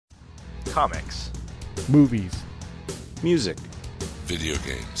comics, movies, music, video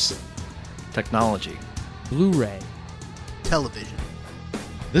games, technology, Blu-ray, television.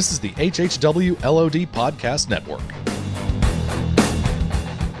 This is the HHW LOD Podcast Network.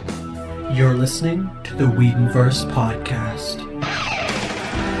 You're listening to the Whedonverse Podcast,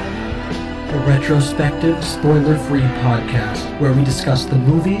 a retrospective, spoiler-free podcast where we discuss the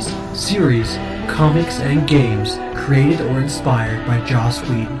movies, series, comics, and games created or inspired by Joss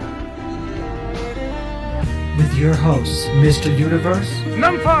Whedon. With your hosts, Mr. Universe,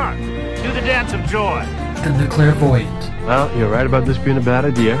 Numfar, do the dance of joy, and the Clairvoyant. Well, you're right about this being a bad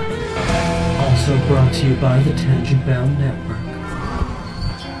idea. Also brought to you by the Tangent Bound Network.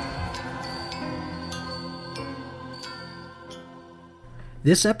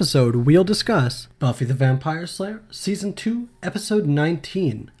 This episode, we'll discuss Buffy the Vampire Slayer, Season 2, Episode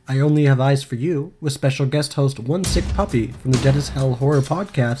 19, I Only Have Eyes for You, with special guest host One Sick Puppy from the Dead as Hell Horror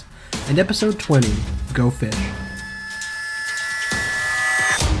Podcast, and Episode 20, Go Fish.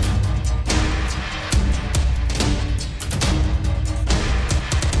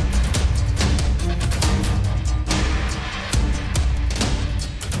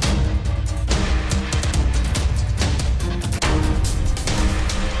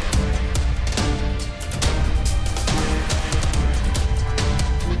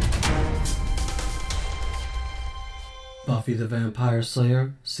 Buffy the Vampire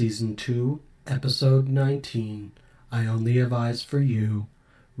Slayer, Season 2, Episode 19, I Only Have Eyes for You,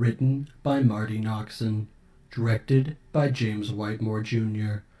 written by Marty Noxon, directed by James Whitemore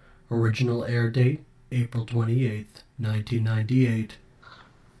Jr., original air date, April 28th, 1998.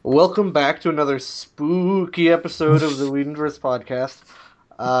 Welcome back to another spooky episode of the Whedonverse Podcast.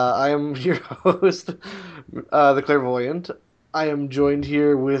 I am your host, the Clairvoyant. I am joined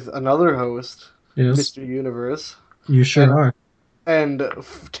here with another host, Yes, Mr. Universe. you sure are. And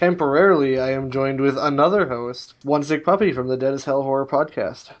temporarily, I am joined with another host, One Sick Puppy from the Dead as Hell Horror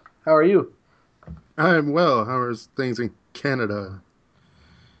Podcast. How are you? I am well. How are things in Canada?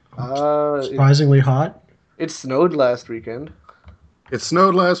 Surprisingly hot. It snowed last weekend. It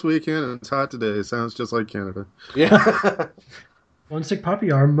snowed last weekend and it's hot today. Sounds just like Canada. Yeah. One Sick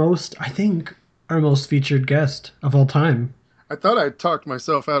Puppy, our most featured guest of all time. I thought I talked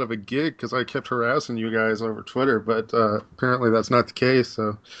myself out of a gig because I kept harassing you guys over Twitter, but apparently that's not the case,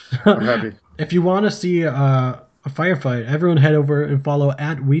 so I'm happy. If you want to see a firefight, everyone head over and follow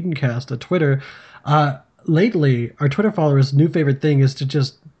at Whedoncast at Twitter. Lately, our Twitter followers' new favorite thing is to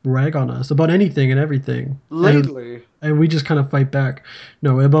just rag on us about anything and everything. Lately. And we just kind of fight back.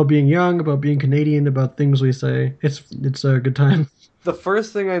 No, about being young, about being Canadian, about things we say. It's a good time. The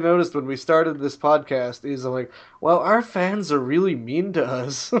first thing I noticed when we started this podcast is I'm like, well, our fans are really mean to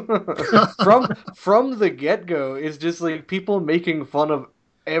us. From the get-go, it's just like people making fun of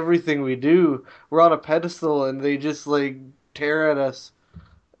everything we do. We're on a pedestal and they just like tear at us.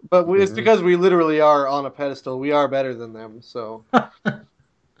 But it's because we literally are on a pedestal. We are better than them, so.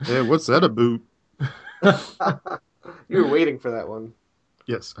 Yeah, what's that about? You were waiting for that one.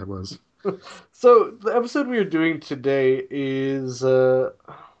 Yes, I was. So the episode we are doing today is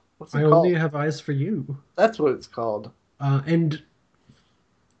what's it I called? Only Have Eyes for You. That's what it's called. And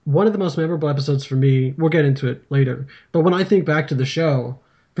one of the most memorable episodes for me, we'll get into it later, but when I think back to the show,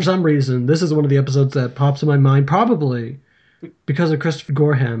 for some reason, this is one of the episodes that pops in my mind, probably because of Christopher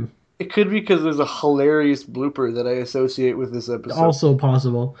Gorham. It could be because there's a hilarious blooper that I associate with this episode. Also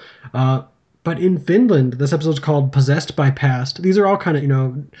possible. But in Finland, this episode's called Possessed by Past. These are all kind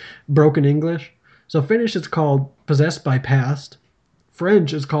of, broken English. So Finnish, it's called Possessed by Past.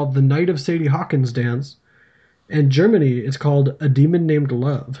 French is called The Night of Sadie Hawkins Dance. And Germany, it's called A Demon Named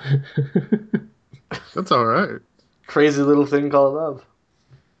Love. That's all right. Crazy little thing called love.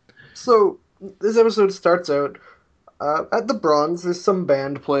 So this episode starts out at the Bronze. There's some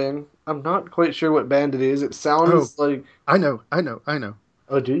band playing. I'm not quite sure what band it is. It sounds like... I know.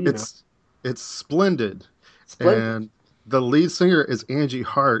 Oh, do you know? It's Splendid. Splendid. And the lead singer is Angie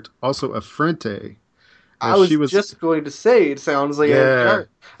Hart, also a Frente. I was just going to say it sounds like Yeah.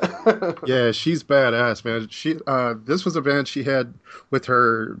 Angie Hart. Yeah, she's badass, man. This was a band she had with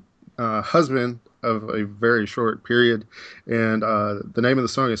her husband of a very short period, and the name of the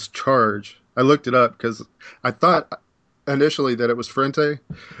song is Charge. I looked it up because I thought initially that it was Frente,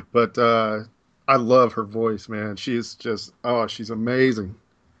 but I love her voice, man. She's amazing.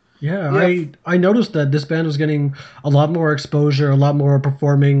 Yeah, I noticed that this band was getting a lot more exposure, a lot more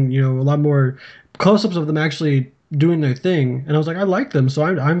performing, a lot more close-ups of them actually doing their thing. And I was like, I like them, so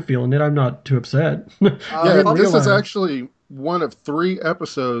I'm feeling it. I'm not too upset. This is actually one of 3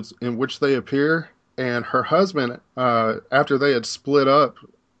 episodes in which they appear, and her husband, after they had split up,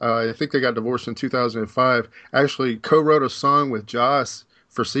 I think they got divorced in 2005. Actually, co-wrote a song with Joss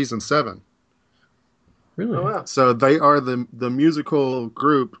for season 7. Really? Oh wow. So they are the musical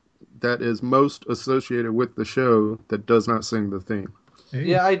group that is most associated with the show that does not sing the theme. Hey.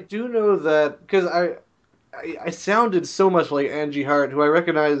 Yeah, I do know that because I sounded so much like Angie Hart, who I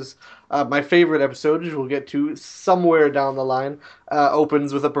recognize. My favorite episode, which we'll get to somewhere down the line,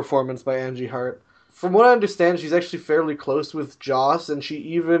 opens with a performance by Angie Hart. From what I understand, she's actually fairly close with Joss, and she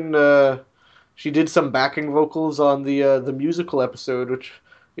even she did some backing vocals on the musical episode, which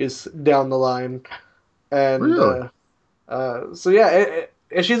is down the line. And Really? so yeah,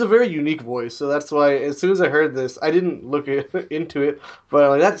 and she's a very unique voice, so that's why as soon as I heard this, I didn't look into it, but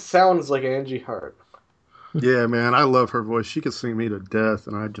like, that sounds like Angie Hart. Yeah, man, I love her voice. She could sing me to death,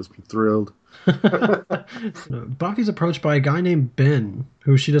 and I'd just be thrilled. Buffy's approached by a guy named Ben,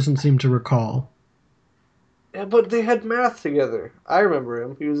 who she doesn't seem to recall. Yeah, but they had math together. I remember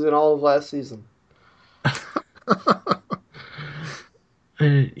him. He was in all of last season.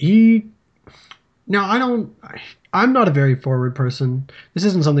 And he. Now, I'm not a very forward person. This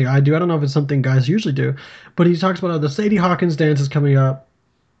isn't something I do. I don't know if it's something guys usually do. But he talks about how the Sadie Hawkins dance is coming up.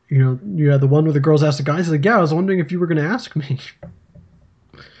 You know, you had the one where the girls asked the guys. He's like, yeah, I was wondering if you were going to ask me.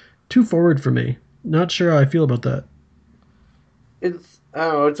 Too forward for me. Not sure how I feel about that. I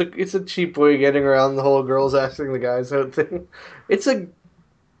don't know. It's a cheap way of getting around the whole girls asking the guys out thing. It's a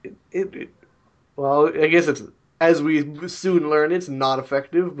well, I guess it's as we soon learn, it's not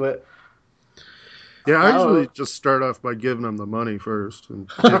effective. But Yeah, I I don't usually know. just start off by giving them the money first, and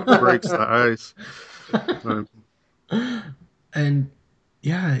it breaks the ice. Uh, And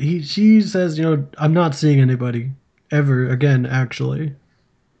yeah, she says, you know, I'm not seeing anybody ever again, actually.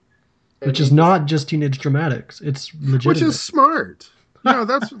 Which is not just teenage dramatics. It's which legitimate. is smart. You know,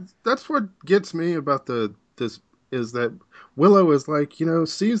 that's what gets me about this is that Willow is like,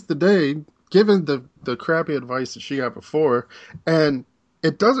 seize the day, given the crappy advice that she got before, and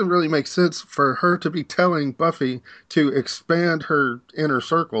it doesn't really make sense for her to be telling Buffy to expand her inner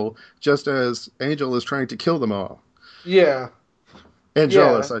circle just as Angel is trying to kill them all. Yeah, yeah,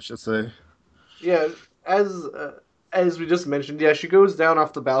 Angelus, I should say. yeah. As we just mentioned, yeah, she goes down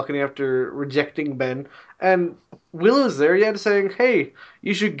off the balcony after rejecting Ben, and Willow's there yet saying, "Hey,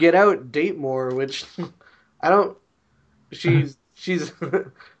 you should get out, date more." Which I don't. She's she's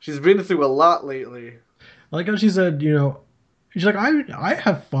been through a lot lately. I like how she said, you know, she's like, I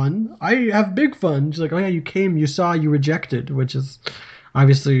have fun. I have big fun. She's like, oh yeah, you came, you saw, you rejected, which is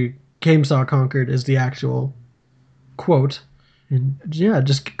obviously came, saw, conquered is the actual quote. And yeah,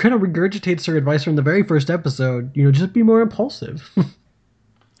 just kind of regurgitates her advice from the very first episode. You know, just be more impulsive.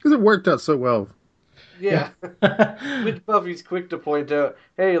 Because it worked out so well. Yeah. Which Buffy's quick to point out,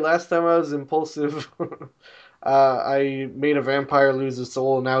 hey, last time I was impulsive, I made a vampire lose a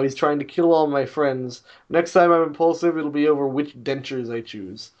soul. Now he's trying to kill all my friends. Next time I'm impulsive, it'll be over which dentures I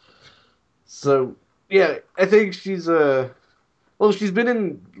choose. So, yeah, I think well, she's been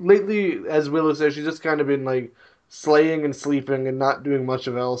in, lately, as Willow says, she's just kind of been, like, slaying and sleeping and not doing much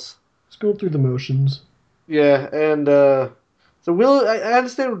of else. Let's go through the motions. Yeah, and, so Willow, I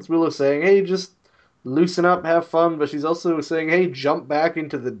understand what Willow's saying. Hey, just loosen up, have fun, but she's also saying, hey, jump back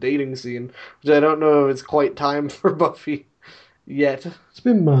into the dating scene, which I don't know if it's quite time for Buffy yet. It's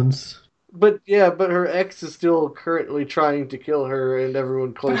been months. But yeah, but her ex is still currently trying to kill her and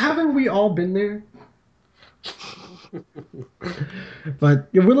everyone close. But haven't we all been there? But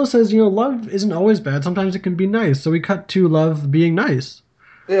yeah, Willow says, you know, love isn't always bad. Sometimes it can be nice. So we cut to love being nice.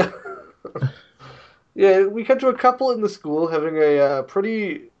 Yeah. Yeah, we cut to a couple in the school having a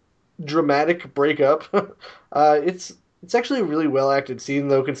pretty dramatic breakup. It's actually a really well acted scene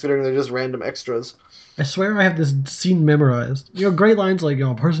though, considering they're just random extras. I swear I have this scene memorized. You know, great lines like, you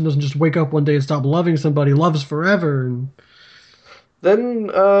know, a person doesn't just wake up one day and stop loving somebody, loves forever. And Then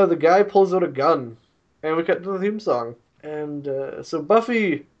the guy pulls out a gun, and we cut to the theme song. And so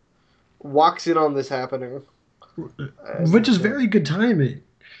Buffy walks in on this happening. which is very good timing.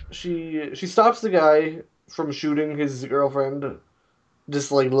 She stops the guy from shooting his girlfriend,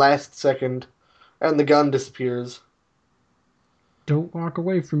 just like last second, and the gun disappears. Don't walk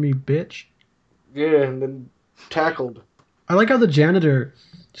away from me, bitch. Yeah, and then tackled. I like how the janitor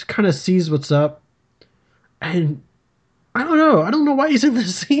just kind of sees what's up. And I don't know. I don't know why he's in the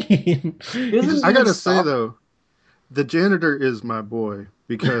scene. He just- I gotta stop. say though, the janitor is my boy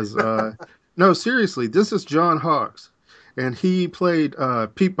because no, seriously, this is John Hawkes, and he played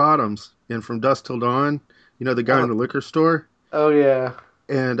Pete Bottoms in From Dusk Till Dawn. You know, the guy in the liquor store, Oh yeah.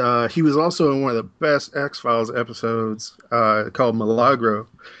 and he was also in one of the best X-Files episodes called Milagro,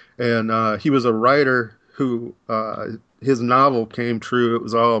 and he was a writer who his novel came true. It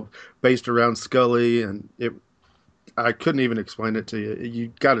was all based around Scully, and it I couldn't even explain it to you.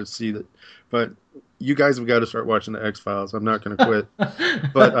 You got to see that. But you guys have got to start watching the X Files. I'm not going to quit.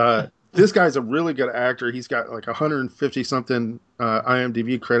 But this guy's a really good actor. He's got like 150 something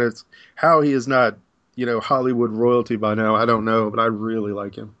IMDb credits. How he is not, Hollywood royalty by now, I don't know. But I really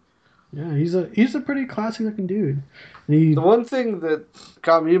like him. Yeah, he's a pretty classy looking dude. And The one thing that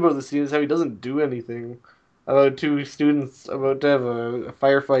caught me about the scene is how he doesn't do anything about two students about to have a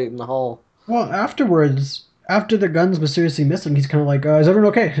firefight in the hall. well, afterwards, after the gun's mysteriously missing, he's kind of like, "Is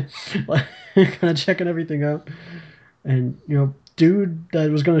everyone okay?" Like, kind of checking everything out. And dude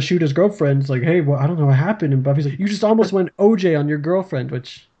that was gonna shoot his girlfriend's like, "Hey, well, I don't know what happened." And Buffy's like, "You just almost went OJ on your girlfriend,"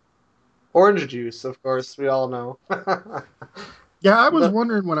 which Orange juice, of course, we all know. Yeah, I was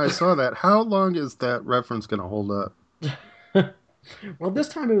wondering when I saw that, how long is that reference going to hold up? well, this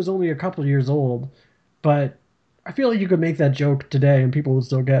time it was only a couple years old, but I feel like you could make that joke today and people would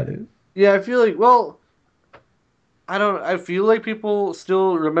still get it. Yeah, I feel like, well, I feel like people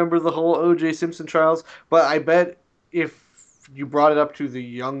still remember the whole O.J. Simpson trials, but I bet if you brought it up to the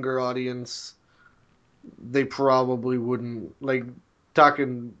younger audience, they probably wouldn't. Like,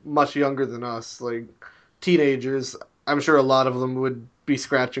 talking much younger than us, like teenagers, I'm sure a lot of them would be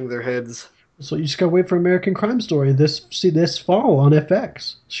scratching their heads. So you just gotta wait for American Crime Story this fall on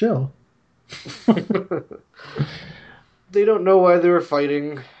FX. Chill. They don't know why they were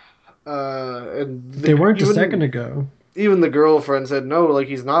fighting, and They weren't a second ago. Even the girlfriend said, no, like,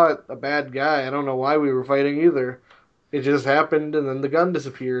 he's not a bad guy. I don't know why we were fighting either. It just happened, and then the gun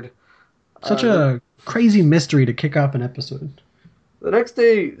disappeared. Such a crazy mystery to kick off an episode. The next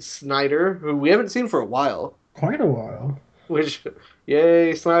day, Snyder, who we haven't seen for a while, Quite a while. which,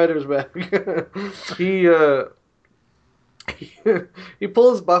 yay, Snyder's back. he he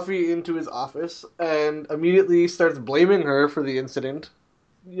pulls Buffy into his office and immediately starts blaming her for the incident.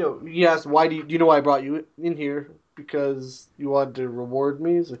 He asks, "Why do you know why I brought you in here? Because you wanted to reward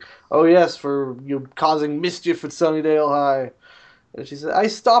me?" He's like, "Oh yes, for you causing mischief at Sunnydale High." And she said,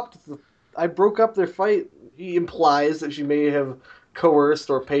 I broke up their fight." He implies that she may have coerced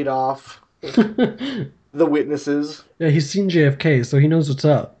or paid off the witnesses. Yeah, he's seen JFK, so he knows what's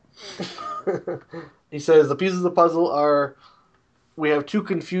up. He says the pieces of the puzzle are, we have two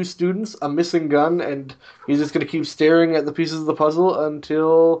confused students, a missing gun, and he's just going to keep staring at the pieces of the puzzle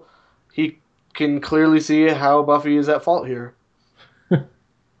until he can clearly see how Buffy is at fault here.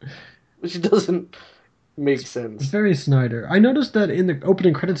 Which doesn't make It's sense. very Snyder. I noticed that in the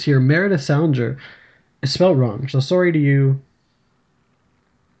opening credits here, Meredith Salinger is spelled wrong. So sorry to you,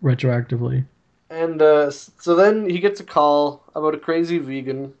 retroactively. And so then he gets a call about a crazy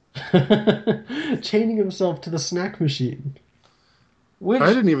vegan, Chaining himself to the snack machine. which I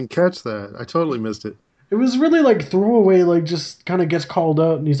didn't even catch that. I totally missed it. It was really like throwaway, like just kind of gets called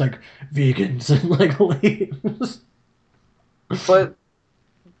out and he's like, vegans, and like leaves. but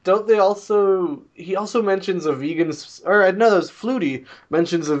don't they also? He also mentions a vegan, or no, there's Flutie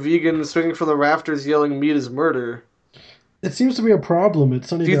mentions a vegan swinging from the rafters, yelling "Meat is murder." It seems to be a problem at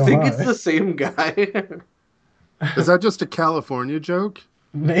Sunnydale Do you think High. it's the same guy? Is that just a California joke?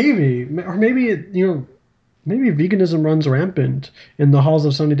 Maybe. Or maybe, maybe veganism runs rampant in the halls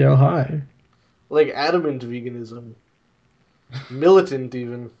of Sunnydale High. Like adamant veganism, militant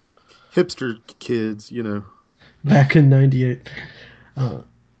even. Hipster kids. Back in 98.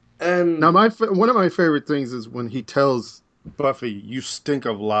 And Now, one of my favorite things is when he tells Buffy, "You stink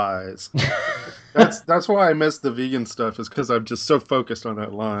of lies." That's why I miss the vegan stuff, is because I'm just so focused on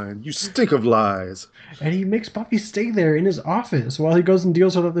that line. You stink of lies. And he makes Buffy stay there in his office while he goes and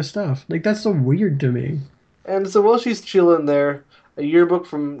deals with other stuff. Like, that's so weird to me. And so while she's chilling there, a yearbook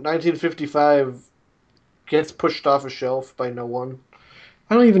from 1955 gets pushed off a shelf by no one.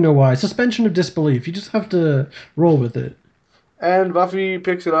 I don't even know why. Suspension of disbelief. You just have to roll with it. And Buffy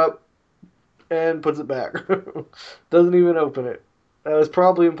picks it up and puts it back. Doesn't even open it. That was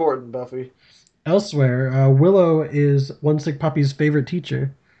probably important, Buffy. Elsewhere, Willow is One Sick Puppy's favorite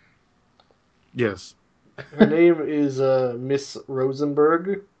teacher. Yes. Her name is Miss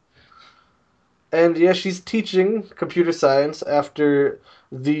Rosenberg. And yeah, she's teaching computer science after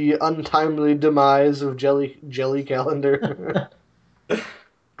the untimely demise of Jelly Calendar.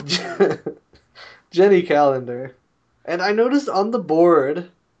 Jenny Calendar. And I noticed on the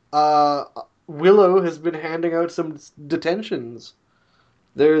board, Willow has been handing out some detentions.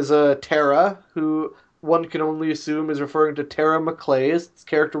 There's Tara, who one can only assume is referring to Tara McClay, this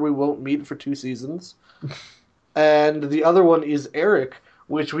character we won't meet for 2 seasons. And the other one is Eric,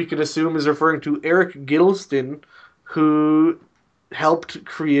 which we could assume is referring to Eric Gilston, who helped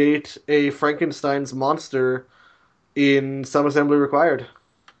create a Frankenstein's monster in Some Assembly Required.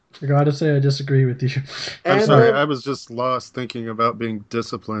 I gotta say, I disagree with you. I'm And sorry, I was just lost thinking about being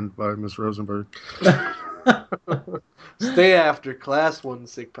disciplined by Miss Rosenberg. stay after class, one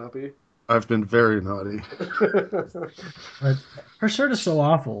sick puppy. I've been very naughty. But her shirt is so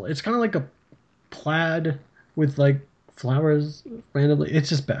awful. It's kind of like a plaid with like flowers randomly. It's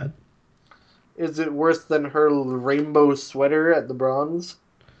just bad. Is it worse than her rainbow sweater at the Bronze?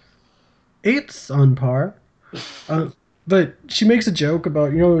 It's on par. But she makes a joke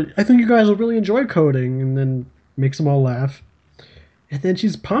about, I think you guys will really enjoy coding, and then makes them all laugh. And then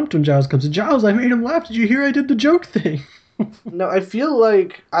she's pumped when Giles comes in. Giles, I made him laugh. Did you hear I did the joke thing? No, I feel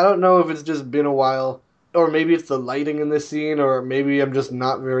like, I don't know if it's just been a while, or maybe it's the lighting in this scene, or maybe I'm just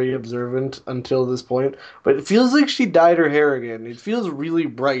not very observant until this point, but it feels like she dyed her hair again. It feels really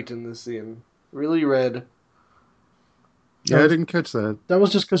bright in this scene. Really red. Yeah, I didn't catch that. That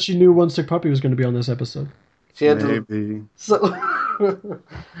was just because she knew One Sick Puppy was going to be on this episode. She had Maybe.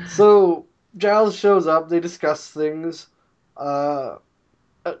 So Giles shows up, they discuss things.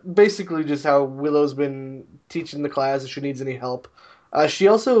 Basically just how Willow's been teaching the class if she needs any help. She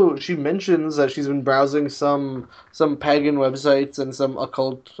mentions that she's been browsing some pagan websites and some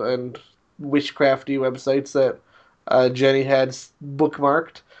occult and witchcrafty websites that Jenny had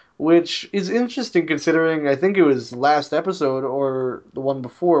bookmarked, which is interesting considering I think it was last episode or the one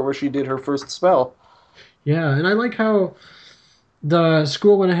before where she did her first spell. Yeah, and I like how the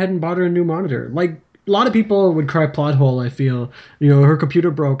school went ahead and bought her a new monitor. Like, a lot of people would cry plot hole, I feel. Her computer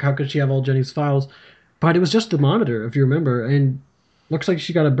broke. How could she have all Jenny's files? But it was just the monitor, if you remember. And looks like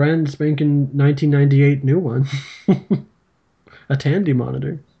she got a brand spanking 1998 new one. A Tandy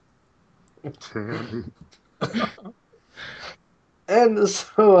monitor. Tandy. And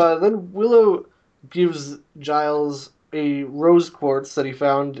so then Willow gives Giles a rose quartz that she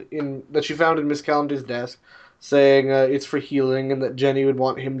found in Miss Calendar's desk, saying it's for healing and that Jenny would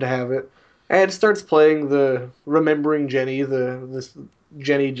want him to have it. And starts playing the Remembering Jenny, this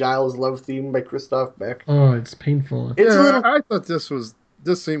Jenny Giles love theme by Christoph Beck. Oh, it's painful. It's a little. I thought this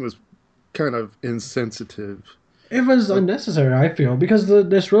scene was kind of insensitive. It was unnecessary, I feel, because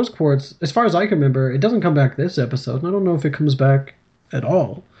this rose quartz, as far as I can remember, it doesn't come back this episode, and I don't know if it comes back at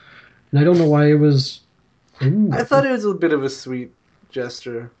all. And I don't know why it was in. I thought it was a bit of a sweet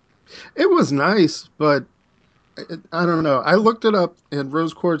gesture. It was nice, but I don't know. I looked it up, and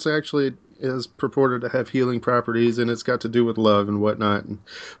rose quartz actually is purported to have healing properties, and it's got to do with love and whatnot.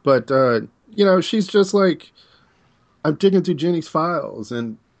 But she's just like, I'm digging through Jenny's files,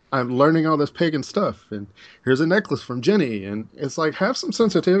 and I'm learning all this pagan stuff, and here's a necklace from Jenny, and it's like, have some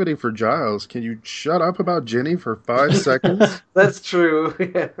sensitivity for Giles. Can you shut up about Jenny for 5 seconds? That's true.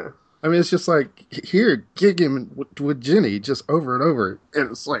 Yeah. I mean, it's just like, here, gig him with Jenny just over and over,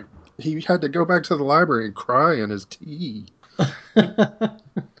 and it's like he had to go back to the library and cry in his tea.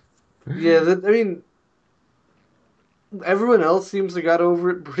 Yeah, I mean, everyone else seems to got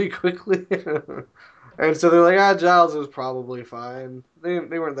over it pretty quickly. And so they're like, Giles was probably fine. They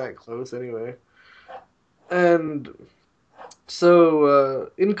weren't that close anyway. And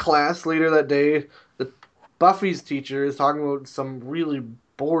so in class later that day, Buffy's teacher is talking about some really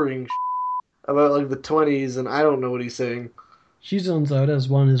boring about like the 20s, and I don't know what he's saying. She zones out as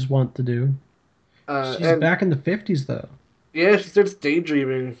one is wont to do. She's back in the 50s, though. Yeah, she starts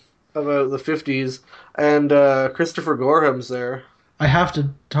daydreaming about the 50s, and Christopher Gorham's there. I have to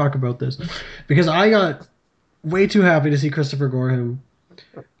talk about this because I got way too happy to see Christopher Gorham.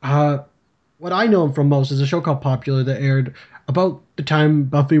 What I know him from most is a show called Popular that aired about the time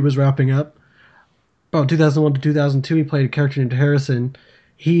Buffy was wrapping up. About 2001 to 2002, he played a character named Harrison.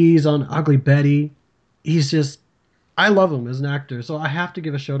 He's on Ugly Betty. I love him as an actor, so I have to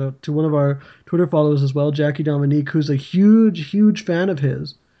give a shout out to one of our Twitter followers as well, Jackie Dominique, who's a huge, huge fan of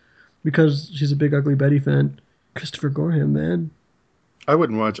his because she's a big Ugly Betty fan. Christopher Gorham, man. I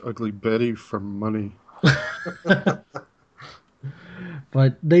wouldn't watch Ugly Betty for money.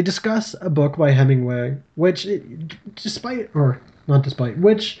 But they discuss a book by Hemingway, which,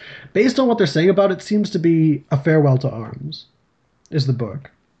 based on what they're saying about it, seems to be A Farewell to Arms, is the book.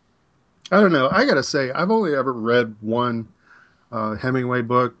 I don't know. I gotta say, I've only ever read one Hemingway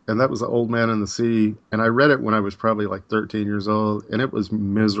book, and that was The Old Man and the Sea. And I read it when I was probably like 13 years old, and it was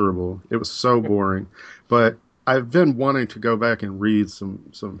miserable. It was so boring. But I've been wanting to go back and read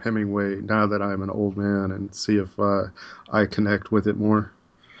some Hemingway now that I'm an old man and see if I connect with it more.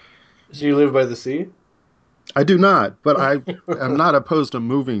 Do you live by the sea? I do not, but I am not opposed to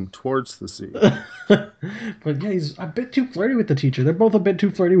moving towards the sea. But yeah, he's a bit too flirty with the teacher. They're both a bit too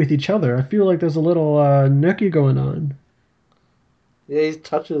flirty with each other. I feel like there's a little nookie going on. Yeah, he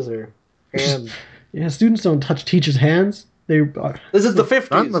touches her hand. Yeah, students don't touch teachers' hands. They This is the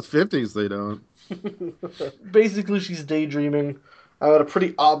Not in the 50s. 50s, they don't. Basically, she's daydreaming about a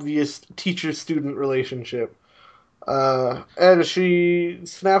pretty obvious teacher-student relationship. And she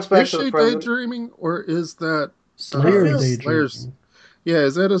snaps back Is to the she present. daydreaming, or is that Slayer feel- daydream. Slayer's? Yeah,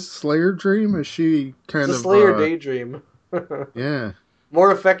 is that a Slayer dream? Is she It's kind a of Slayer daydream. yeah?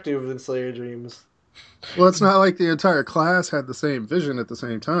 More effective than Slayer dreams. Well, it's not like the entire class had the same vision at the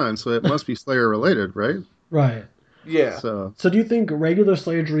same time, so it must be Slayer related, right? Right. Yeah. So So do you think regular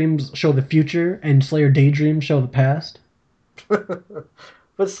Slayer dreams show the future and Slayer daydreams show the past?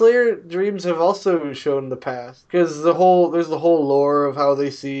 But Slayer dreams have also shown the past because there's the whole lore of how they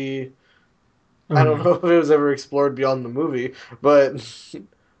see. I don't know if it was ever explored beyond the movie, but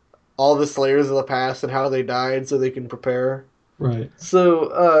all the Slayers of the past and how they died so they can prepare. Right.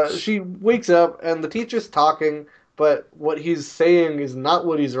 So she wakes up and the teacher's talking, but what he's saying is not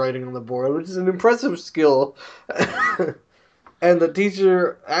what he's writing on the board, which is an impressive skill. And the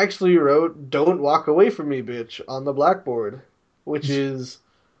teacher actually wrote "Don't walk away from me, bitch" on the blackboard, which is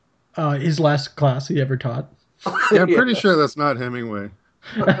His last class he ever taught. yeah, I'm pretty sure that's not Hemingway.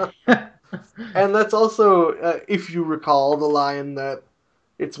 And that's also, if you recall, the line that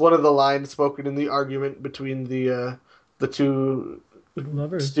it's one of the lines spoken in the argument between the two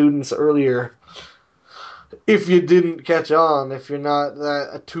Lovers. students earlier. If you didn't catch on, if you're not that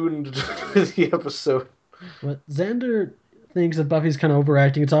attuned to the episode. But Xander thinks that Buffy's kind of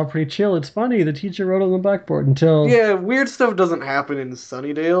overacting. It's all pretty chill. It's funny. The teacher wrote on the blackboard until Yeah, weird stuff doesn't happen in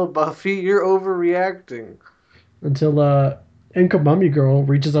Sunnydale. Buffy, you're overreacting. Enka Mummy Girl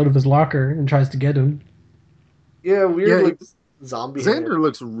reaches out of his locker and tries to get him. Yeah, weird Yeah, like zombie Xander hand.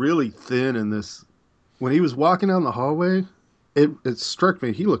 looks really thin in this. When he was walking down the hallway, it struck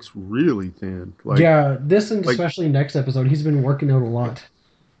me he looks really thin, like Yeah, this and like- especially next episode, he's been working out a lot.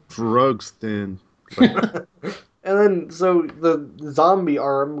 drugs thin. And then, so the zombie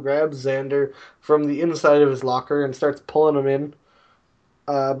arm grabs Xander from the inside of his locker and starts pulling him in.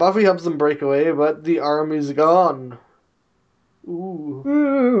 Buffy helps them break away, but the arm is gone. Ooh.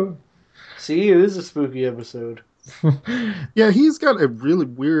 Ooh. See, it is a spooky episode. Yeah, he's got a really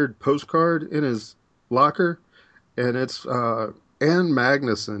weird postcard in his locker, and it's Anne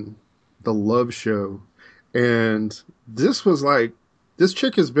Magnuson, The Love Show, and this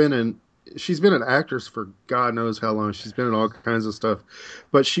chick has been she's been an actress for God knows how long. She's been in all kinds of stuff,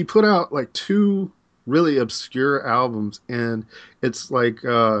 but she put out like two really obscure albums, and it's like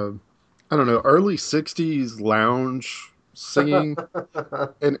I don't know, early '60s lounge singing,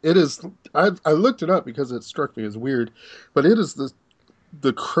 and it is. I looked it up because it struck me as weird, but it is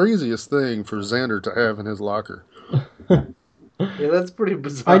the craziest thing for Xander to have in his locker. Yeah, that's pretty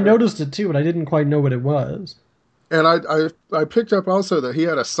bizarre. I noticed it too, but I didn't quite know what it was. And I picked up also that he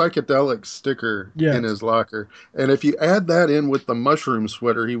had a psychedelic sticker Yes. in his locker. And if you add that in with the mushroom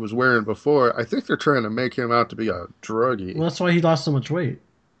sweater he was wearing before, I think they're trying to make him out to be a druggie. Well, that's why he lost so much weight.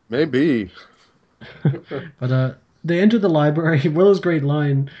 Maybe. But they enter the library. Willow's great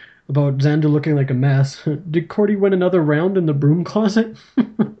line about Xander looking like a mess. Did Cordy win another round in the broom closet?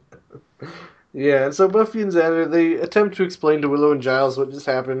 Yeah, and so Buffy and Xander, they attempt to explain to Willow and Giles what just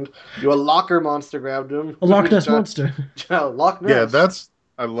happened. A locker monster grabbed him. A Loch Ness monster. Loch Ness. Yeah,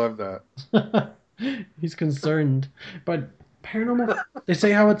 I love that. He's concerned. But paranormal, they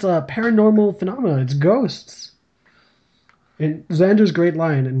say how it's a paranormal phenomenon. It's ghosts. And Xander's great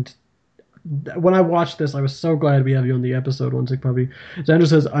line, and when I watched this, I was so glad we have you on the episode, One Sick Puppy. Xander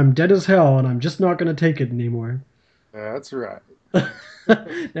says, "I'm dead as hell, and I'm just not going to take it anymore." That's right.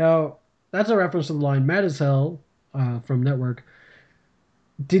 Now, that's a reference to the line "Mad as Hell" from Network.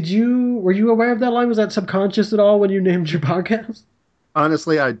 Were you aware of that line? Was that subconscious at all when you named your podcast?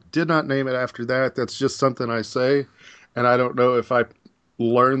 Honestly, I did not name it after that. That's just something I say. And I don't know if I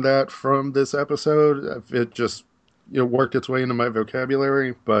learned that from this episode, if it just worked its way into my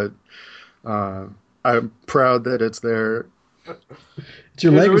vocabulary, but I'm proud that it's there. It's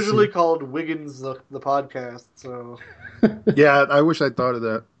your It was legacy. originally called Wiggins the podcast, so Yeah, I wish I thought of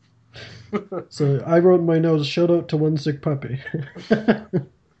that. So I wrote in my notes, "Shout out to One Sick Puppy."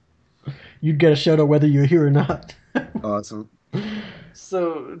 You'd get a shout out whether you're here or not. Awesome.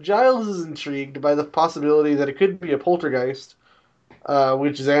 So Giles is intrigued by the possibility that it could be a poltergeist,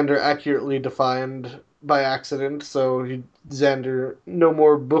 which Xander accurately defined by accident. So Xander, no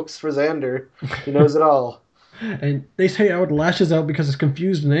more books for Xander. He knows it all. And they say how it lashes out because it's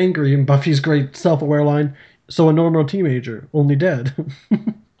confused and angry, and Buffy's great self-aware line, "So a normal teenager, only dead."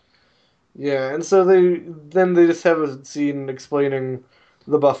 Yeah, and so they just have a scene explaining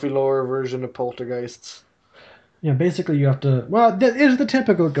the Buffy lore version of poltergeists. Yeah, basically you have to. Well, that is the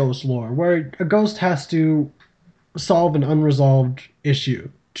typical ghost lore, where a ghost has to solve an unresolved issue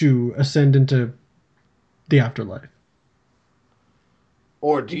to ascend into the afterlife.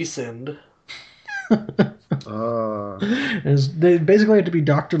 Or descend. As they basically have to be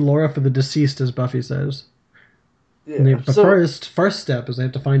Dr. Laura for the deceased, as Buffy says. And Yeah. the first step is they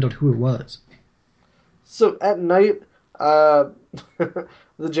have to find out who it was. So at night, the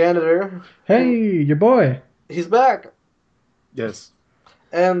janitor, Hey, your boy. he's back, Yes.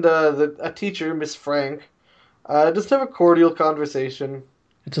 and a teacher, Miss Frank, just have a cordial conversation.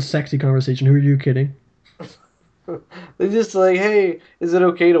 It's a sexy conversation. Who are you kidding? They just like, hey, is it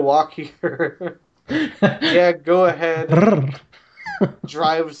okay to walk here? Yeah, go ahead.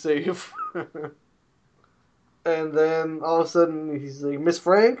 Drive safe. And then all of a sudden he's like, Miss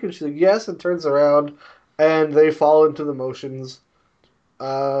Frank? And she's like, yes, and turns around, and they fall into the motions.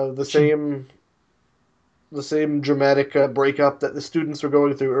 The same dramatic breakup that the students were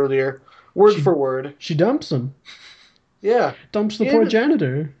going through earlier, word for word. She dumps him. Yeah, Dumps the Yeah, poor but-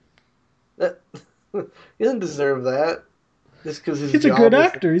 janitor. that he doesn't deserve that. Just because his He's a job good is-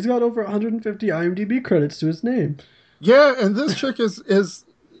 actor. He's got over 150 IMDb credits to his name. Yeah, and this chick is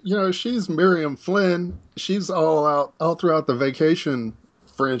she's Miriam Flynn. She's all throughout the Vacation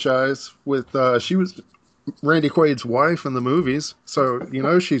franchise with she was Randy Quaid's wife in the movies. So,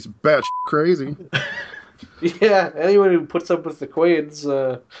 she's batshit crazy. Yeah, anyone who puts up with the Quaids.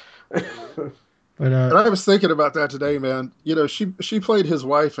 But And I was thinking about that today, man. She played his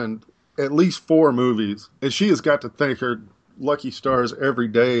wife in at least 4 movies, and she has got to thank her lucky stars every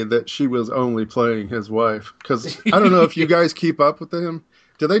day that she was only playing his wife. Because I don't know if you guys keep up with him.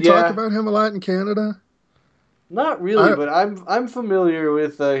 Do they Yeah. talk about him a lot in Canada? Not really, I- but I'm familiar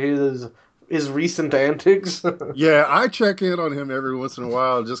with his recent antics. Yeah, I check in on him every once in a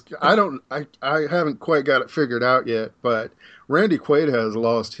while. I haven't quite got it figured out yet, but Randy Quaid has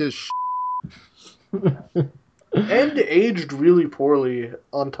lost his And aged really poorly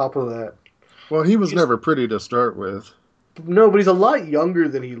on top of that. Well, he was never pretty to start with. No, but he's a lot younger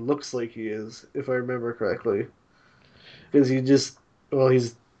than he looks like he is, if I remember correctly. Because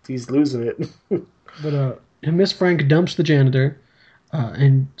he's losing it. But Miss Frank dumps the janitor,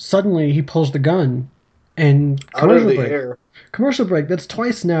 and suddenly he pulls the gun, and Out of commercial the break. air. Commercial break. That's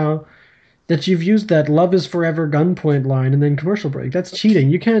twice now that you've used that "Love is forever" gunpoint line, and then commercial break. That's cheating.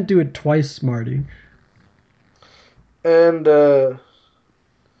 You can't do it twice, Marty. And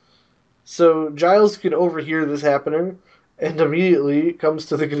so Giles can overhear this happening and immediately comes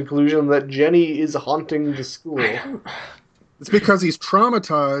to the conclusion that Jenny is haunting the school. It's because he's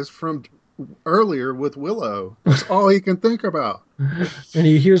traumatized from earlier with Willow. That's all he can think about. And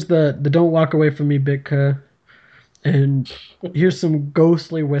he hears the "Don't walk away from me, Bitka," and hears some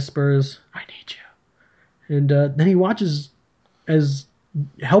ghostly whispers. I need you. And then he watches as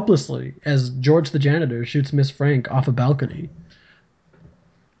helplessly as George the janitor shoots Miss Frank off a balcony.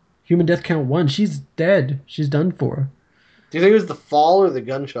 Human death count 1. She's dead. She's done for. Do you think it was the fall or the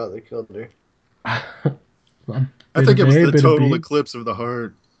gunshot that killed her? I think it was the total eclipse of the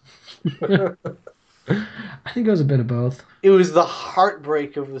heart. I think it was a bit of both. It was the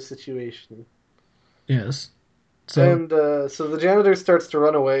heartbreak of the situation. Yes. So And so the janitor starts to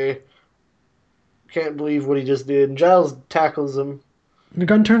run away. Can't believe what he just did. And Giles tackles him. the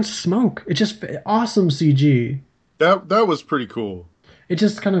gun turns to smoke. It's just awesome CG. That was pretty cool. It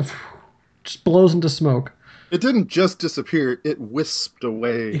just kind of just blows into smoke. It didn't just disappear; it wisped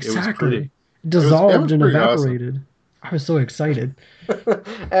away. It was Exactly. pretty. Dissolved and pretty awesome. evaporated. I was so excited.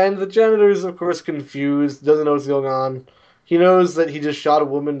 And the janitor is, of course, confused, doesn't know what's going on. He knows that he just shot a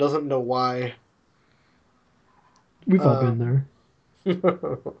woman, doesn't know why. We've all been there.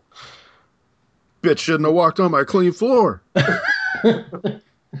 Bitch shouldn't have walked on my clean floor.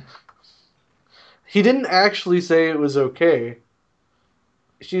 He didn't actually say it was okay.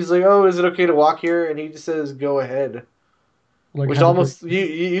 She's like, "Oh, is it okay to walk here?" And he just says, "Go ahead," Like which have a almost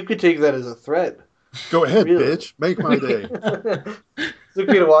you could take that as a threat. Go ahead, Really? bitch. Make my day. It's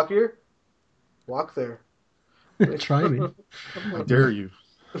okay to walk here. Walk there. break- Try me. How dare you?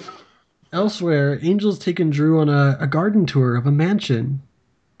 Elsewhere, Angel's taken Drew on a garden tour of a mansion.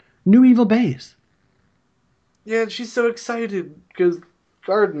 New Evil Base. Yeah, and she's so excited because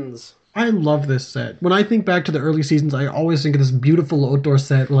gardens. I love this set. When I think back to the early seasons, I always think of this beautiful outdoor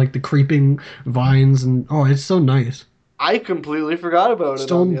set, like the creeping vines, and oh, it's so nice. I completely forgot about it. on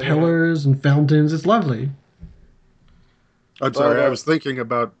Stone the other hand. pillars and fountains. It's lovely. I'm sorry. But, I was thinking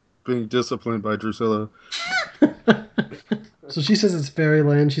about being disciplined by Drusilla. So she says it's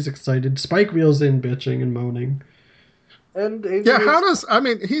fairyland. She's excited. Spike reels in, bitching and moaning. And Angel Yeah, how is, does I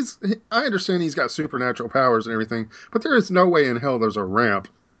mean I understand he's got supernatural powers and everything, but there is no way in hell there's a ramp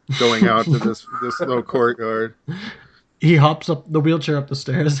going out to this little courtyard. He hops up the wheelchair up the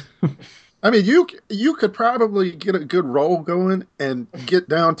stairs. I mean, you could probably get a good roll going and get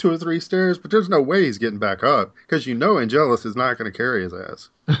down 2 or 3 stairs, but there's no way he's getting back up because Angelus is not going to carry his ass.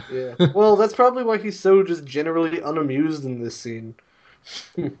 yeah. Well, that's probably why he's so just generally unamused in this scene.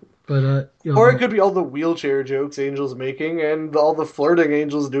 But Or it could be all the wheelchair jokes Angel's making and all the flirting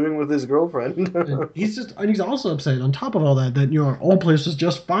Angel's doing with his girlfriend. and he's also upset on top of all that our old place was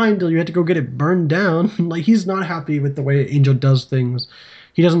just fine till you had to go get it burned down. Like, he's not happy with the way Angel does things.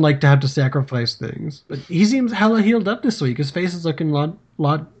 He doesn't like to have to sacrifice things. But he seems hella healed up this week. His face is looking a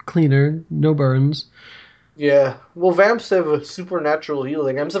lot cleaner, no burns. Yeah. Well, vamps have a supernatural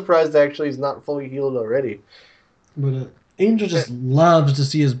healing. I'm surprised actually he's not fully healed already. But Angel just loves to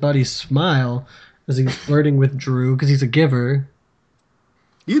see his buddy smile as he's flirting with Drew because he's a giver.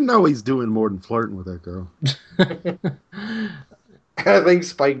 You know he's doing more than flirting with that girl. I think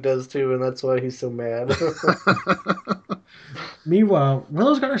Spike does too, and that's why he's so mad. Meanwhile,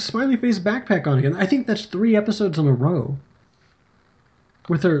 Willow's got her smiley face backpack on again. I think that's 3 episodes in a row.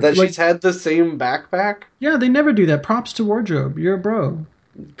 With her That she's had the same backpack? Yeah, they never do that. Props to wardrobe. You're a bro.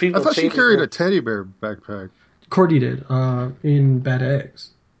 I thought she carried a teddy bear backpack. Cordy did in Bad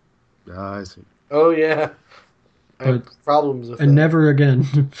Eggs. I see. Oh yeah. I have problems with and that. never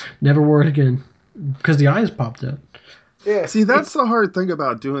again. Never wore it again. Because the eyes popped out. Yeah. See, that's the hard thing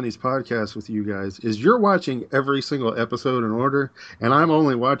about doing these podcasts with you guys is you're watching every single episode in order, and I'm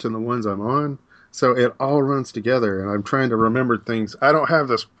only watching the ones I'm on. So it all runs together, and I'm trying to remember things. I don't have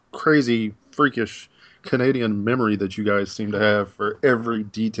this crazy, freakish Canadian memory that you guys seem to have for every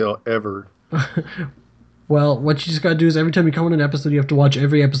detail ever. Well, what you just got to do is every time you come on an episode, you have to watch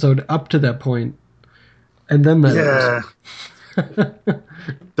every episode up to that point, and then that. Yeah.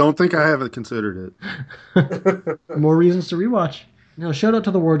 Don't think I haven't considered it. More reasons to rewatch. Now, shout out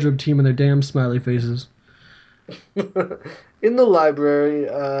to the wardrobe team and their damn smiley faces. In the library,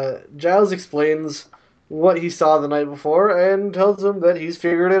 Giles explains what he saw the night before and tells him that he's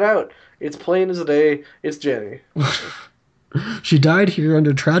figured it out. It's plain as day. It's Jenny. She died here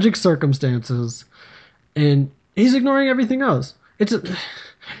under tragic circumstances, and he's ignoring everything else.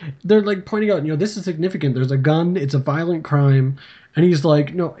 They're like pointing out, this is significant. There's a gun. It's a violent crime, and he's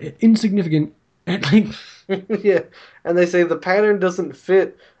like, no, insignificant. And like, yeah, and they say the pattern doesn't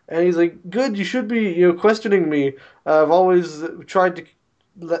fit. And he's like, good, you should be, questioning me. I've always tried to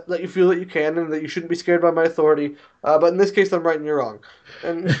let you feel that you can and that you shouldn't be scared by my authority. But in this case, I'm right and you're wrong.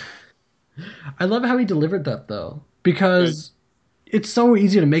 And I love how he delivered that, though. Because it's so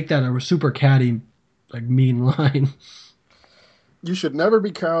easy to make that a super catty, like, mean line. You should never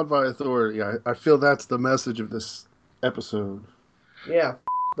be cowed by authority. I feel that's the message of this episode. Yeah,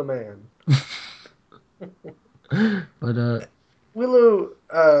 the man. But, Willow,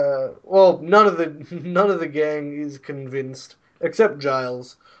 none of the gang is convinced except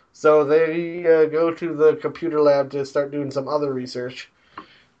Giles, so they go to the computer lab to start doing some other research.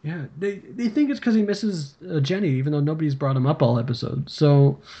 Yeah, they think it's because he misses Jenny, even though nobody's brought him up all episode.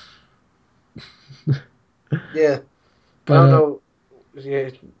 So, yeah, but, I don't know. Yeah,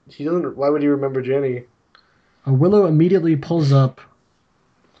 he doesn't. Why would he remember Jenny? Willow immediately pulls up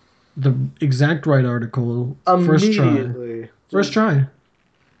the exact right article. First try.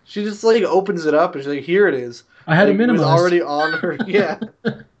 She just like opens it up and she's like, "Here it is." I had a minimalist. It was already on her. Yeah.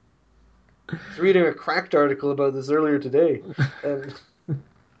 I was reading a Cracked article about this earlier today, and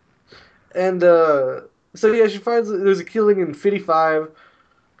so yeah, she finds that there's a killing in 55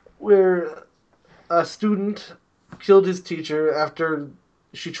 where a student killed his teacher after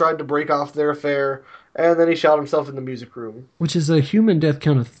she tried to break off their affair, and then he shot himself in the music room. Which is a human death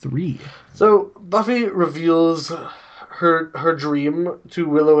count of 3. So Buffy reveals her dream to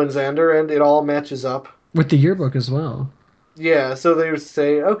Willow and Xander, and it all matches up. With the yearbook as well. Yeah, so they would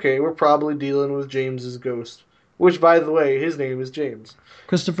say, okay, we're probably dealing with James's ghost. Which, by the way, his name is James.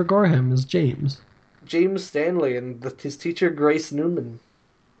 Christopher Gorham is James. James Stanley and his teacher, Grace Newman.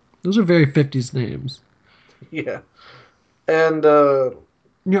 Those are very 50s names. Yeah. And,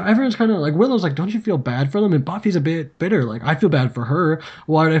 everyone's kind of like, Willow's like, don't you feel bad for them? And Buffy's a bit bitter. Like, I feel bad for her.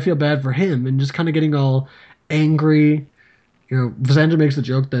 Why would I feel bad for him? And just kind of getting all angry. Xander makes the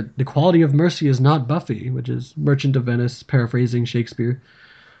joke that the quality of mercy is not Buffy, which is Merchant of Venice, paraphrasing Shakespeare.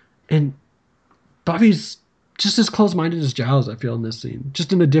 And Buffy's just as close-minded as Giles, I feel, in this scene.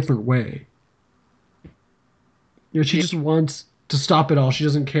 Just in a different way. She just wants to stop it all. She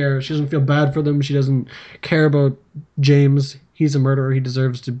doesn't care. She doesn't feel bad for them. She doesn't care about James. He's a murderer. He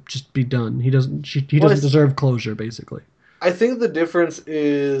deserves to just be done. He doesn't deserve closure, basically. I think the difference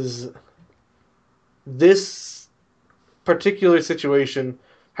is this particular situation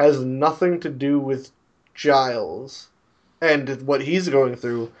has nothing to do with Giles and what he's going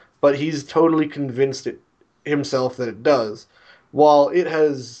through, but he's totally convinced himself that it does. While it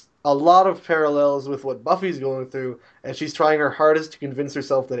has a lot of parallels with what Buffy's going through, and she's trying her hardest to convince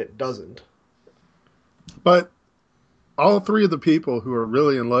herself that it doesn't. But all three of the people who are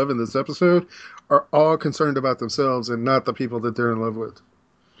really in love in this episode are all concerned about themselves and not the people that they're in love with.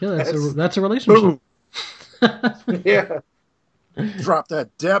 Yeah, that's a relationship. Boom! Yeah. Drop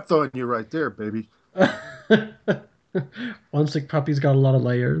that depth on you right there, baby. One sick puppy's got a lot of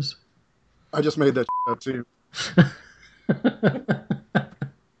layers. I just made that up too.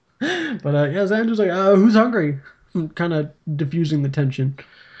 But yeah, Xander's like, who's hungry? Kind of diffusing the tension.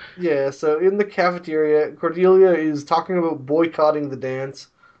 Yeah, so in the cafeteria, Cordelia is talking about boycotting the dance.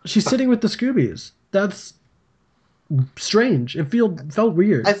 She's sitting with the Scoobies. That's strange. It felt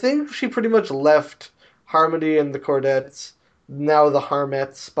weird. I think she pretty much left Harmony and the Cordettes, now the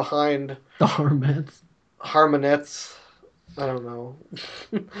Harmettes, behind. The Harmettes. Harmonettes. I don't know.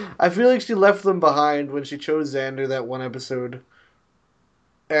 I feel like she left them behind when she chose Xander that one episode.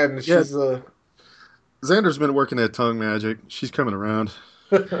 And she's Xander's been working at tongue magic. She's coming around.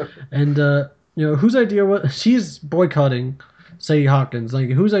 And whose idea was she's boycotting Sadie Hawkins? Like,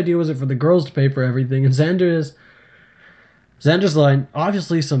 whose idea was it for the girls to pay for everything? And Xander's line,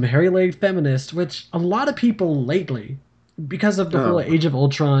 obviously some hairy-legged feminist, which a lot of people lately, because of the whole Age of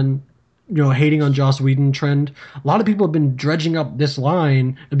Ultron, hating on Joss Whedon trend, a lot of people have been dredging up this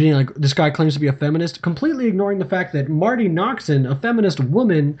line and being like, this guy claims to be a feminist, completely ignoring the fact that Marty Noxon, a feminist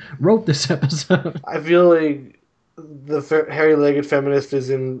woman, wrote this episode. I feel like the hairy-legged feminist is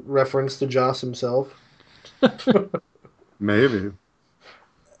in reference to Joss himself. Maybe.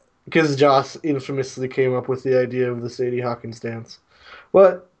 Because Joss infamously came up with the idea of the Sadie Hawkins dance.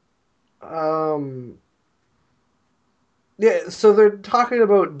 But, yeah, so they're talking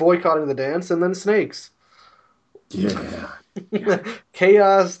about boycotting the dance and then snakes. Yeah.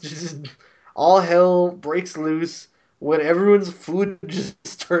 Chaos, just all hell breaks loose when everyone's food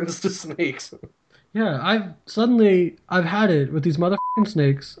just turns to snakes. Yeah, I've had it with these motherfucking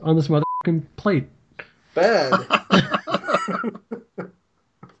snakes on this motherfucking plate. Bad.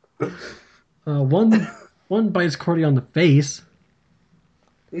 One bites Cordy on the face.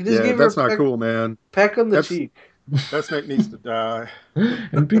 You just gave her that's not cool, man. Peck on the cheek. That snake needs to die.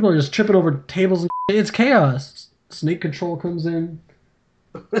 And people are just tripping over tables and shit. It's chaos. Snake control comes in.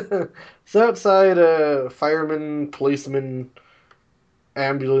 So outside, firemen, policemen,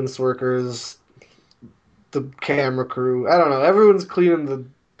 ambulance workers, the camera crew. I don't know. Everyone's cleaning the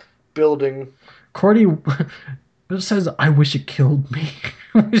building. Cordy says, "I wish it killed me."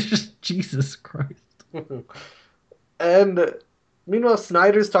 It's just Jesus Christ. And meanwhile,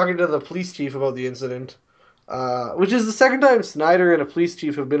 Snyder's talking to the police chief about the incident, which is the second time Snyder and a police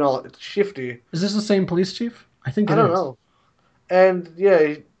chief have been all shifty. Is this the same police chief? I think it is. I don't know. And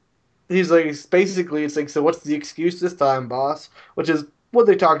yeah, he's like, basically, it's like, so what's the excuse this time, boss? Which is what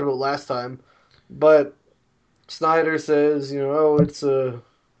they talked about last time. But Snyder says, it's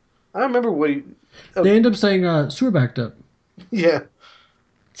I don't remember what he... They end up saying sewer backed up. Yeah.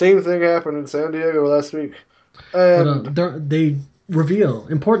 Same thing happened in San Diego last week. And they reveal,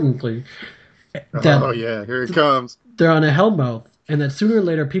 importantly, that... Oh, yeah, here it comes. They're on a hellmouth, and that sooner or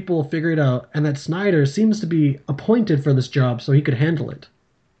later people will figure it out, and that Snyder seems to be appointed for this job so he could handle it.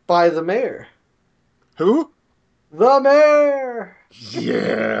 By the mayor. Who? The mayor!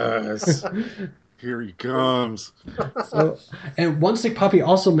 Yes! Here he comes. And One Sick Puppy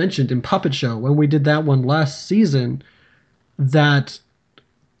also mentioned in Puppet Show, when we did that one last season, that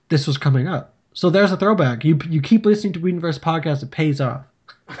this was coming up. So there's a throwback. You keep listening to Whedonverse podcast, it pays off.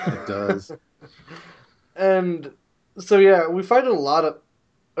 It does. And so, yeah, we find a lot of...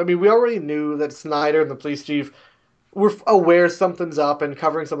 I mean, we already knew that Snyder and the police chief were aware something's up and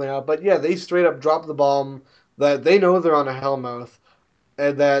covering something up. But, yeah, they straight up dropped the bomb that they know they're on a hellmouth.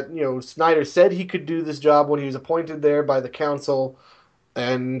 And that, Snyder said he could do this job when he was appointed there by the council.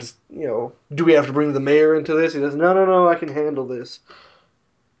 And, do we have to bring the mayor into this? He says, no, I can handle this.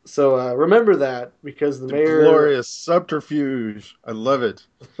 So remember that, because the mayor... Glorious subterfuge. I love it.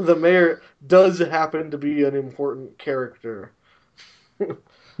 The mayor does happen to be an important character.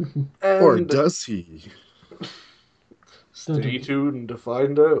 Or does he? Stay tuned to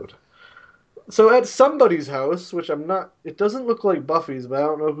find out. So at somebody's house, which I'm not... It doesn't look like Buffy's, but I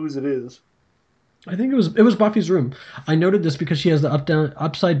don't know whose it is. I think it was Buffy's room. I noted this because she has the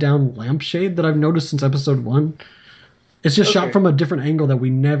upside down lampshade that I've noticed since episode 1. It's just shot from a different angle that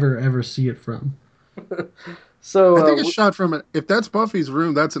we never ever see it from. I think So, it's shot from it. If that's Buffy's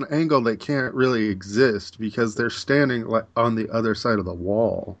room, that's an angle that can't really exist because they're standing like on the other side of the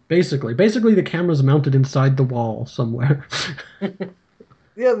wall. Basically, the camera's mounted inside the wall somewhere.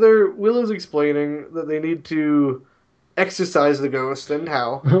 yeah, Willow's explaining that they need to exorcise the ghost and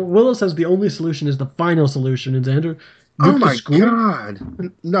how. Willow says the only solution is the final solution, and Xander, Oh nuke the my school.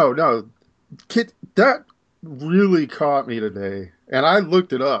 god! No, no, Kit, that really caught me today, and I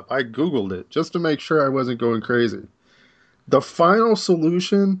looked it up. I googled it just to make sure I wasn't going crazy. The final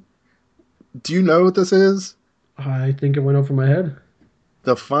solution. Do you know what this is? I think it went over my head.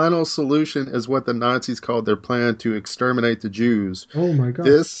 The final solution is what the Nazis called their plan to exterminate the Jews. Oh my god.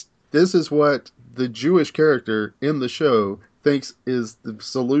 This is what the Jewish character in the show thinks is the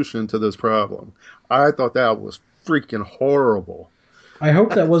solution to this problem. I thought that was freaking horrible. I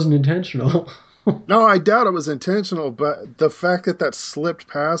hope that wasn't intentional. No, I doubt it was intentional, but the fact that that slipped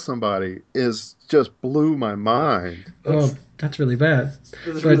past somebody is just blew my mind. Oh, that's really bad.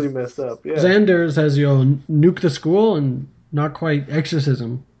 It's But really messed up. Yeah. Xander says, nuke the school and not quite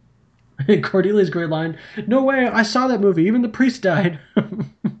exorcism. Cordelia's great line, no way, I saw that movie, even the priest died.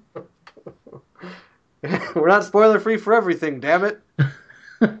 We're not spoiler free for everything, damn it.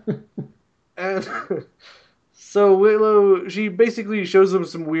 And so Willow, she basically shows them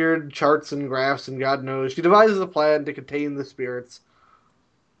some weird charts and graphs and God knows. She devises a plan to contain the spirits.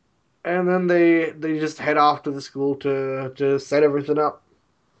 And then they just head off to the school to set everything up.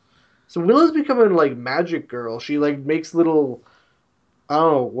 So Willow's becoming like magic girl. She like makes little, I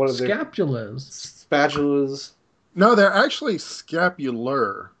don't know, what are they? Scapulas. Spatulas. No, they're actually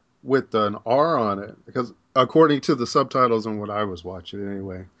scapular with an R on it because according to the subtitles and what I was watching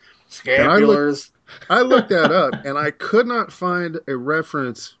anyway. Scapulars. I looked that up and I could not find a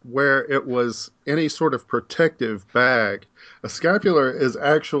reference where it was any sort of protective bag. A scapular is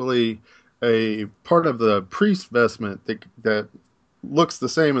actually a part of the priest vestment that looks the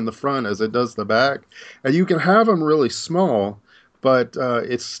same in the front as it does the back. And you can have them really small, but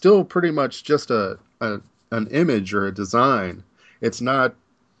it's still pretty much just an image or a design. It's not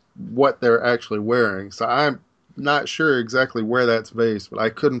what they're actually wearing. So I'm not sure exactly where that's based, but I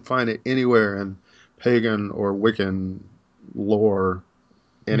couldn't find it anywhere in pagan or Wiccan lore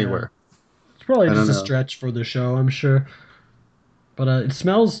anywhere. It's probably I just don't a know. stretch for the show, I'm sure. But it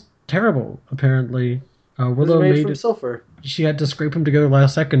smells terrible, apparently. It's Willow made made from it. sulfur. She had to scrape them together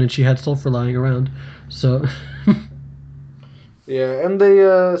last second, and she had sulfur lying around. So, Yeah, and they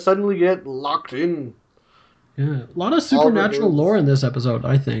suddenly get locked in. yeah, a lot of supernatural dudes. lore in this episode,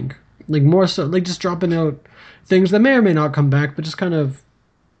 I think. Like more so, like just dropping out things that may or may not come back, but just kind of,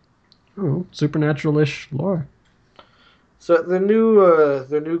 I don't know, supernatural-ish lore. So at their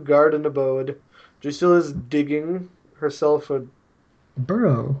new garden abode, Drusilla's digging herself a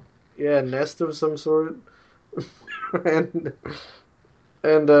nest of some sort, and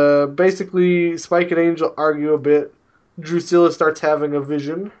basically Spike and Angel argue a bit. Drusilla starts having a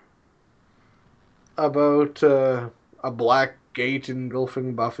vision about a black gate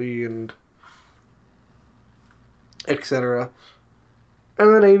engulfing Buffy and etc.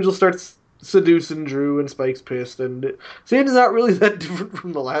 And then Angel starts seducing Drew, and Spike's pissed, and Santa's not really that different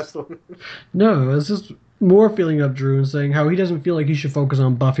from the last one. No, it's just more feeling up Drew and saying how he doesn't feel like he should focus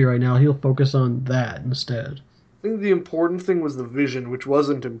on Buffy right now. He'll focus on that instead. I think the important thing was the vision, which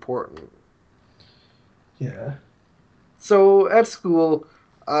wasn't important. Yeah. So at school,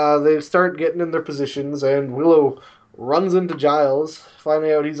 they start getting in their positions, and Willow runs into Giles,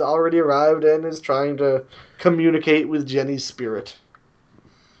 finding out he's already arrived and is trying to communicate with Jenny's spirit.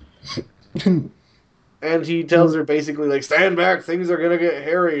 And he tells her basically, like, stand back, things are gonna get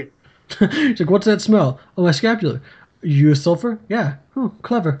hairy. He's like, what's that smell? Oh, my scapular. You use sulfur? Yeah. Oh,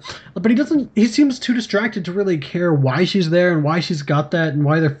 clever. But he seems too distracted to really care why she's there and why she's got that and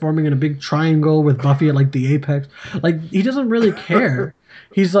why they're forming in a big triangle with Buffy at, like, the apex. Like, he doesn't really care.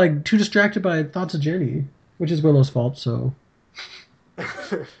 He's, like, too distracted by thoughts of Jenny, which is Willow's fault, so.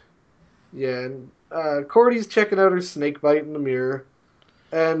 Yeah, and Cordy's checking out her snake bite in the mirror.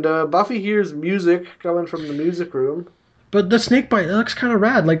 And Buffy hears music coming from the music room. But the snake bite, it looks kind of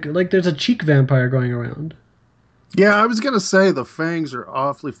rad. Like there's a cheek vampire going around. Yeah, I was gonna say the fangs are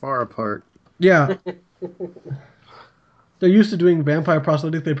awfully far apart. Yeah. They're used to doing vampire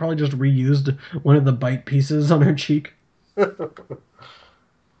prosthetics. They probably just reused one of the bite pieces on her cheek. Yeah,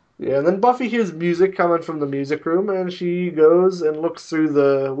 and then Buffy hears music coming from the music room, and she goes and looks through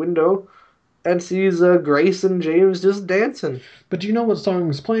the window and sees Grace and James just dancing. But do you know what song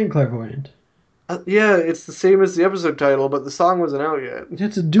is playing, Clairvoyant? Yeah, it's the same as the episode title, but the song wasn't out yet.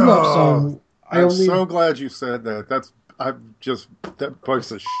 It's a doo-wop song. I'm so glad you said that. That bugs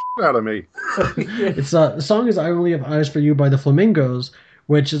the shit out of me. It's the song is "I Only Have Eyes for You" by the Flamingos,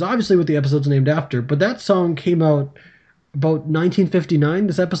 which is obviously what the episode's named after. But that song came out about 1959.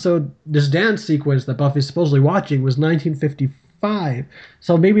 This dance sequence that Buffy's supposedly watching was 1955.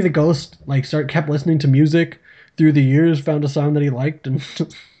 So maybe the ghost kept listening to music through the years, found a song that he liked, and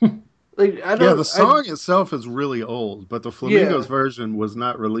Like I Yeah, don't. the song itself is really old, but the Yeah, Flamingos version was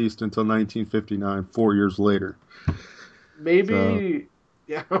not released until 1959, 4 years later. So, maybe.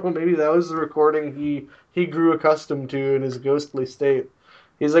 Yeah, maybe that was the recording he grew accustomed to in his ghostly state.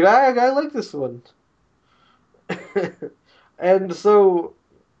 He's like, I like this one. And so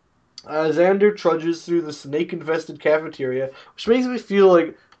Xander trudges through the snake-infested cafeteria, which makes me feel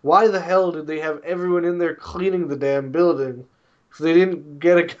like, why the hell did they have everyone in there cleaning the damn building if they didn't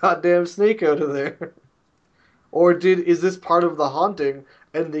get a goddamn snake out of there? Or is this part of the haunting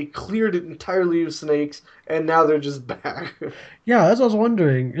and they cleared it entirely of snakes and now they're just back? yeah, that's what I was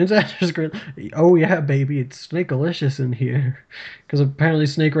wondering. And Xander's great. Oh yeah, baby, it's Snakealicious in here, because apparently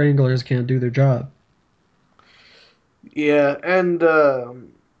snake wranglers can't do their job. Yeah, and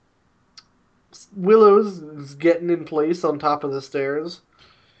Willow's is getting in place on top of the stairs.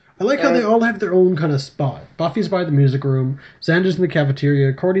 I like how they And all have their own kind of spot. Buffy's by the music room, Xander's in the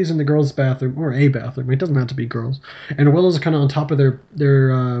cafeteria, Cordy's in the girls' bathroom, or a bathroom. It doesn't have to be girls. And Willow's kind of on top of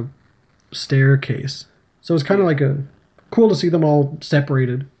their staircase. So it's kind of like cool to see them all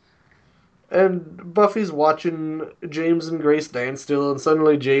separated. and Buffy's watching James and Grace dance still, and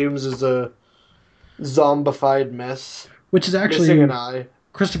suddenly James is a zombified mess, Which is missing actually an eye.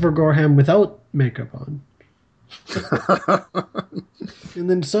 Christopher Gorham without makeup on. And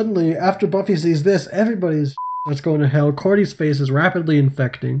then suddenly, after Buffy sees this, everybody's that's going to hell. Cordy's face is rapidly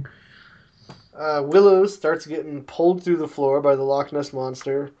infecting. Willow starts getting pulled through the floor by the Loch Ness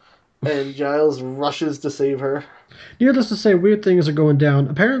monster, and Giles rushes to save her. Needless to say, weird things are going down.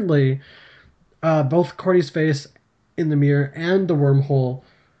 Apparently, both Cordy's face in the mirror and the wormhole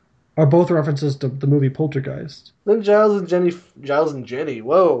are both references to the movie Poltergeist. Then Giles and Jenny,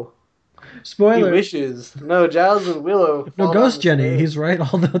 whoa. He Spoiler. wishes. No, Giles and Willow No, fall Ghost down the Jenny. stairs. He's right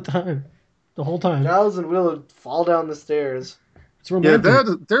all the time. The whole time. Giles and Willow fall down the stairs. It's yeah,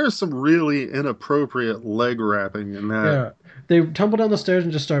 romantic. there's some really inappropriate leg wrapping in that. Yeah. They tumble down the stairs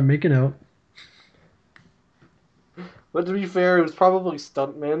and just start making out. But to be fair, it was probably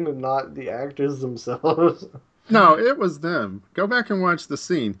stuntmen and not the actors themselves. No, it was them. Go back and watch the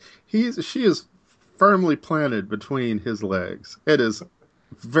scene. She is firmly planted between his legs. It is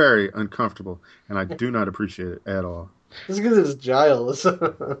very uncomfortable, and I do not appreciate it at all. Just because it's Giles.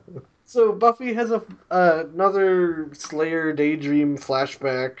 So Buffy has another Slayer daydream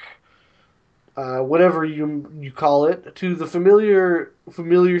flashback, whatever you call it, to the familiar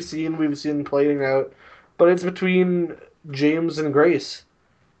scene we've seen playing out, but it's between James and Grace,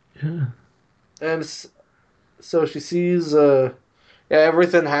 Yeah. and so she sees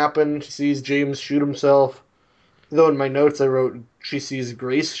everything happen. She sees James shoot himself. Though in my notes I wrote she sees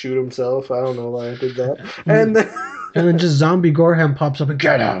Grace shoot himself. I don't know why I did that. And then, And then just zombie Gorham pops up and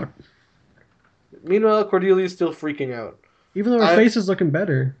get out. meanwhile, Cordelia's still freaking out. Even though her face is looking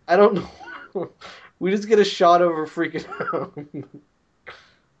better. I don't know. We just get a shot of her freaking out.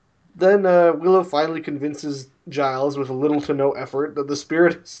 Then Willow finally convinces Giles with little to no effort that the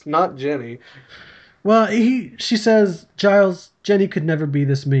spirit is not Jenny. Well, she says, Giles, Jenny could never be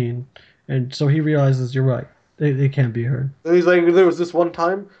this mean. And so he realizes, you're right. They can't be her. And he's like, there was this one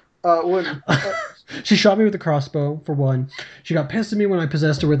time when... She shot me with a crossbow, for one. She got pissed at me when I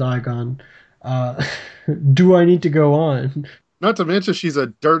possessed her with Igon. Do I need to go on? Not to mention she's a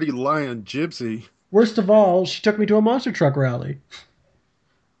dirty lion gypsy. Worst of all, she took me to a monster truck rally.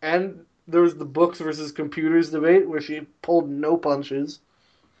 And there was the books versus computers debate where she pulled no punches.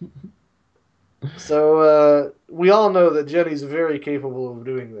 So we all know that Jenny's very capable of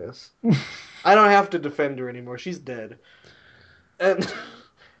doing this. I don't have to defend her anymore. She's dead. And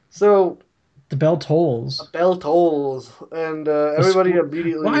so The bell tolls. a bell tolls, and everybody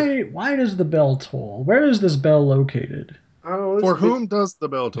immediately... Why does the bell toll? Where is this bell located? I don't know, For it's- whom does the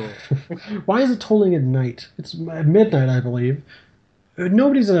bell toll? Why is it tolling at night? It's at midnight, I believe.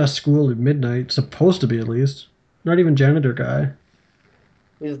 Nobody's in a school at midnight, supposed to be at least. Not even janitor guy.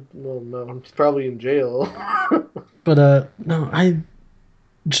 Well, no, he's probably in jail. But no,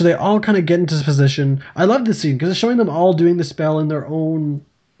 so they all kind of get into this position. I love this scene because it's showing them all doing the spell in their own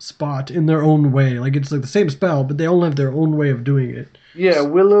spot, in their own way. Like it's like the same spell, but they all have their own way of doing it. Yeah,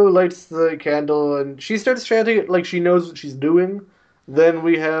 Willow lights the candle and she starts chanting it like she knows what she's doing. Then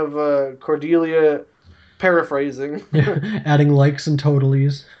we have Cordelia paraphrasing. Adding likes and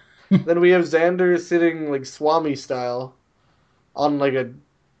totalies. Then we have Xander sitting like Swami style on like a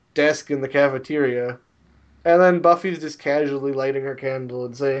desk in the cafeteria. And then Buffy's just casually lighting her candle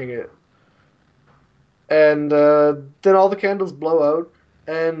and saying it. And then all the candles blow out,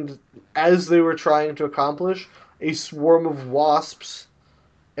 and as they were trying to accomplish, a swarm of wasps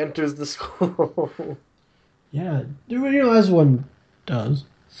enters the school. Yeah, as one does.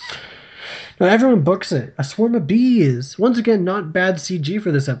 Now everyone books it. A swarm of bees. Once again, not bad CG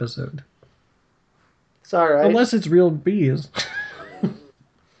for this episode. It's alright. Unless it's real bees.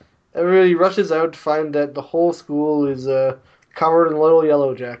 Everybody rushes out to find that the whole school is covered in little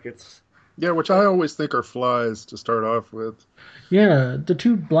yellow jackets. Yeah, which I always think are flies to start off with. Yeah, the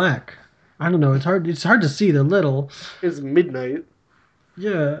two black. I don't know. It's hard to see. They're little. It's midnight.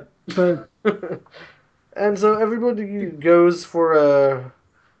 Yeah, but And so everybody goes for a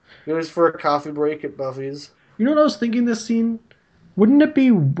coffee break at Buffy's. you know what I was thinking this scene? Wouldn't it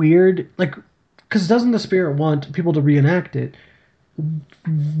be weird, like, because doesn't the spirit want people to reenact it?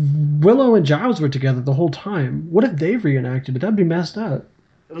 Willow and Giles were together the whole time. What if they've reenacted it? That'd be messed up.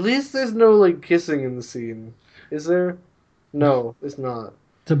 At least there's no, like, kissing in the scene. Is there? No, it's not.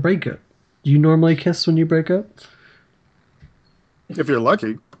 It's a breakup. Do you normally kiss when you break up? If you're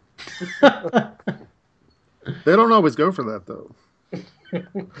lucky. They don't always go for that, though.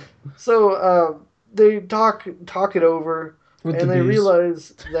 So, they talk it over, With and the they bees.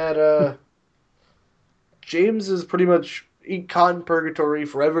 realize that, James is pretty much caught in purgatory,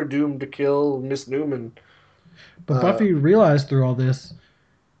 forever doomed to kill Miss Newman. But Buffy realized through all this,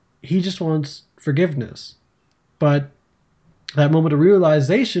 he just wants forgiveness. But that moment of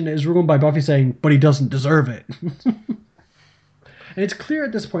realization is ruined by Buffy saying, but he doesn't deserve it. And it's clear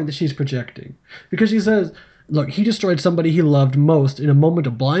at this point that she's projecting. Because she says, look, he destroyed somebody he loved most in a moment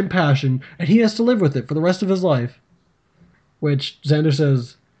of blind passion, and he has to live with it for the rest of his life. Which Xander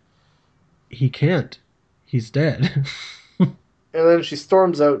says, he can't. He's dead. And then she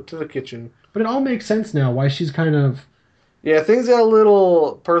storms out to the kitchen. But it all makes sense now why she's kind of... Yeah, things got a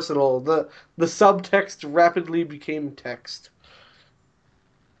little personal. The subtext rapidly became text.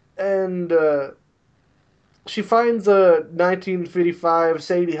 And she finds a 1955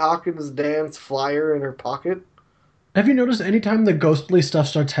 Sadie Hawkins dance flyer in her pocket. Have you noticed anytime the ghostly stuff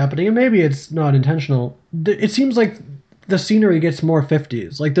starts happening, and maybe it's not intentional, it seems like the scenery gets more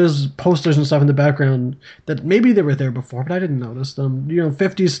 50s. Like there's posters and stuff in the background that maybe they were there before, but I didn't notice them.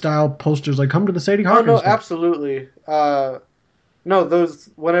 50s style posters like come to the Sadie Hawkins. Oh, no, stuff. absolutely.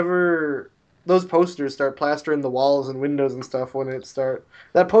 Whenever those posters start plastering the walls and windows and stuff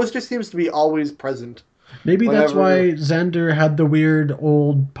that poster seems to be always present. Maybe that's whenever- why Xander had the weird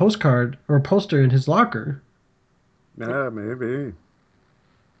old postcard or poster in his locker. Yeah, maybe.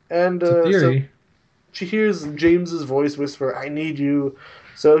 And It's a so theory. she hears James's voice whisper, "I need you."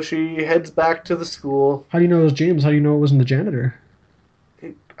 So she heads back to the school. How do you know it was James? How do you know it wasn't the janitor?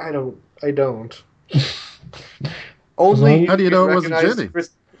 I don't. Only How do you know it wasn't recognize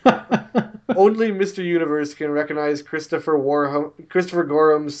Jenny? Only Mr. Universe can recognize Christopher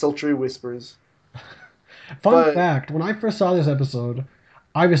Gorham's sultry whispers. Fun But- fact, when I first saw this episode,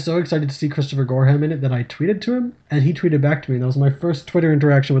 I was so excited to see Christopher Gorham in it that I tweeted to him, and he tweeted back to me. That was my first Twitter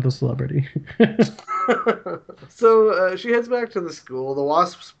interaction with a celebrity. So she heads back to the school. The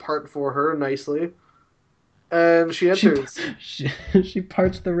wasps part for her nicely. And she enters. She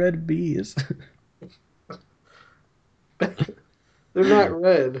parts the red bees. They're not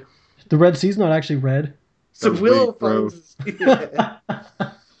red. The Red Sea's not actually red. So That's Willow weak, bro. finds the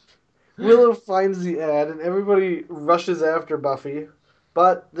ad. Willow finds the ad, and everybody rushes after Buffy,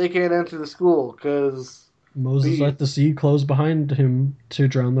 but they can't enter the school because Moses Bees. let the sea close behind him to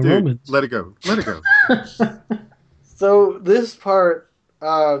drown the Dude, Romans. let it go. Let it go. So this part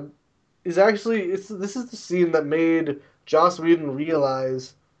is actually this is the scene that made Joss Whedon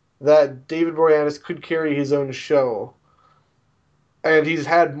realize that David Boreanaz could carry his own show, and he's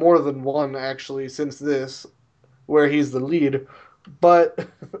had more than one actually since this, where he's the lead. But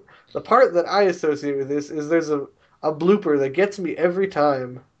the part that I associate with this is there's a blooper that gets me every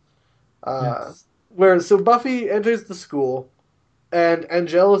time, Yes. where so Buffy enters the school, and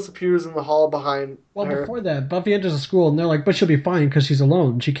Angelus appears in the hall behind Well, her. before that, Buffy enters the school, and they're like, but she'll be fine because she's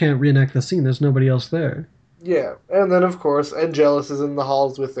alone. She can't reenact the scene. There's nobody else there. Yeah, and then of course Angelus is in the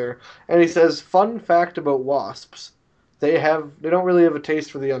halls with her, and he says, "Fun fact about wasps: they don't really have a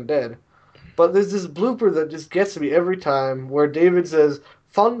taste for the undead." But there's this blooper that just gets me every time, where David says,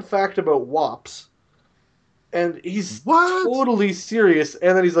 "Fun fact about wops," and he's What? totally serious,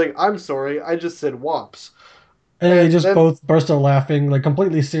 and then he's like, "I'm sorry, I just said wops." And they And just then- both burst out laughing, like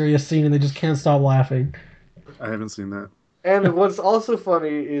completely serious scene, and they just can't stop laughing. I haven't seen that. And what's also funny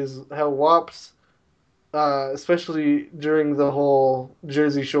is how wops especially during the whole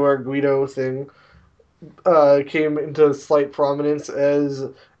Jersey Shore Guido thing, came into slight prominence as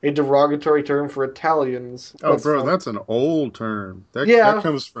a derogatory term for Italians. Oh, That's bro, fun. that's an old term. That Yeah,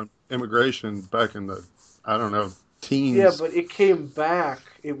 comes from immigration back in the, I don't know, yeah, teens. but it came back.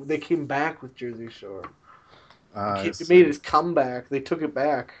 They came back with Jersey Shore. I It made see. its comeback. They took it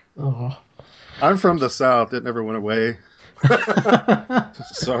back. Oh. I'm from the South. It never went away. But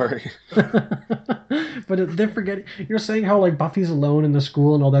Sorry. they're forgetting. You're saying how like Buffy's alone in the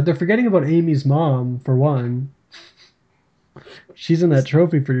school and all that. They're forgetting about Amy's mom for one. She's in that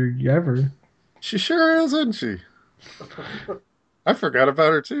trophy for ever. She sure is, isn't she? I forgot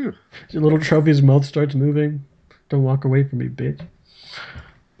about her too. Your little trophy's mouth starts moving. Don't walk away from me, bitch.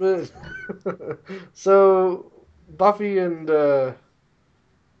 But- so Buffy and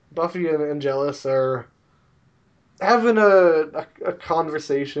Buffy and Angelus are having a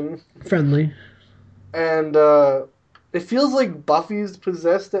conversation, Friendly. and it feels like Buffy's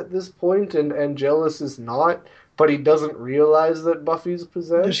possessed at this point, and Angelus is not, but he doesn't realize that Buffy's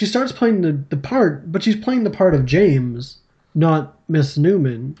possessed. She starts playing the part, but she's playing the part of James, not Miss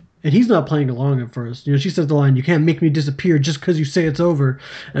Newman. And he's not playing along at first. You know, she says the line, "You can't make me disappear just because you say it's over."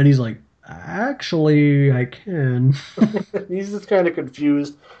 And he's like, "Actually, I can." He's just kind of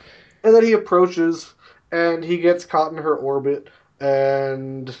confused, and then he approaches, and he gets caught in her orbit,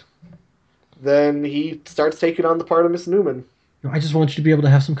 and then he starts taking on the part of Miss Newman. I just want you to be able to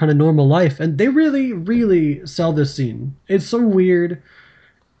have some kind of normal life. And they really, really sell this scene. It's so weird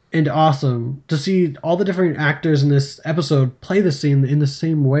and awesome to see all the different actors in this episode play the scene in the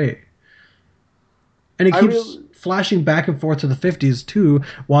same way. And it I keeps really- flashing back and forth to the 50s, too,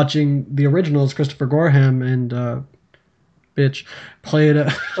 watching the originals, Christopher Gorham and bitch, played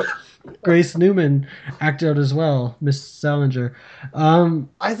Grace Newman acted out as well, Miss Salinger.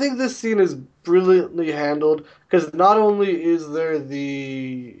 I think this scene is brilliantly handled because not only is there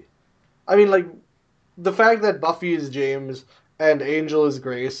I mean, like the fact that Buffy is James and Angel is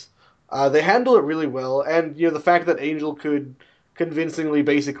Grace, they handle it really well, and the fact that Angel could convincingly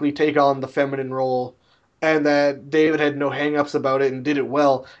basically take on the feminine role, and that David had no hangups about it and did it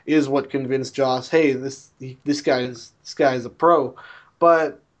well is what convinced Joss, hey, this guy is a pro,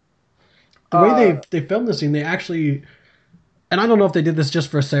 but. The way Uh, they filmed the scene, they actually, and I don't know if they did this just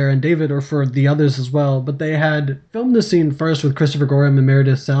for Sarah and David or for the others as well, but they had filmed the scene first with Christopher Gorham and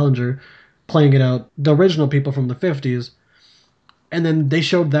Meredith Salinger playing it out, the original people from the 50s, and then they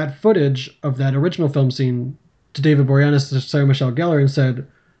showed that footage of that original film scene to David Boreanaz and Sarah Michelle Gellar and said,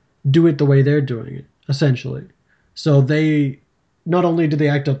 do it the way they're doing it, essentially. So they, not only did they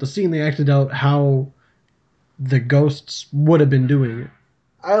act out the scene, they acted out how the ghosts would have been doing it.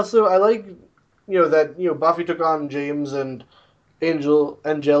 I like that Buffy took on James and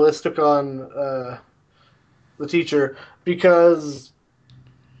Angelus took on the teacher because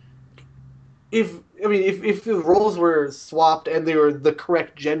if the roles were swapped and they were the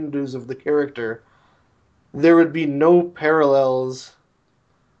correct genders of the character, there would be no parallels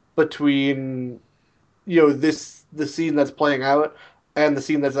between the scene that's playing out and the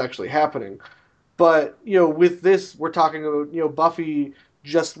scene that's actually happening. But with this, we're talking about Buffy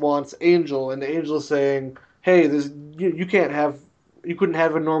just wants Angel, and the Angel's saying, "Hey, you can't have, you couldn't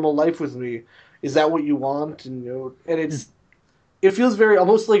have a normal life with me. Is that what you want?" And it feels very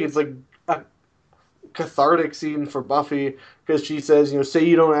almost like it's like a cathartic scene for Buffy because she says, "Say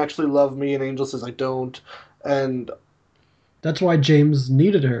you don't actually love me," and Angel says, "I don't," and That's why James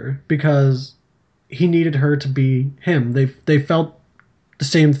needed her, because he needed her to be him. They felt the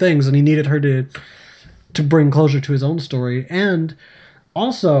same things, and he needed her to bring closure to his own story. And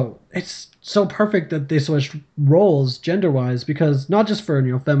also, it's so perfect that they switched roles gender wise, because not just for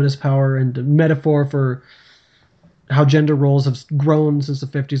feminist power and metaphor for how gender roles have grown since the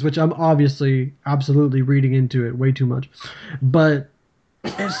 50s, which I'm obviously absolutely reading into it way too much, but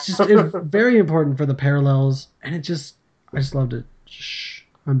it's very important for the parallels, and I just loved it. Shh,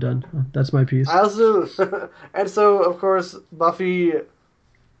 I'm done. That's my piece. I also and so of course Buffy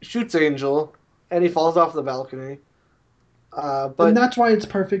shoots Angel and he falls off the balcony. And But that's why it's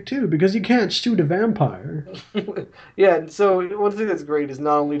perfect too, because you can't shoot a vampire. yeah, and so one thing that's great is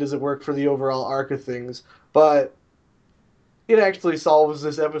not only does it work for the overall arc of things, but it actually solves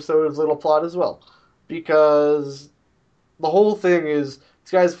this episode's little plot as well. Because the whole thing is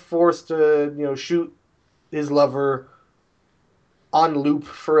this guy's forced to, shoot his lover on loop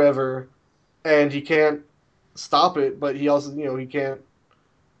forever, and he can't stop it, but he also, he can't.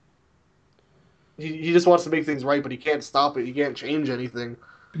 He just wants to make things right, but he can't stop it. He can't change anything.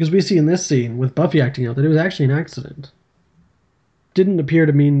 Because we see in this scene with Buffy acting out that it was actually an accident. didn't appear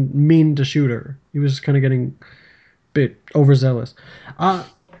to mean to shoot her. He was kind of getting a bit overzealous.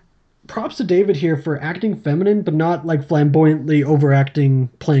 Props to David here for acting feminine, but not like flamboyantly overacting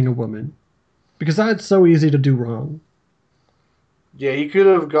playing a woman, because that's so easy to do wrong. Yeah, he could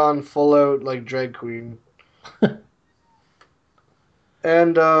have gone full out like drag queen.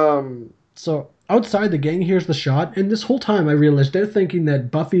 And So outside the gang here's the shot, and this whole time I realized they're thinking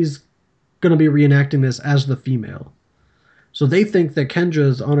that Buffy's gonna be reenacting this as the female. So they think that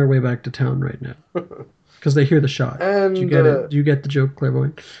Kendra's on her way back to town right now. Because they hear the shot. And, Do you get it? Do you get the joke,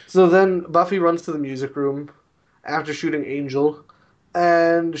 Clairvoyant? so then Buffy runs to the music room after shooting Angel,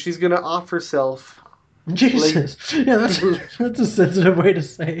 and she's gonna off herself. Jesus. Yeah, that's a sensitive way to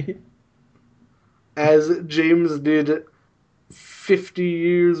say. As James did 50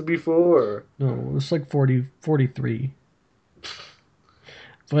 years before. No, it's like 43.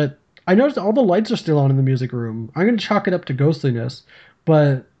 But I noticed all the lights are still on in the music room. I'm going to chalk it up to ghostliness,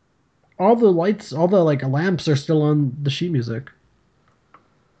 but all the lights, all the like lamps are still on the sheet music.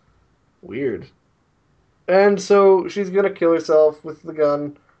 Weird. And so she's gonna kill herself with the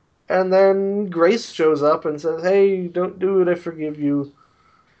gun, and then Grace shows up and says, "Hey, don't do it, I forgive you."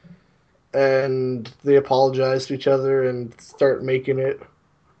 And they apologize to each other and start making it.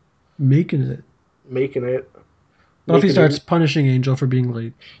 Making it. Buffy Making starts it. punishing Angel for being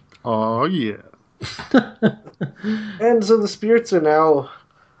late. Oh yeah. And so the spirits are now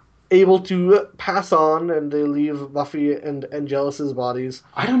able to pass on, and they leave Buffy and Angelus's bodies.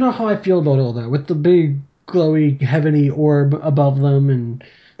 I don't know how I feel about all that. With the big, glowy, heavenly orb above them and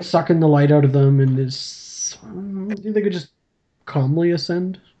sucking the light out of them, and it's... Do you think they could just calmly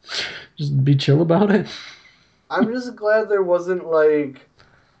ascend? Just be chill about it? I'm just glad there wasn't like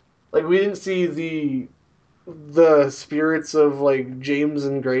we didn't see the spirits of like James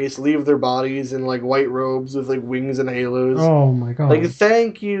and Grace leave their bodies in like white robes with like wings and halos. Oh my god. Like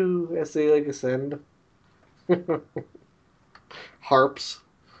thank you as they like ascend. Harps.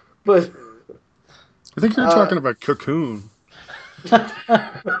 But I think you're talking about Cocoon.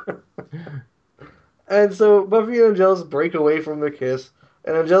 and so Buffy and Angelus break away from the kiss,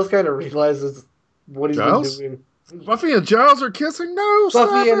 and Angelus kind of realizes what he's Giles? been doing. Buffy and Giles are kissing? No, stop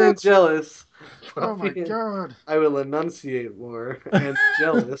Buffy and it! Angelus. Oh my Buffy and- god. I will enunciate more. And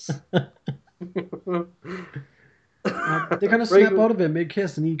jealous. They kind of snap out of it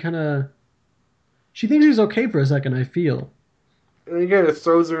mid-kiss, and he kind of... She thinks he's okay for a second, I feel. And he kind of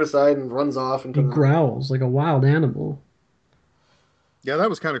throws her aside and runs off He into the... growls like a wild animal. Yeah, that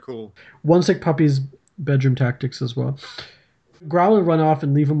was kind of cool. One sick puppy's bedroom tactics as well. Growl and run off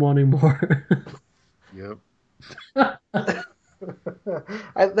and leave him wanting more. Yep.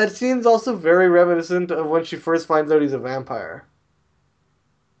 That scene's also very reminiscent of when she first finds out he's a vampire.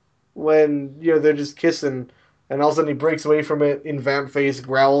 When, they're just kissing, and all of a sudden he breaks away from it in vamp face,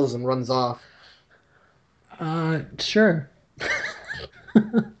 growls, and runs off. Sure.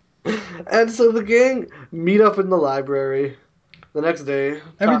 And so the gang meet up in the library the next day.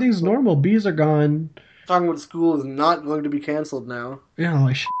 Everything's normal. Bees are gone. Talking about school is not going to be canceled now. Yeah,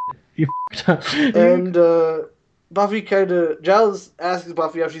 like shit. You f***ed up. And Buffy Giles asks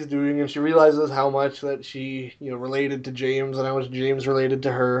Buffy how she's doing, and she realizes how much that she, related to James and how much James related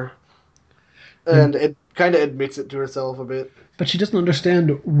to her. And it kind of admits it to herself a bit. But she doesn't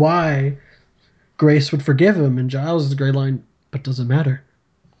understand why Grace would forgive him, and Giles' great line, but does it matter?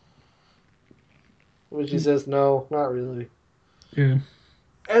 When she says, no, not really. Yeah.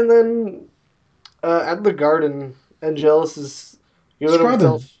 And then at the garden, Angelus is giving Scrubbing.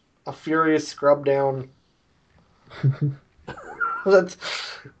 himself a furious scrub down. That's...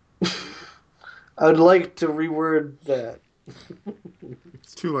 I would like to reword that.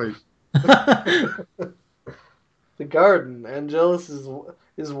 It's too late. The garden. Angelus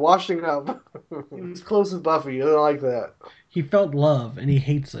is washing up. He's close with Buffy. I don't like that. He felt love, and he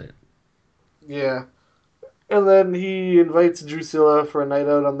hates it. Yeah. And then he invites Drusilla for a night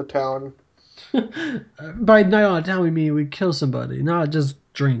out on the town. By night on town, we mean we kill somebody, not just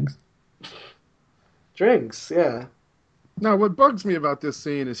drinks. Drinks, yeah. Now, what bugs me about this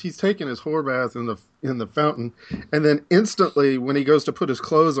scene is he's taking his whore bath in the fountain, and then instantly, when he goes to put his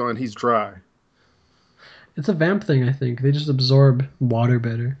clothes on, he's dry. It's a vamp thing, I think. They just absorb water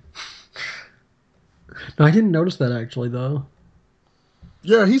better. No, I didn't notice that actually, though.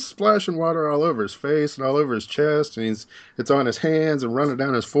 Yeah, he's splashing water all over his face and all over his chest, and it's on his hands and running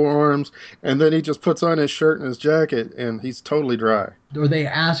down his forearms, and then he just puts on his shirt and his jacket, and he's totally dry. Or they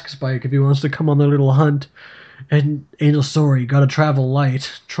ask Spike if he wants to come on their little hunt. And Angel's sorry, gotta travel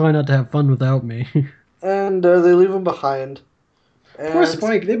light. Try not to have fun without me. And they leave him behind. Poor And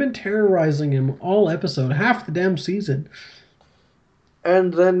Spike, they've been terrorizing him all episode, half the damn season.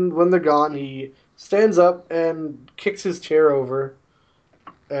 And then when they're gone, he stands up and kicks his chair over,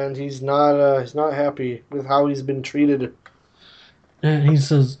 and he's not happy with how he's been treated. And he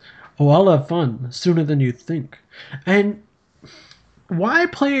says, "Oh, I'll have fun sooner than you think." And why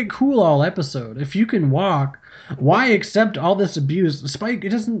play it cool all episode? If you can walk, why accept all this abuse? Spike, it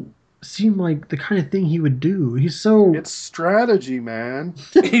doesn't seem like the kind of thing he would do. He's so... It's strategy, man.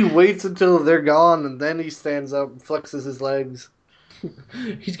 He waits until they're gone, and then he stands up and flexes his legs.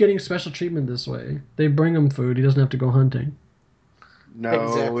 He's getting special treatment this way. They bring him food. He doesn't have to go hunting. No,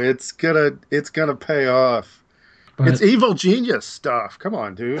 Exactly. it's gonna pay off. But, It's evil genius stuff. Come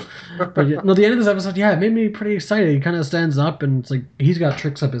on, dude. but yeah, no, the end of this episode, yeah, it made me pretty excited. He kind of stands up and it's like he's got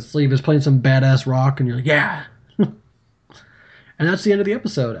tricks up his sleeve. He's playing some badass rock, and you're like, yeah. And that's the end of the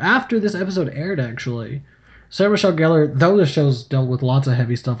episode. After this episode aired, actually, Sarah Michelle Gellar, though the show's dealt with lots of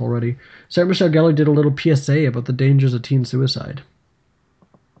heavy stuff already, Sarah Michelle Gellar did a little PSA about the dangers of teen suicide.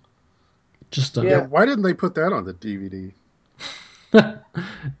 Just Yeah. Why didn't they put that on the DVD?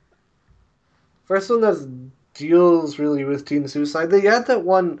 First one that deals really with teen suicide. They had that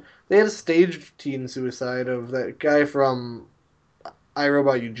one. They had a staged teen suicide of that guy from I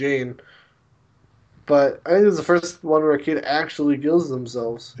Robot You Jane. But I think it was the first one where a kid actually kills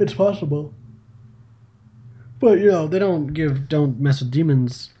themselves. It's possible. But, they don't mess with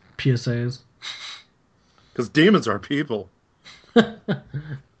demons PSAs. Because demons are people.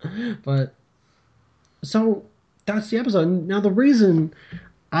 But, so, that's the episode. Now, the reason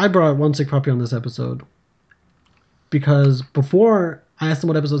I brought One Sick Puppy on this episode, because before I asked him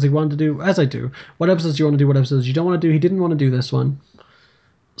what episodes he wanted to do, as I do, what episodes do you want to do, what episodes you don't want to do, he didn't want to do this one.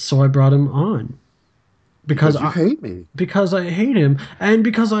 So I brought him on. Because you hate me. Because I hate him, and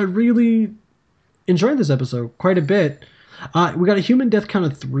because I really enjoyed this episode quite a bit. We got a human death count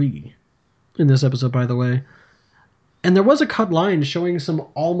of 3 in this episode, by the way. And there was a cut line showing some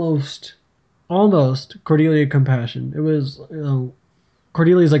almost Cordelia compassion. It was,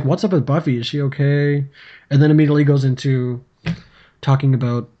 Cordelia's like, "What's up with Buffy? Is she okay?" And then immediately goes into talking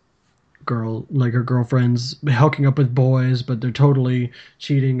about her girlfriends hooking up with boys, but they're totally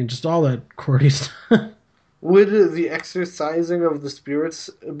cheating and just all that Cordy stuff. Would the exorcising of the spirits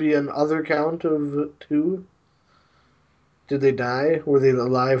be an other count of 2? Did they die? Were they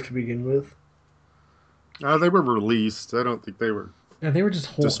alive to begin with? They were released. I don't think they were. Yeah, they were just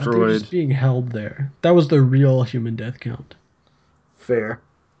they were Destroyed. just being held there. That was the real human death count. Fair.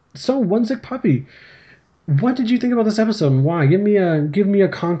 So, One Sick Puppy, what did you think about this episode and why? Give me a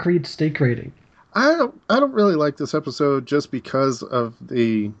concrete stake rating. I don't really like this episode just because of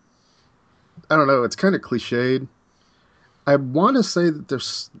the... I don't know, it's kind of cliched. I want to say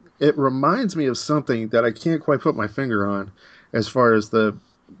that it reminds me of something that I can't quite put my finger on as far as the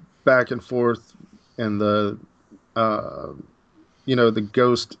back and forth and the the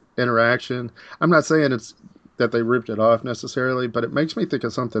ghost interaction. I'm not saying it's that they ripped it off necessarily, but it makes me think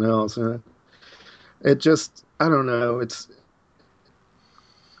of something else. And it just, I don't know. It's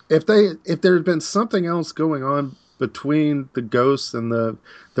if there had been something else going on between the ghosts and the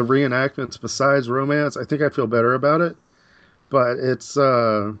reenactments besides romance, I think I'd feel better about it. But it's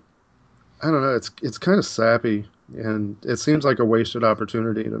I don't know, it's kind of sappy, and it seems like a wasted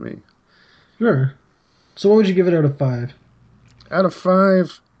opportunity to me. Sure. So what would you give it out of 5? Out of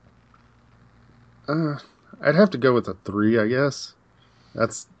 5, I'd have to go with a 3, I guess.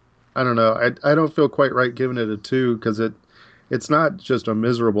 I don't know. I don't feel quite right giving it a 2 because it's not just a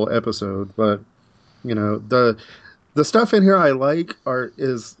miserable episode, but the stuff in here I like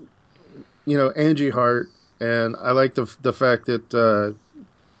is Angie Hart, and I like the fact that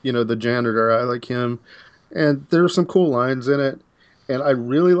the janitor, I like him, and there's some cool lines in it, and I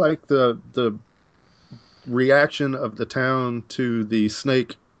really like the reaction of the town to the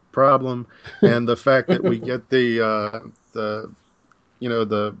snake problem, and the fact that we get the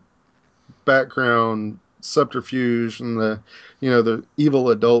background subterfuge and the evil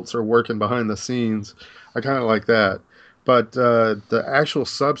adults are working behind the scenes. I kind of like that. But the actual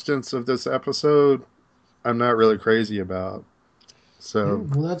substance of this episode, I'm not really crazy about. So,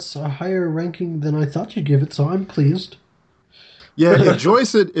 well, that's a higher ranking than I thought you'd give it, so I'm pleased. yeah, if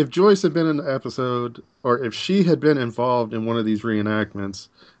Joyce had been in the episode, or if she had been involved in one of these reenactments,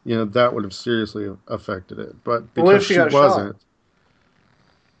 that would have seriously affected it. But What if because she she got wasn't,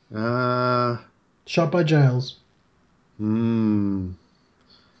 Shot by Giles. that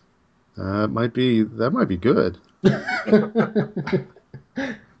might be good.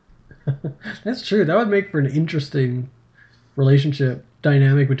 That's true. That would make for an interesting relationship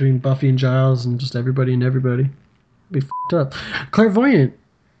dynamic between Buffy and Giles and just everybody and everybody. Be f***ed up. Clairvoyant,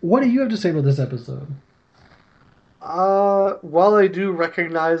 what do you have to say about this episode? While I do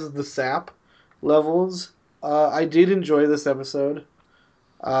recognize the sap levels, I did enjoy this episode.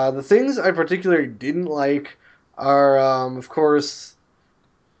 The things I particularly didn't like are, of course,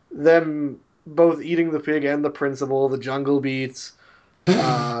 them both eating the pig and the principal, the jungle beats.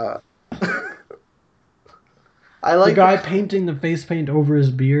 Uh, I The like guy painting the face paint over his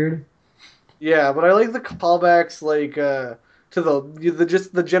beard. yeah, but I like the callbacks like to the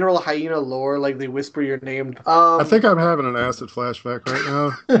just the general hyena lore, like they whisper your name. I think I'm having an acid flashback right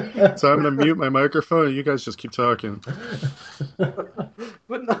now, so I'm gonna mute my microphone and you guys just keep talking.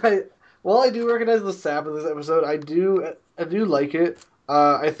 But no, while I do recognize the sap of this episode, I do like it.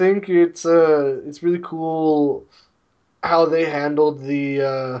 I think it's really cool how they handled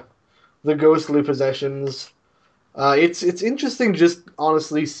the ghostly possessions. It's interesting just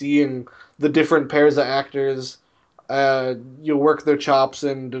honestly seeing the different pairs of actors you work their chops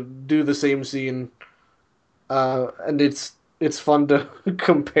and do the same scene. And it's fun to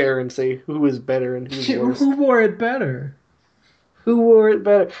compare and say who is better and who's worse. Who wore it better? Who wore it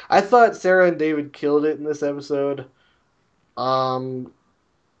better? I thought Sarah and David killed it in this episode. Um,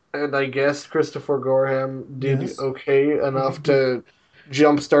 and I guess Christopher Gorham did Yes. okay enough to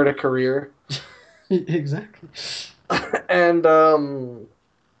jumpstart a career. Exactly. And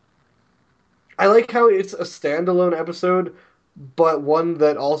I like how it's a standalone episode, but one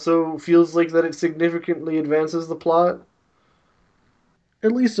that also feels like that it significantly advances the plot.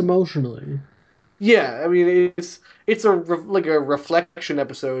 At least emotionally. Yeah, I mean it's like a reflection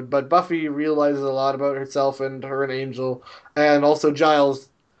episode, but Buffy realizes a lot about herself and her and Angel, and also Giles.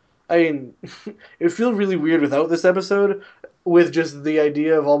 I mean, it would feel really weird without this episode, with just the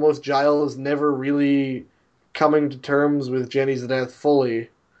idea of almost Giles never really coming to terms with Jenny's death fully.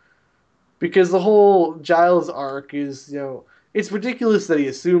 Because the whole Giles arc is, it's ridiculous that he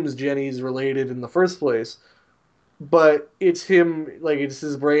assumes Jenny's related in the first place. But it's him, like, it's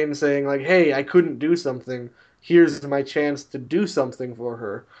his brain saying, like, hey, I couldn't do something. Here's my chance to do something for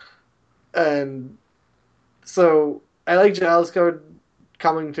her. And so I like Giles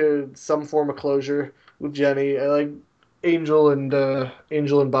coming to some form of closure with Jenny. I like Angel and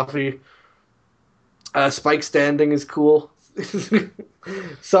Buffy. Spike standing is cool.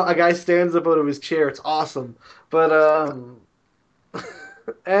 So a guy stands up out of his chair. It's awesome. But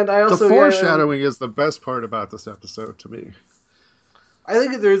and I The also foreshadowing is the best part about this episode to me. I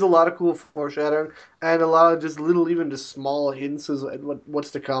think that there's a lot of cool foreshadowing and a lot of just little, even just small hints as what's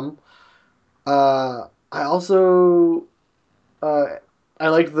to come. I also uh, I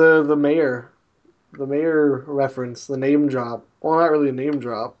like the mayor reference, the name drop. Well, not really a name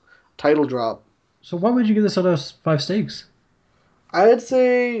drop, title drop. So what would you give this out of 5 steaks? I'd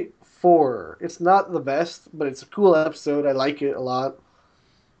say 4. It's not the best, but it's a cool episode. I like it a lot,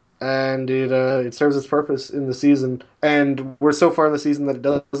 and it serves its purpose in the season. And we're so far in the season that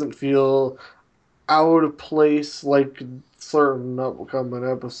it doesn't feel out of place like certain upcoming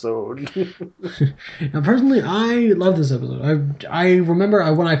episode. Now, personally, I love this episode. I remember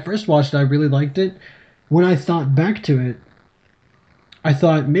when I first watched it, I really liked it. When I thought back to it, I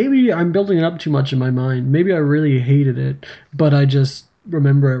thought maybe I'm building it up too much in my mind. Maybe I really hated it, but I just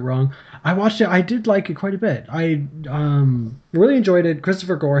remember it wrong. I watched it. I did like it quite a bit. I really enjoyed it.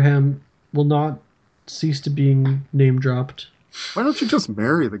 Christopher Gorham will not cease to being name dropped. Why don't you just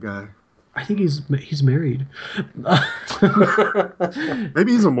marry the guy? I think he's married.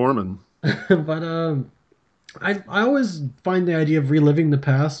 Maybe he's a Mormon. But I always find the idea of reliving the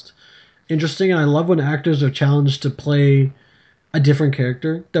past interesting, and I love when actors are challenged to play a different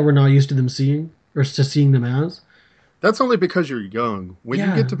character that we're not used to them seeing or to seeing them as. That's only because you're young. When you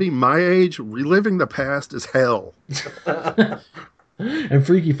Yeah. get to be my age, reliving the past is hell. And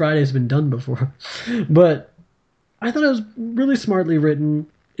Freaky Friday's been done before. But I thought it was really smartly written.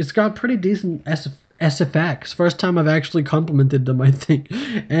 It's got pretty decent SFX. First time I've actually complimented them, I think.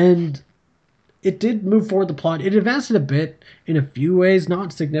 And it did move forward the plot. It advanced it a bit in a few ways,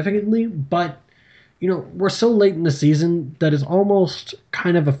 not significantly, but we're so late in the season that it's almost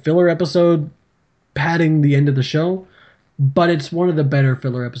kind of a filler episode padding the end of the show, but it's one of the better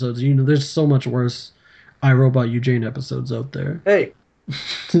filler episodes. There's so much worse I, Robot Eugene episodes out there. Hey,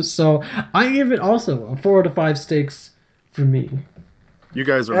 So I give it also a 4 out of 5 steaks for me. You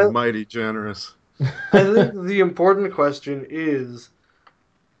guys are Well- mighty generous. I think the important question is: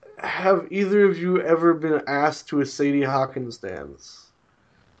 have either of you ever been asked to a Sadie Hawkins dance?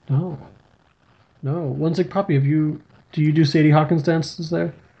 No. One sick puppy. Do you do Sadie Hawkins dances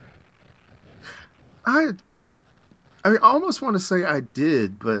there? I I almost want to say I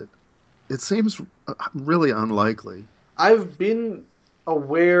did, but it seems really unlikely. I've been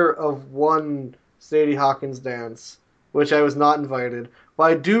aware of one Sadie Hawkins dance, which I was not invited. But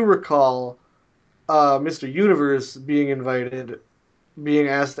I do recall Mr. Universe being invited, being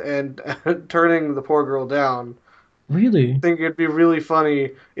asked, and turning the poor girl down. Really? I think it'd be really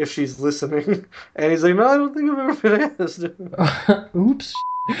funny if she's listening. And he's like, no, I don't think I've ever been asked. Oops.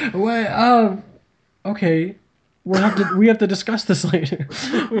 Wait, okay. We have to discuss this later.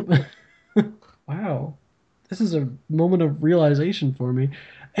 Wow. This is a moment of realization for me.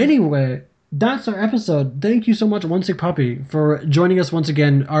 Anyway, that's our episode. Thank you so much, One Sick Puppy, for joining us once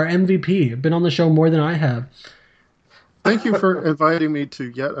again. Our MVP. Been on the show more than I have. Thank you for inviting me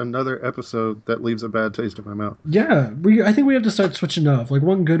to yet another episode that leaves a bad taste in my mouth. Yeah, I think we have to start switching up. Like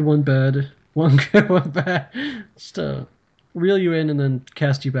one good, one bad. One good, one bad. Just reel you in and then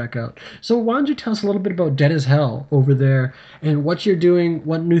cast you back out. So why don't you tell us a little bit about Dead as Hell over there and what you're doing,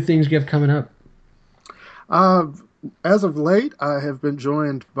 what new things you have coming up? As of late, I have been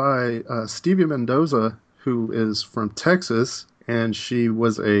joined by Stevie Mendoza, who is from Texas, and she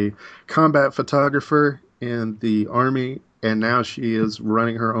was a combat photographer in the Army, and now she is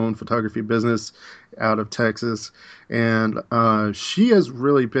running her own photography business out of Texas. And she has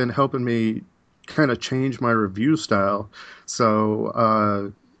really been helping me kind of change my review style.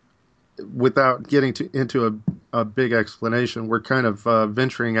 So without getting into a big explanation, we're kind of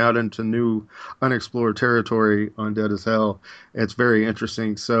venturing out into new unexplored territory on Dead as Hell. It's very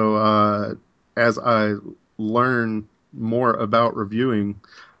interesting. So as I learn more about reviewing,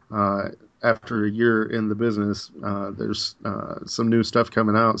 after a year in the business, there's some new stuff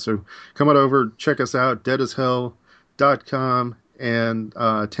coming out. So come on over, check us out, deadashell.com and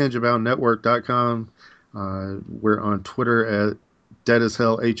tangentboundnetwork.com. We're on Twitter at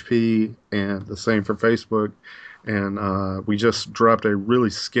deadashellhp and the same for Facebook. And we just dropped a really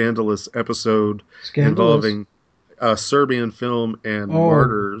scandalous episode involving a Serbian film and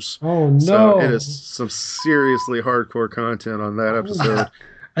martyrs. Oh, no. So it is some seriously hardcore content on that episode.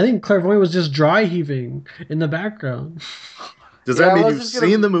 I think Clairvoyant was just dry heaving in the background. Does that mean you've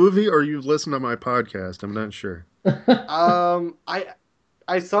seen the movie or you've listened to my podcast? I'm not sure. I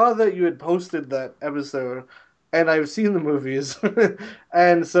saw that you had posted that episode, and I've seen the movies.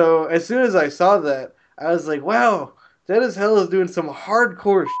 And so as soon as I saw that, I was like, wow, Dead as Hell is doing some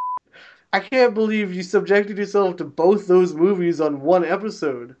hardcore shit. I can't believe you subjected yourself to both those movies on one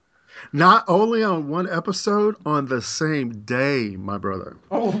episode. Not only on one episode, on the same day, my brother.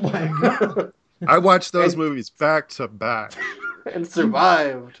 Oh my god. I watched those movies back to back. And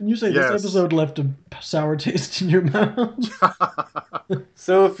survived. Can you say this episode left a sour taste in your mouth?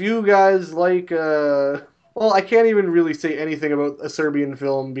 So if you guys like, well, I can't even really say anything about a Serbian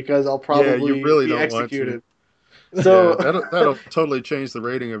film because I'll probably be executed. So that'll totally change the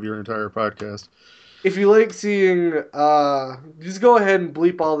rating of your entire podcast. If you like seeing, just go ahead and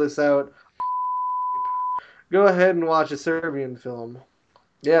bleep all this out. Go ahead and watch a Serbian film.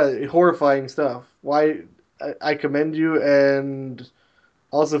 Yeah, horrifying stuff. Why? I commend you and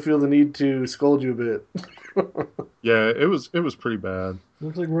also feel the need to scold you a bit. Yeah, it was pretty bad.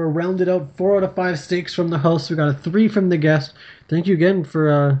 Looks like we're rounded out 4 out of 5 steaks from the host. We got a 3 from the guest. Thank you again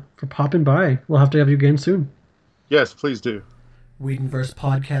for popping by. We'll have to have you again soon. Yes, please do. Whedonverse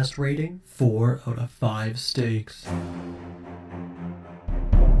podcast rating 4 out of 5 steaks.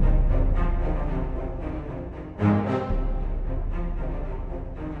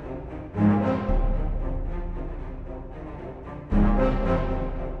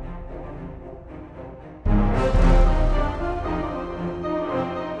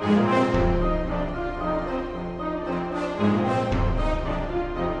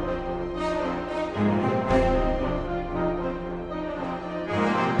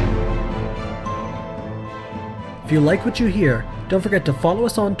 If you like what you hear, don't forget to follow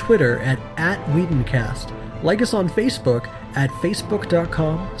us on Twitter at @WhedonCast. Like us on Facebook at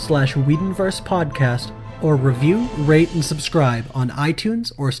facebook.com/WhedonversePodcast or review, rate, and subscribe on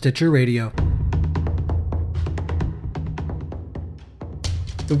iTunes or Stitcher Radio.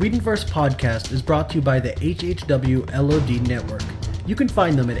 The Whedonverse Podcast is brought to you by the HHW LOD Network. You can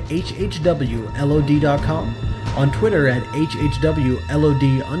find them at hhwlod.com, on Twitter at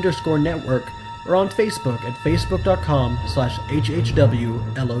hhwlod_network, or on Facebook at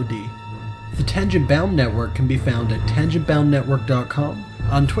facebook.com/hhwlod. The Tangent Bound Network can be found at tangentboundnetwork.com,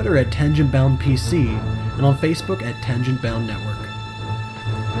 on Twitter at tangentboundpc, and on Facebook at Tangent Bound Network.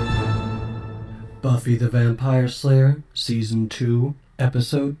 Buffy the Vampire Slayer, Season 2,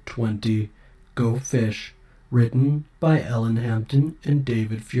 Episode 20, Go Fish, written by Ellen Hampton and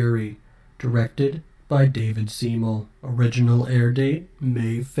David Fury, directed by David Seymour. Original air date,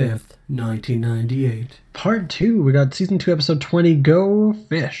 May 5th, 1998. Part 2, we got Season 2, Episode 20, Go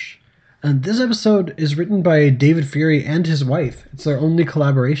Fish. And this episode is written by David Fury and his wife. It's their only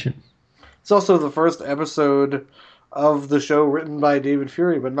collaboration. It's also the first episode of the show written by David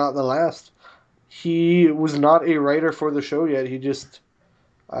Fury, but not the last. He was not a writer for the show yet. He just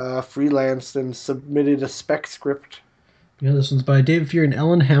freelanced and submitted a spec script. Yeah, this one's by David Fury and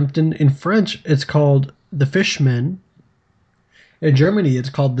Ellen Hampton. In French, it's called The Fishmen. In Germany, it's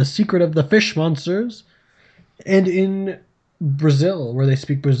called The Secret of the Fish Monsters. And in Brazil, where they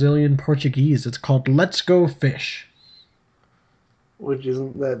speak Brazilian Portuguese, it's called Let's Go Fish. Which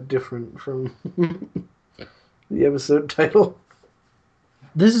isn't that different from the episode title.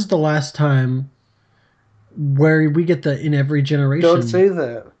 This is the last time where we get the in every generation. Don't say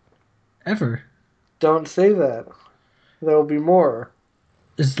that. Ever. Don't say that. There will be more.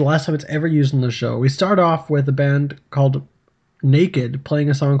 This is the last time it's ever used in the show. We start off with a band called Naked playing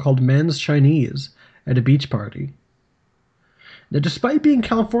a song called Man's Chinese at a beach party. Now, despite being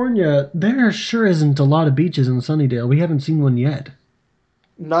California, there sure isn't a lot of beaches in Sunnydale. We haven't seen one yet.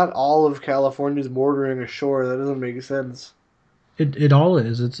 Not all of California is bordering a shore. That doesn't make sense. It all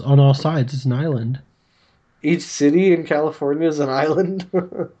is. It's on all sides. It's an island. Each city in California is an island.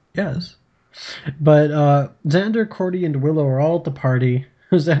 Yes. But Xander, Cordy, and Willow are all at the party.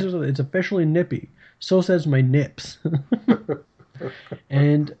 Xander, it's officially nippy. So says my nips.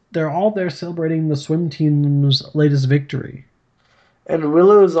 And they're all there celebrating the swim team's latest victory. And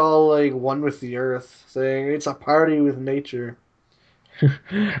Willow's all like one with the earth, saying it's a party with nature.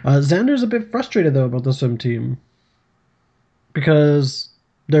 Xander's a bit frustrated though about the swim team because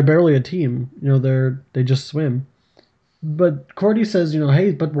they're barely a team. You know, they just swim. But Cordy says, you know,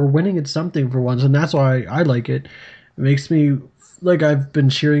 hey, but we're winning at something for once, and that's why I like it. It makes me like I've been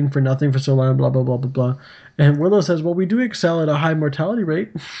cheering for nothing for so long, blah blah blah blah blah. And Willow says, well, we do excel at a high mortality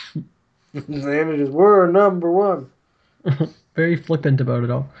rate. Xander just, we're number one. Very flippant about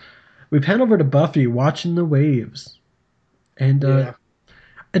it all. We pan over to Buffy watching the waves. And a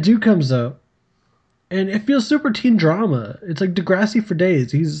dude comes up. And it feels super teen drama. It's like Degrassi for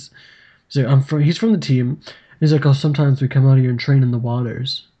days. He's from the team. He's like, oh, sometimes we come out here and train in the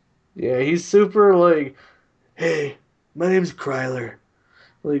waters. Yeah, he's super like, hey, my name's Kryler.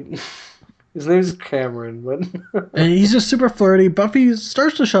 Like, his name's Cameron, but... And he's just super flirty. Buffy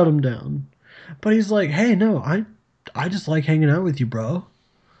starts to shut him down. But he's like, hey, no, I just like hanging out with you, bro.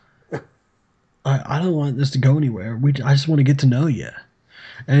 I don't want this to go anywhere. I just want to get to know you.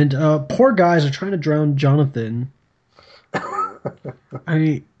 And poor guys are trying to drown Jonathan.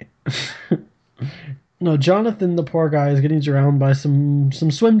 No, Jonathan, the poor guy, is getting drowned by some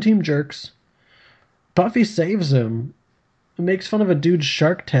swim team jerks. Buffy saves him and makes fun of a dude's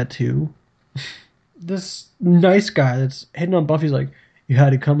shark tattoo. This nice guy that's hitting on Buffy's like, you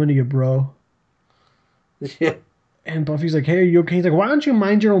had it coming to you, bro. Yeah. And Buffy's like, hey, are you okay? He's like, why don't you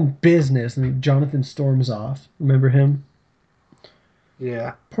mind your own business? And Jonathan storms off. Remember him?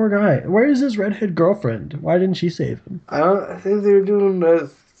 Yeah. Poor guy. Where is his redhead girlfriend? Why didn't she save him? I think they were doing a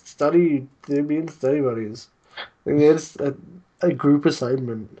study. They're being study buddies. I think they had a group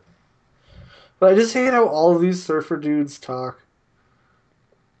assignment. But I just hate how all of these surfer dudes talk.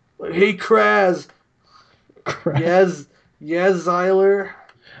 Like, hey, Kraz. Yes, Zyler.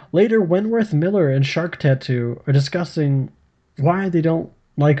 Later, Wentworth Miller and Shark Tattoo are discussing why they don't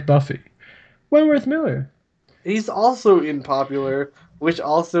like Buffy. Wentworth Miller. He's also in Popular, which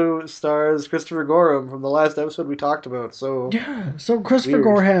also stars Christopher Gorham from the last episode we talked about. So yeah, so Christopher weird.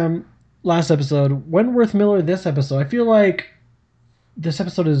 Gorham last episode, Wentworth Miller this episode. I feel like this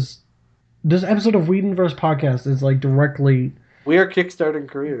episode of Whedonverse podcast is like directly we are kickstarting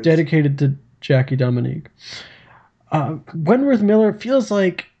careers dedicated to Jackie Dominique. Wentworth Miller feels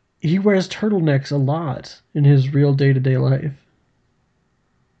like he wears turtlenecks a lot in his real day-to-day life.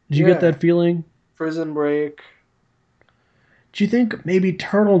 Did you get that feeling? Prison Break. Do you think maybe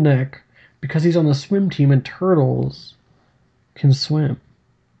turtleneck because he's on the swim team and turtles can swim?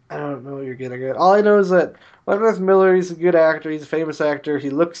 I don't know what you're getting at. All I know is that Wentworth Miller, he's a good actor. He's a famous actor.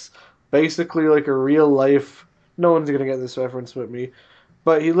 He looks basically like a real life... No one's going to get this reference but me.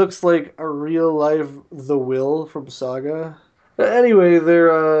 But he looks like a real life The Will from Saga. But anyway,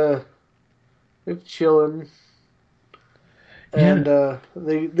 they're chilling. And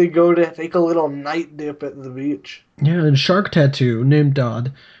they go to take a little night dip at the beach. Yeah, and Shark Tattoo, named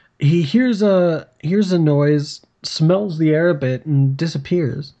Dodd, he hears a noise, smells the air a bit, and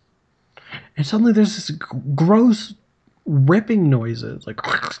disappears. And suddenly there's this gross ripping noises, like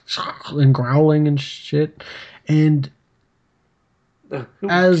and growling and shit. And dude,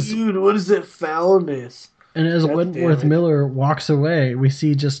 what is that foulness? And as Wentworth Miller walks away, we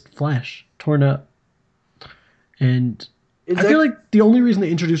see just flesh torn up. And I feel like the only reason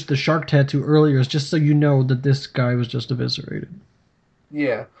they introduced the shark tattoo earlier is just so you know that this guy was just eviscerated.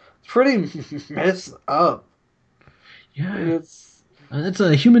 Yeah. It's pretty messed up. Yeah. It's That's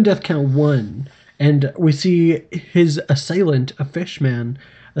a human death count 1. And we see his assailant, a fishman,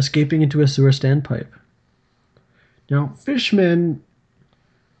 escaping into a sewer standpipe. Now, fishmen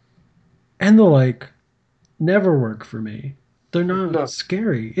and the like never work for me. They're not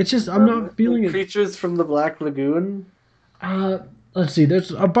scary. It's just, I'm not feeling it. Creatures from the Black Lagoon? Let's see,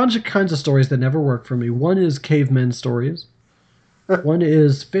 there's a bunch of kinds of stories that never work for me. One is cavemen stories. One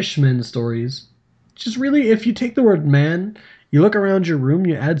is fishmen stories. Just really, if you take the word man, you look around your room,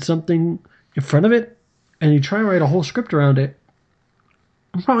 you add something in front of it, and you try and write a whole script around it,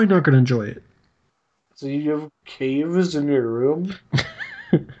 I'm probably not going to enjoy it. So you have caves in your room?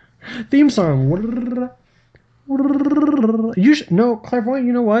 Theme song. No, Clairvoyant,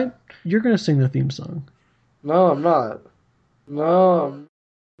 you know what? You're going to sing the theme song. No, I'm not. No.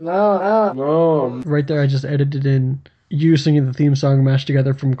 Right there, I just edited in you singing the theme song mashed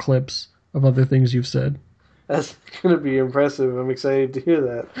together from clips of other things you've said. That's going to be impressive. I'm excited to hear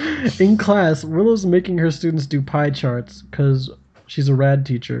that. In class, Willow's making her students do pie charts because she's a rad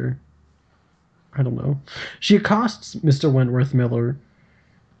teacher. I don't know. She accosts Mr. Wentworth Miller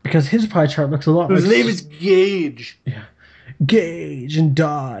because his pie chart looks a lot like... His name is Gage. Yeah. Gage and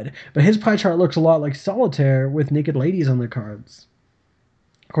Dodd. But his pie chart looks a lot like Solitaire with naked ladies on the cards.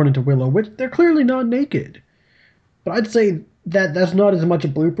 According to Willow, which they're clearly not naked. But I'd say that that's not as much a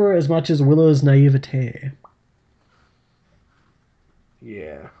blooper as much as Willow's naivete.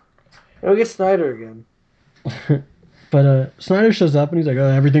 Yeah. And we get Snyder again. But Snyder shows up and he's like,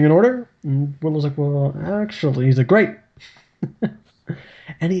 everything in order? And Willow's like, well, actually. He's like, great.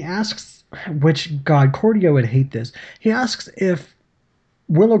 And he asks, which, God, Cordio would hate this. He asks if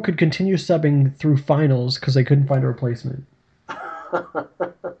Willow could continue subbing through finals because they couldn't find a replacement.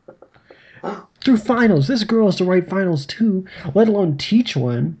 Through finals. This girl has to write finals too, let alone teach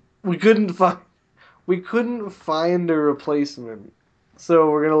one. We couldn't find a replacement.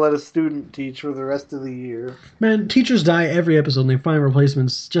 So we're going to let a student teach for the rest of the year. Man, teachers die every episode and they find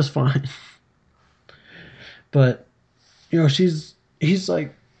replacements just fine. But, he's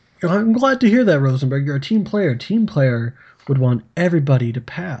like, I'm glad to hear that, Rosenberg. You're a team player. Team player would want everybody to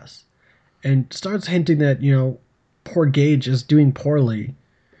pass. And starts hinting that, poor Gage is doing poorly.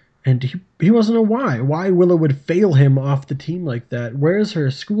 And he wants to know why. Why Willow would fail him off the team like that. Where's her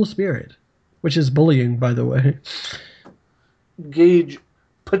school spirit? Which is bullying, by the way. Gage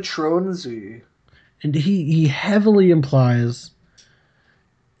Patronzi. And he heavily implies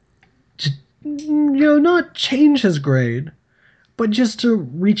to, not change his grade, but just to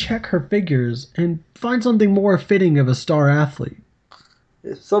recheck her figures and find something more fitting of a star athlete.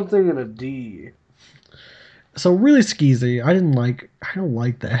 It's something in a D. So really skeezy. I don't like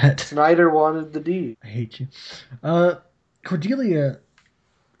that. Snyder wanted the D. I hate you. Cordelia...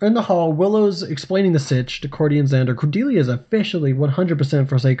 In the hall, Willow's explaining the sitch to Cordy and Xander. Cordelia is officially 100%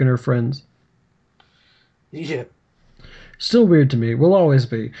 forsaken her friends. Yeah. Still weird to me. Will always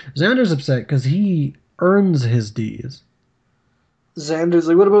be. Xander's upset because he earns his D's. Xander's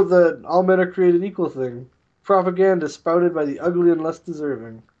like, what about the all men are created equal thing? Propaganda spouted by the ugly and less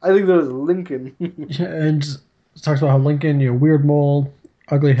deserving. I think that was Lincoln. Yeah, and talks about how Lincoln, weird mole,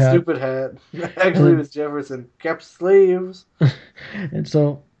 ugly hat. Stupid hat. Actually, it was Jefferson. Kept slaves. And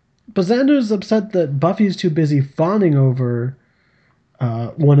so... But Xander's upset that Buffy's too busy fawning over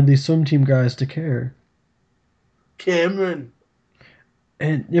one of these swim team guys to care. Cameron.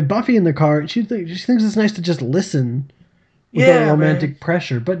 And Buffy in the car, she thinks it's nice to just listen without romantic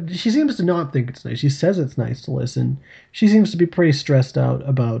pressure. But she seems to not think it's nice. She says it's nice to listen. She seems to be pretty stressed out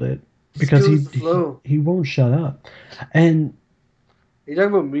about it because he won't shut up. And are you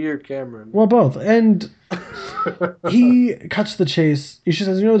talking about me or Cameron? Well, both. And he cuts the chase. She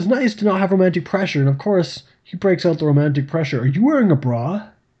says, it's nice to not have romantic pressure. And of course, he breaks out the romantic pressure. Are you wearing a bra?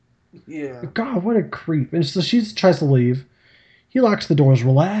 Yeah. God, what a creep. And so she tries to leave. He locks the doors.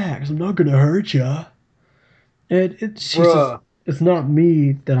 Relax. I'm not going to hurt you. And she says, it's not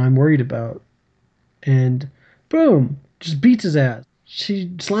me that I'm worried about. And boom, just beats his ass.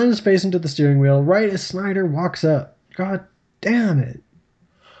 She slams his face into the steering wheel right as Snyder walks up. God damn it.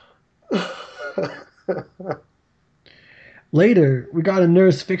 Later, we got a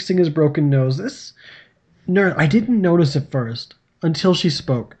nurse fixing his broken nose. This nurse, I didn't notice at first until she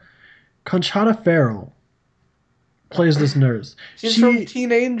spoke. Conchata Farrell plays this nurse. She's from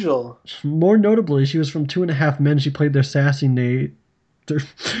Teen Angel. More notably, she was from 2.5 Men. She played their sassy maid.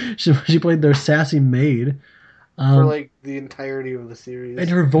 She played their sassy maid. For the entirety of the series. And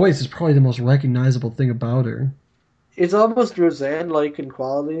her voice is probably the most recognizable thing about her. It's almost Roseanne-like in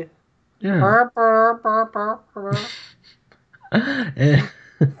quality. Yeah. and,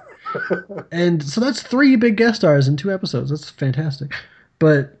 and so that's 3 big guest stars in 2 episodes. That's fantastic.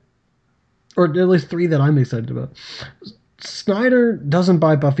 But, or at least 3 that I'm excited about. Snyder doesn't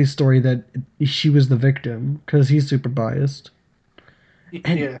buy Buffy's story that she was the victim because he's super biased.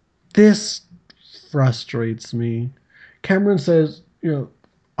 And Yeah. this frustrates me. Cameron says,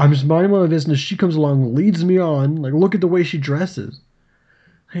 I'm just minding my business. She comes along, leads me on. Like, look at the way she dresses.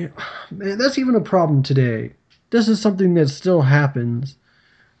 Hey, man, that's even a problem today. This is something that still happens.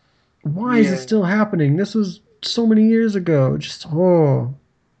 Why is it Yeah. still happening? This was so many years ago. Just, oh.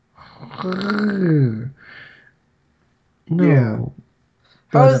 No. Yeah.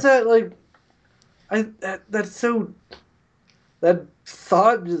 How But, is that like? That's so. That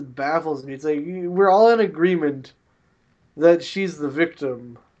thought just baffles me. It's like we're all in agreement that she's the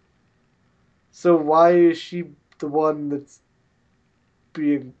victim. So why is she the one that's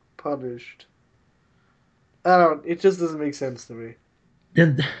being punished? I don't. It just doesn't make sense to me.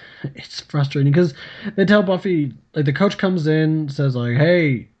 it's frustrating because they tell Buffy, like, the coach comes in, says, like,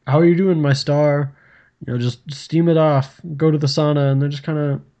 hey, how are you doing, my star? Just steam it off, go to the sauna, and they're just kind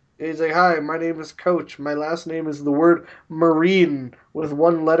of, He's like, "Hi, my name is Coach. My last name is the word Marine with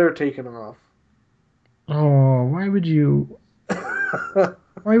one letter taken off." oh, why would you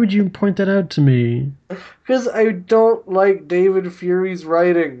point that out to me? Because I don't like David Fury's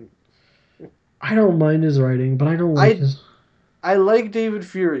writing. I don't mind his writing, but I don't like I his. I like David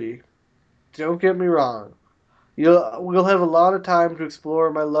Fury. Don't get me wrong. We'll have a lot of time to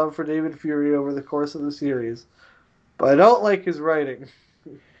explore my love for David Fury over the course of the series, but I don't like his writing.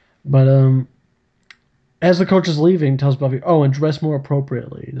 But as the coach is leaving, tells Buffy, "Oh, and dress more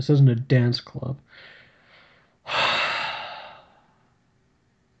appropriately. This isn't a dance club."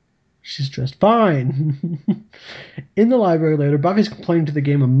 She's dressed fine. In the library later, Buffy's complaining to the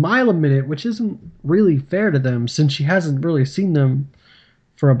game a mile a minute, which isn't really fair to them since she hasn't really seen them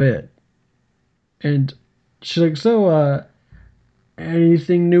for a bit. And she's like, "So,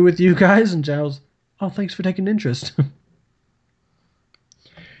 anything new with you guys?" And Giles, "Oh, thanks for taking interest."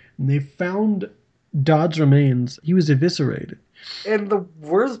 And they found Dodd's remains. He was eviscerated. And the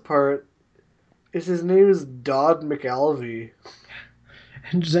worst part is his name is Dodd McAlvey.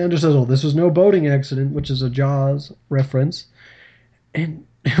 And Xander says, "Oh, this was no boating accident," which is a Jaws reference. And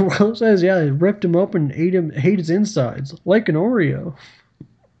Will says, "Yeah, it ripped him open, ate his insides like an Oreo."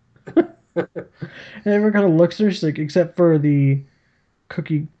 And everyone kind of looks at her. She's like, "Except for the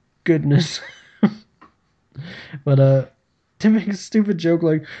cookie goodness." But Tim makes a stupid joke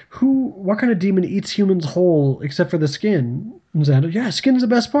like, what kind of demon eats humans whole except for the skin?" And Xander, "Yeah, skin's the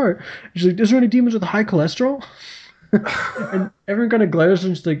best part." She's like, "Is there any demons with high cholesterol?" And everyone kind of glares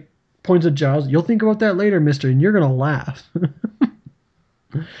and just like points at Giles. "You'll think about that later, mister, and you're gonna laugh."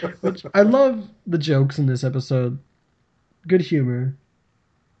 Which I love the jokes in this episode. Good humor.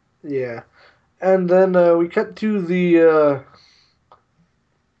 Yeah. And then we cut to the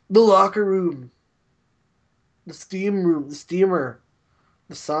locker room, the steam room, the steamer,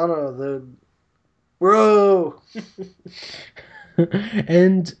 the sauna, the bro.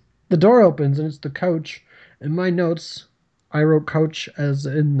 And the door opens and it's the coach. In my notes, I wrote coach as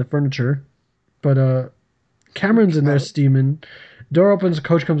in the furniture, but Cameron's in there steaming. Door opens,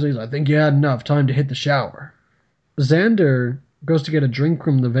 coach comes in. He's like, "I think you had enough time to hit the shower." Xander goes to get a drink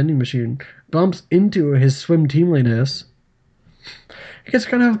from the vending machine, bumps into his swim teamliness. He gets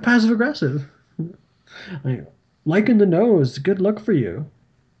kind of passive aggressive. Like in the nose, good luck for you.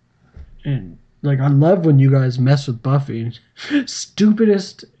 And like, I love when you guys mess with Buffy.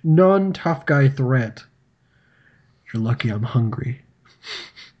 Stupidest non-tough guy threat. "You're lucky I'm hungry."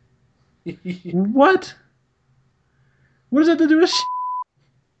 What? What does that have to do with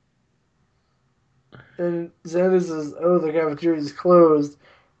And Xander says, "Oh, the cafeteria's closed."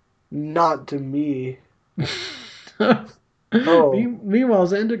 Not to me. Oh. Meanwhile,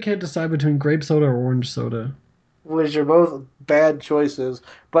 Xander can't decide between grape soda or orange soda. Which are both bad choices.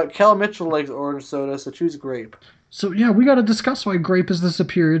 But Kel Mitchell likes orange soda, so choose grape. So yeah, we gotta discuss why grape is the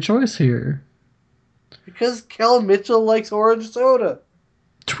superior choice here. Because Kel Mitchell likes orange soda.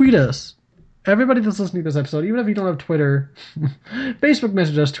 Tweet us. Everybody that's listening to this episode, even if you don't have Twitter, Facebook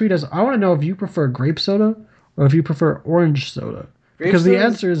message us, tweet us. I want to know if you prefer grape soda or if you prefer orange soda. Because the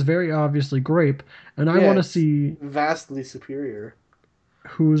answer is very obviously grape, and I want to see vastly superior.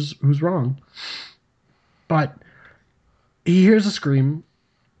 Who's wrong. But he hears a scream,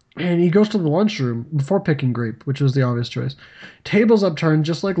 and he goes to the lunchroom before picking grape, which was the obvious choice. Table's upturned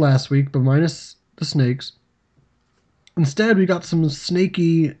just like last week, but minus the snakes. Instead, we got some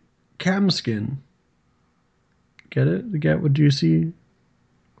snaky cam skin. Get it? What do you see?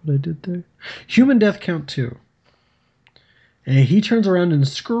 What I did there? Human Death Count 2. And he turns around and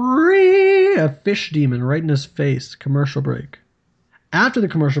screams a fish demon right in his face. Commercial break. After the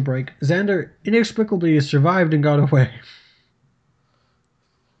commercial break, Xander inexplicably survived and got away.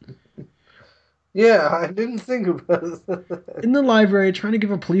 Yeah, I didn't think about that. In the library, trying to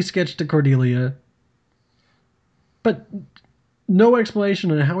give a police sketch to Cordelia. But no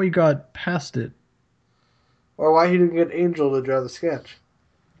explanation on how he got past it. Or why he didn't get Angel to draw the sketch.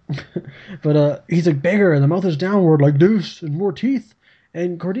 But he's like bigger, and the mouth is downward like this, and more teeth.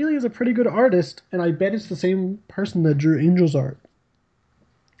 And Cordelia is a pretty good artist, and I bet it's the same person that drew Angel's art.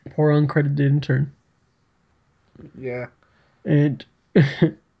 Poor uncredited intern. Yeah. And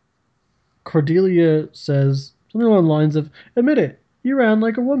Cordelia says something along the lines of, "Admit it, you ran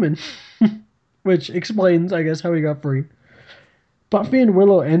like a woman." Which explains, I guess, how he got free. Buffy and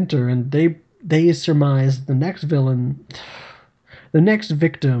Willow enter, and they surmise the next villain, the next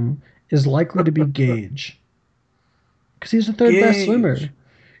victim, is likely to be Gage. Because he's the third best swimmer.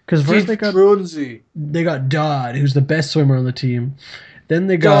 Because first they got Dodd, who's the best swimmer on the team. Then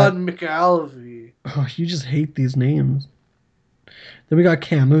they got John McAlvey. Oh, you just hate these names. Then we got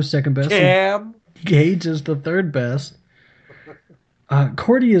Cam, who's second best. Cam. Gage is the third best.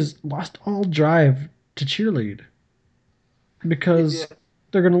 Cordy has lost all drive to cheerlead because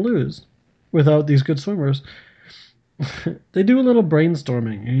they're going to lose without these good swimmers. They do a little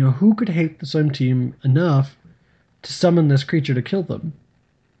brainstorming. You know, who could hate the swim team enough to summon this creature to kill them?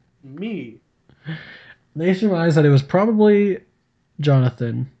 Me. They surmise that it was probably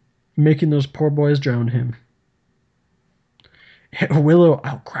Jonathan, making those poor boys drown him. Willow,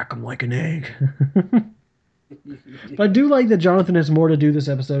 I'll crack him like an egg. But I do like that Jonathan has more to do this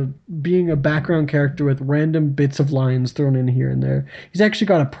episode, being a background character with random bits of lines thrown in here and there. He's actually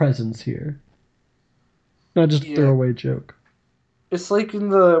got a presence here. Not just a throwaway joke. It's like in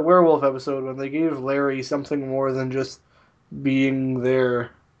the werewolf episode when they gave Larry something more than just being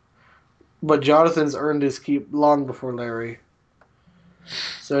there. But Jonathan's earned his keep long before Larry.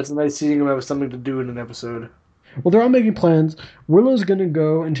 So it's nice seeing him have something to do in an episode. Well, they're all making plans. Willow's going to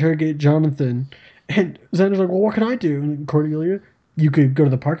go interrogate Jonathan. And Xander's like, well, what can I do? And Cordelia, you could go to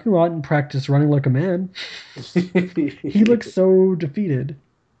the parking lot and practice running like a man. He looks so defeated.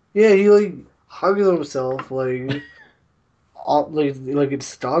 Yeah, he like hugs himself like it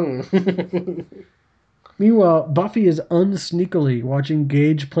stung. Meanwhile, Buffy is unsneakily watching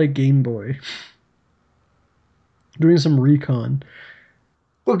Gage play Game Boy. Doing some recon.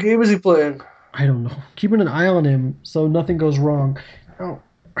 What game is he playing? I don't know. Keeping an eye on him so nothing goes wrong. Oh,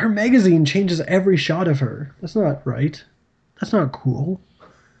 her magazine changes every shot of her. That's not right. That's not cool.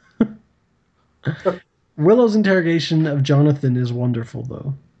 Willow's interrogation of Jonathan is wonderful,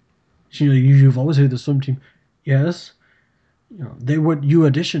 though. You've always hated the swim team. Yes. You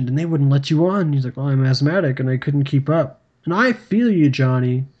auditioned and they wouldn't let you on. He's like, well, I'm asthmatic and I couldn't keep up. And I feel you,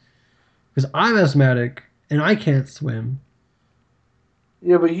 Johnny. Because I'm asthmatic and I can't swim.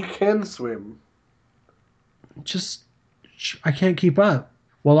 Yeah, but you can swim. I can't keep up.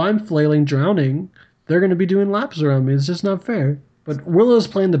 While I'm flailing, drowning, they're going to be doing laps around me. It's just not fair. But Willow's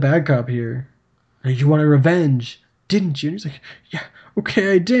playing the bad cop here. And you wanted revenge, didn't you? And he's like, yeah,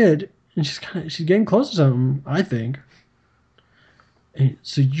 okay, I did. And she's getting close to something, I think. And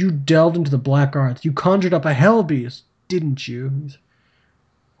so you delved into the black arts. You conjured up a hell beast, didn't you? He's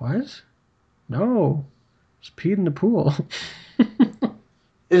like, what? No. Just peed in the pool.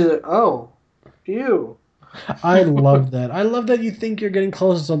 Is it? Oh. Ew. I love that. I love that you think you're getting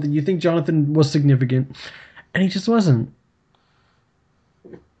close to something. You think Jonathan was significant, and he just wasn't.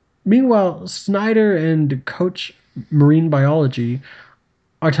 Meanwhile, Snyder and Coach Marine Biology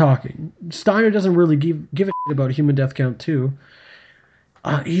are talking. Snyder doesn't really give a shit about Human Death Count 2.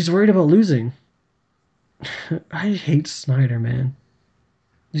 He's worried about losing. I hate Snyder, man.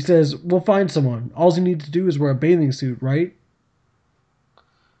 He says, we'll find someone. All you need to do is wear a bathing suit, right?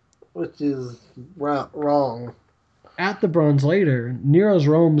 Which is wrong. At the Bronze later, Nero's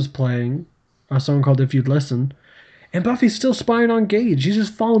Rome's playing a song called If You'd Listen, and Buffy's still spying on Gage. She's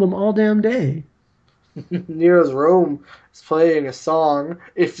just following him all damn day. Nero's Rome is playing a song,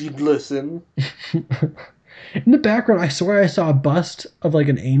 If You'd Listen. In the background, I swear I saw a bust of like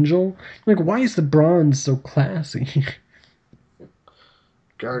an angel. I'm like, why is the bronze so classy?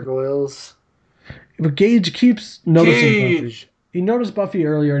 Gargoyles. But Gage keeps noticing Gage! Buffy. He noticed Buffy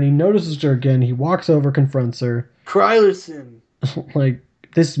earlier, and he notices her again. He walks over, confronts her. Krylerson. Like,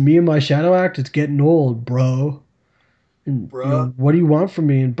 this me and my shadow act, it's getting old, bro. And, what do you want from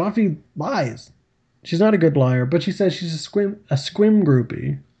me? And Buffy lies. She's not a good liar, but she says she's a squim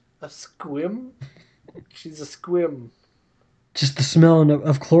groupie. A squim? She's a squim. Just the smell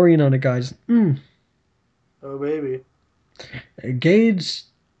of chlorine on it, guys. Oh, baby. Gage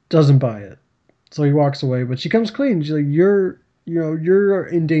doesn't buy it, so he walks away. But she comes clean. She's like, you're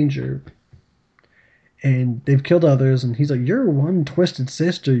in danger, and they've killed others. And he's like, you're one twisted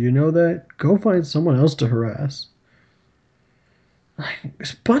sister. You know that? Go find someone else to harass.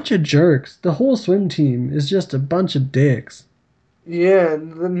 It's a bunch of jerks. The whole swim team is just a bunch of dicks. Yeah,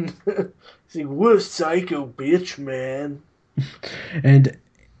 and then he's like, what a psycho bitch, man. And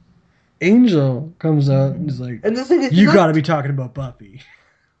Angel comes out and is like, And the thing is, you gotta be talking about Buffy.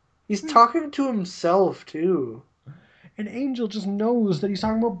 he's talking to himself, too. And Angel just knows that he's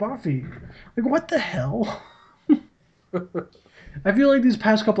talking about Buffy. Like, what the hell? I feel like these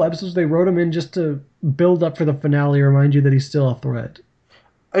past couple episodes, they wrote him in just to build up for the finale, remind you that he's still a threat.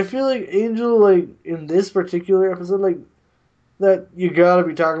 I feel like Angel, like, in this particular episode, like, that you gotta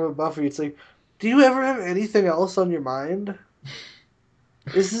be talking about Buffy. It's like, do you ever have anything else on your mind?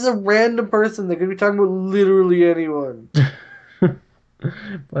 This is a random person that could be talking about literally anyone.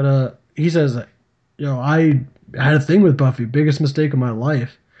 But he says, I had a thing with Buffy, biggest mistake of my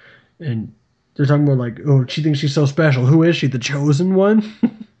life. And they're talking about like, oh, she thinks she's so special. Who is she, the chosen one?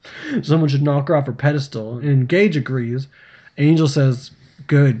 Someone should knock her off her pedestal. And Gage agrees. Angel says,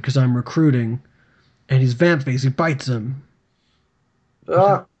 good, because I'm recruiting. And he's vamp face. He bites him.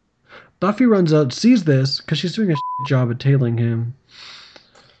 Ah, Buffy runs out, sees this, because she's doing a job at tailing him.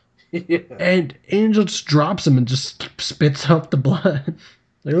 yeah. And Angel just drops him and just spits out the blood.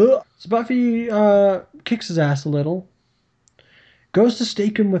 Like, ugh. So Buffy kicks his ass a little. Goes to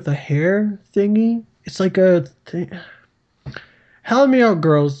stake him with a hair thingy. It's like a thing. Help me out,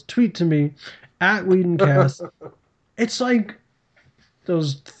 girls. Tweet to me at Whedoncast. It's like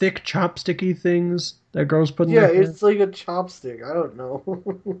those thick chopsticky things that girls put in Yeah, their hair. it's like a chopstick. I don't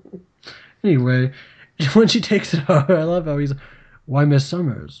know. Anyway, when she takes it out, I love how he's, why, Miss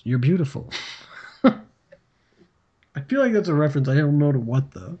Summers, you're beautiful. I feel like that's a reference. I don't know to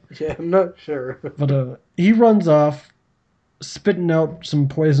what, though. Yeah, I'm not sure. But he runs off, spitting out some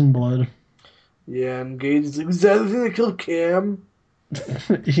poison blood. Yeah, and Gage is like, was that the thing that killed Cam?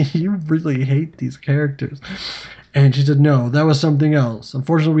 You really hate these characters. And she said, no, that was something else.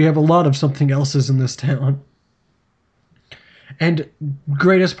 Unfortunately, we have a lot of something else's in this town. And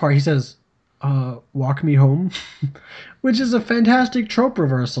greatest part, he says, walk me home, which is a fantastic trope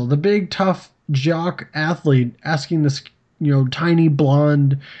reversal. The big, tough jock athlete asking this, tiny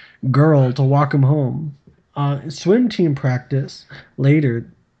blonde girl to walk him home. Swim team practice later.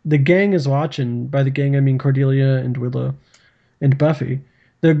 The gang is watching. By the gang, I mean Cordelia and Willow and Buffy.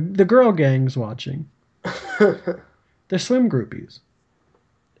 The girl gang's watching. They're swim groupies.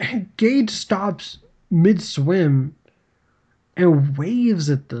 And Gage stops mid-swim and waves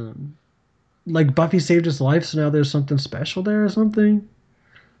at them. Like Buffy saved his life, so now there's something special there or something.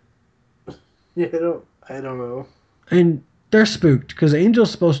 Yeah, I don't know. And they're spooked, because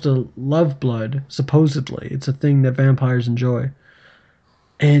Angel's supposed to love blood, supposedly. It's a thing that vampires enjoy.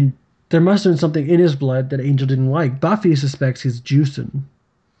 And there must have been something in his blood that Angel didn't like. Buffy suspects he's juicing.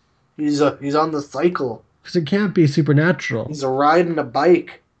 He's on the cycle. Because it can't be supernatural. He's riding a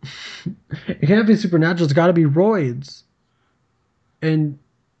bike. It can't be supernatural. It's got to be roids. And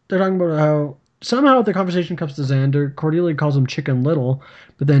they're talking about how somehow the conversation comes to Xander. Cordelia calls him Chicken Little.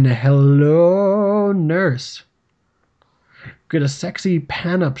 But then, hello, nurse. Get a sexy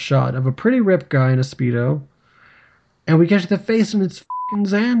pan-up shot of a pretty ripped guy in a Speedo. And we get to the face and it's f***ing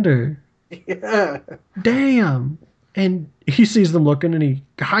Xander. Yeah. Damn. And he sees them looking and he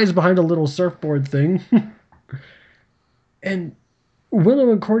hides behind a little surfboard thing. And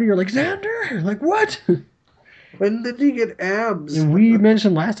Willow and Cordy are like, Xander? Like, what? When did he get abs? And we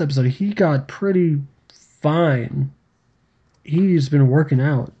mentioned last episode, he got pretty fine. He's been working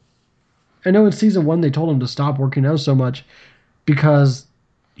out. I know in season 1 they told him to stop working out so much because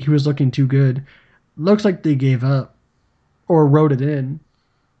he was looking too good. Looks like they gave up or wrote it in.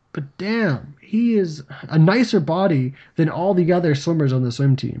 But damn, he is a nicer body than all the other swimmers on the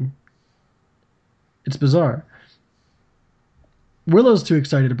swim team. It's bizarre. Willow's too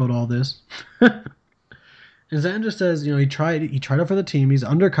excited about all this. And Xander says, he tried out for the team. He's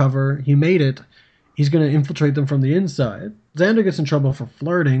undercover. He made it. He's going to infiltrate them from the inside. Xander gets in trouble for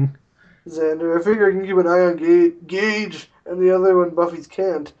flirting. Xander, I figure I can keep an eye on Gage and the other one Buffy's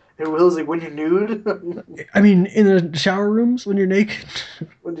can't. And Will's like, when you're nude? I mean, in the shower rooms when you're naked.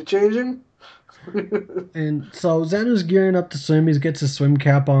 When you're changing? And so Xander's gearing up to swim. He gets his swim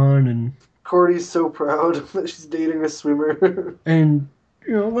cap on. And Cordy's so proud that she's dating a swimmer. And,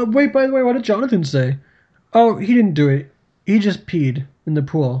 wait, by the way, what did Jonathan say? Oh, he didn't do it. He just peed in the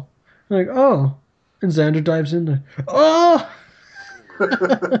pool. I'm like, oh, And Xander dives in there. Oh!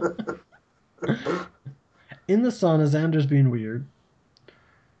 In the sauna, Xander's being weird.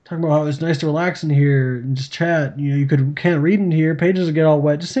 Talking about how it's nice to relax in here and just chat. You know, can't read in here. Pages will get all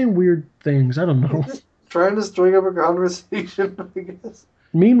wet. Just saying weird things. I don't know. Just trying to string up a conversation, I guess.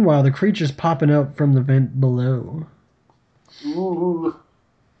 Meanwhile, the creature's popping up from the vent below. Ooh.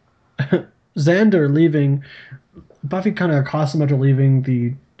 Xander leaving. Buffy kind of accosts him after leaving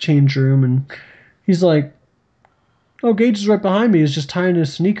the change room, and he's like, "Oh, Gage is right behind me. He's just tying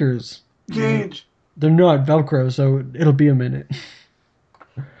his sneakers. Gage. They're not Velcro, so it'll be a minute."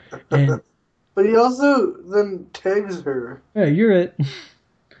 And But he also then tags her. yeah, you're it.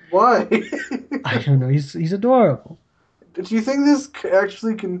 Why? I don't know. He's adorable. Do you think this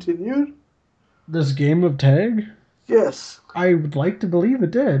actually continued? This game of tag, Yes. I would like to believe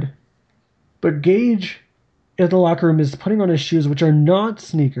it did. But Gage in the locker room is putting on his shoes, which are not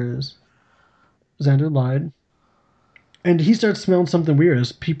sneakers. Xander lied. And he starts smelling something weird,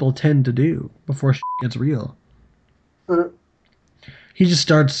 as people tend to do before shit gets real. He just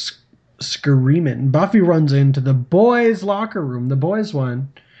starts screaming. Buffy runs into the boys' locker room, the boys'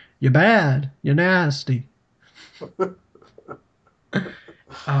 one. "You're bad. You're nasty." The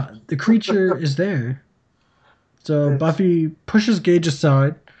creature is there. So Buffy pushes Gage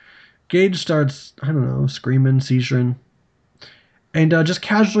aside. Gage starts, I don't know, screaming, seizuring. And just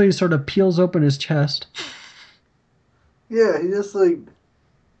casually sort of peels open his chest. Yeah, he just like...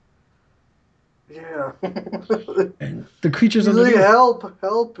 Yeah. And the creature's He's like, underneath. help,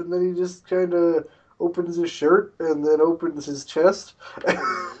 help, and then he just kind of opens his shirt and then opens his chest.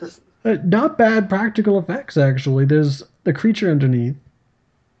 Not bad practical effects, actually. There's the creature underneath.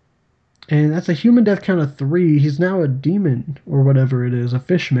 And that's a human death count of 3. He's now a demon, or whatever it is, a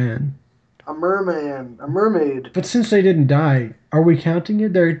fish man. A merman, a mermaid. But since they didn't die, are we counting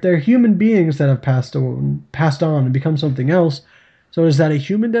it? They're human beings that have passed on and become something else. So is that a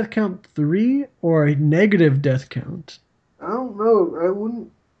human death count 3 or a negative death count? I don't know. I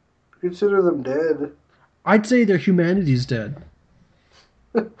wouldn't consider them dead. I'd say their humanity's dead.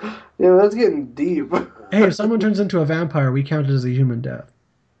 Yeah, that's getting deep. Hey, if someone turns into a vampire, we count it as a human death.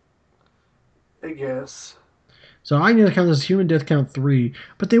 I guess. So I'm going to count this as human death count 3,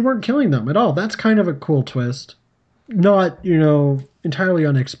 but they weren't killing them at all. That's kind of a cool twist. Not, entirely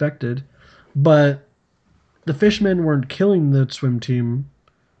unexpected, but the fishmen weren't killing the swim team.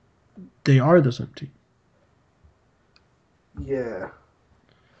 They are the swim team. Yeah.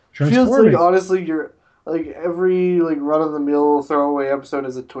 Feels Transforming. like, honestly, you're... Like, every, run-of-the-mill throwaway episode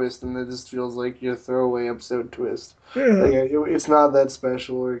is a twist, and it just feels like your throwaway episode twist. Yeah. Like, it's not that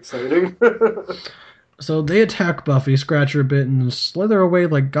special or exciting. So they attack Buffy, scratch her a bit, and slither away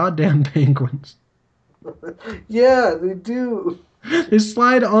like goddamn penguins. Yeah, they do. They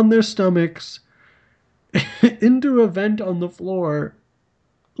slide on their stomachs into a vent on the floor,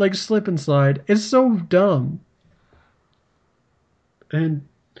 like slip and slide. It's so dumb. And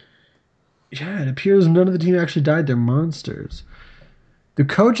yeah, it appears none of the team actually died. They're monsters. The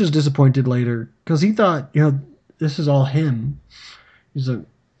coach is disappointed later because he thought, this is all him. He's like,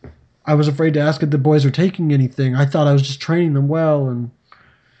 I was afraid to ask if the boys were taking anything. I thought I was just training them well. And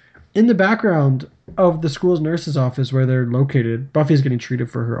in the background of the school's nurse's office where they're located, Buffy's getting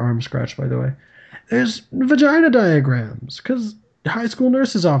treated for her arm scratch, by the way. There's vagina diagrams because high school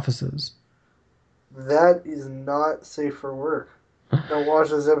nurses' offices. That is not safe for work. Don't watch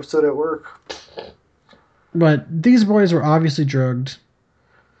this episode at work. But these boys were obviously drugged.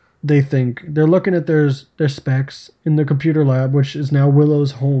 They think. They're looking at their specs in the computer lab, which is now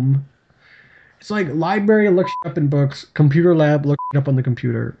Willow's home. It's like library looks up in books, computer lab looks up on the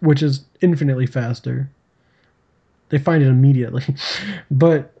computer, which is infinitely faster. They find it immediately.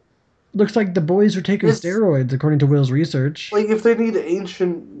 But looks like the boys are taking steroids, according to Will's research. Like, if they need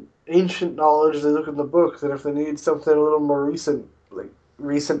ancient knowledge, they look in the books, and if they need something a little more recent, like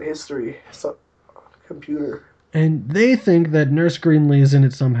recent history, it's on the computer. And they think that Nurse Greenlee is in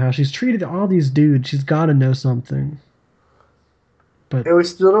it somehow. She's treated all these dudes. She's got to know something. But And we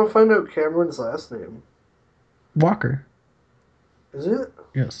still don't find out Cameron's last name. Walker. Is it?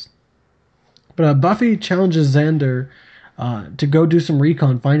 Yes. But Buffy challenges Xander to go do some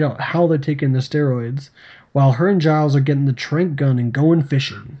recon, find out how they're taking the steroids, while her and Giles are getting the trank gun and going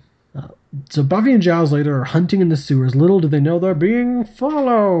fishing. So Buffy and Giles later are hunting in the sewers. Little do they know they're being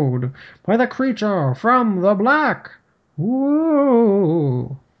followed by the creature from the black.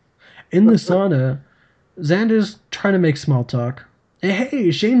 Whoa! In the sauna, Xander's trying to make small talk.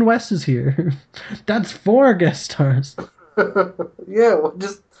 Hey, Shane West is here. That's 4 guest stars. Yeah, well,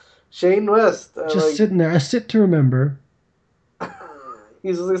 just Shane West. Just sitting there. A sit to remember.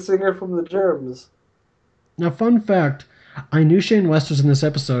 He's the singer from the Germs. Now, fun fact, I knew Shane West was in this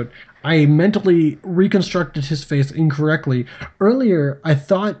episode. I mentally reconstructed his face incorrectly. Earlier, I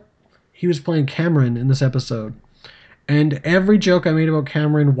thought he was playing Cameron in this episode. And every joke I made about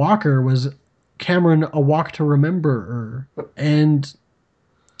Cameron Walker was Cameron, a walk to remember. And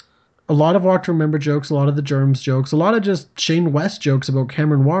a lot of walk to remember jokes, a lot of the germs jokes, a lot of just Shane West jokes about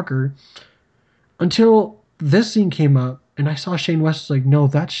Cameron Walker. Until this scene came up, and I saw Shane West like, no,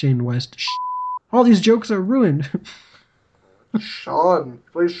 that's Shane West. All these jokes are ruined. Sean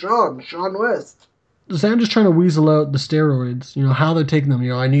West. Xander's trying to weasel out the steroids, how they're taking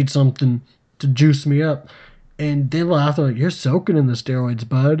them. I need something to juice me up. And they laugh, they're like, you're soaking in the steroids,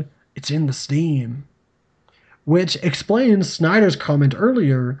 bud. It's in the steam. Which explains Snyder's comment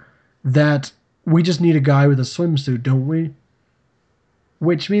earlier that we just need a guy with a swimsuit, don't we?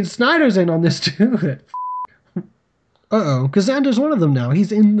 Which means Snyder's in on this too. Uh-oh, because Xander's one of them now.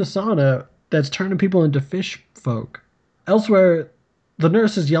 He's in the sauna that's turning people into fish folk. Elsewhere, the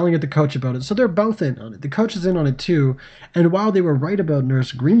nurse is yelling at the coach about it, so they're both in on it. The coach is in on it too, and while they were right about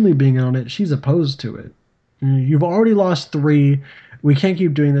Nurse Greenlee being on it, she's opposed to it. You've already lost 3. We can't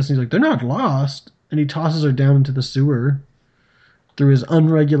keep doing this. And he's like, they're not lost. And he tosses her down into the sewer through his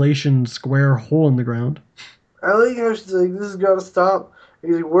unregulation square hole in the ground. I like how she's like, this has got to stop.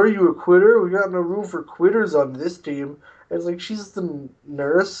 And he's like, were you a quitter? We got no room for quitters on this team. And it's like, she's the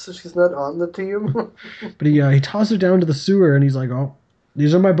nurse. She's not on the team. But he tosses her down to the sewer, and he's like, oh,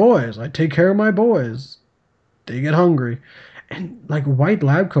 these are my boys. I take care of my boys. They get hungry. And like white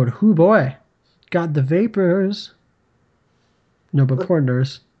lab coat, whoo boy. Got the vapors. No, but poor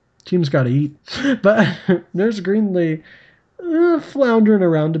Nurse. Team's got to eat. But Nurse Greenlee floundering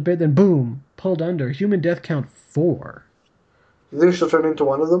around a bit, then boom, pulled under. Human death count 4. You think she'll turn into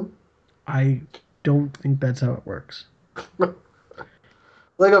one of them? I don't think that's how it works.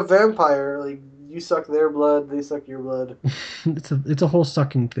 Like a vampire. Like, you suck their blood, they suck your blood. It's a whole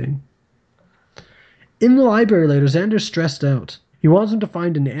sucking thing. In the library later, Xander's stressed out. He wants him to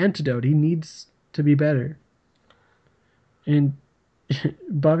find an antidote. He needs to be better. And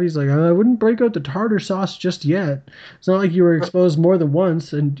Buffy's like, I wouldn't break out the tartar sauce just yet. It's not like you were exposed more than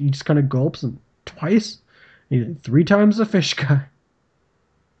once. And he just kind of gulps and twice. He's like, 3 times the fish guy.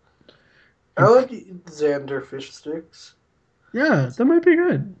 I like Xander fish sticks. Yeah, that might be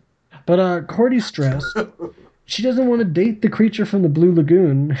good. But Cordy's stressed. She doesn't want to date the creature from the Blue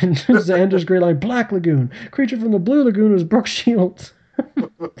Lagoon. And Xander's great line, Black Lagoon. Creature from the Blue Lagoon was Brooke Shields.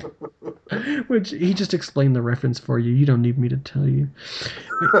 Which, he just explained the reference for you. You don't need me to tell you.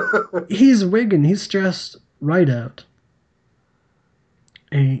 He's wigging. He's stressed right out.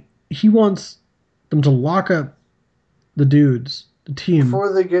 And he wants them to lock up the dudes, the team.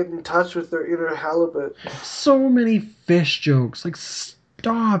 Before they get in touch with their inner halibut. So many fish jokes. Like,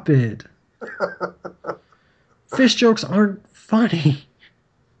 stop it. Fish jokes aren't funny.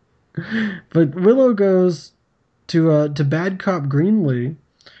 But Willow goes to Bad Cop Greenlee,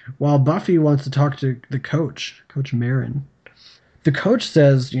 while Buffy wants to talk to the coach, Coach Marin. The coach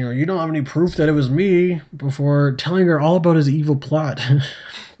says, you don't have any proof that it was me, before telling her all about his evil plot.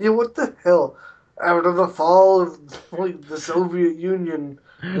 Yeah, what the hell? After the fall of the Soviet Union,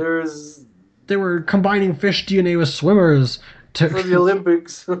 they were combining fish DNA with swimmers for the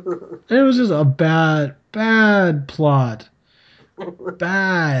Olympics. It was just a bad plot.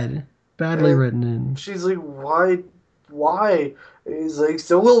 Badly written in. She's like, why? And he's like,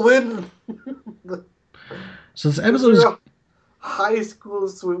 so we'll win. So this episode is high school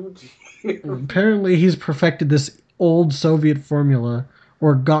swim team. Apparently he's perfected this old Soviet formula,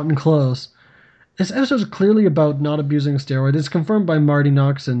 or gotten close. This episode is clearly about not abusing steroids. It's confirmed by Marty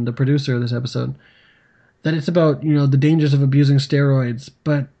Noxon, the producer of this episode, that it's about, the dangers of abusing steroids,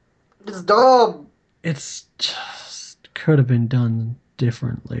 but it's dumb. It's just could have been done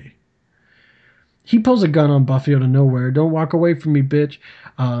differently. He pulls a gun on Buffy out of nowhere. Don't walk away from me, bitch.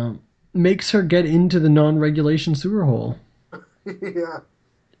 Makes her get into the non-regulation sewer hole. Yeah.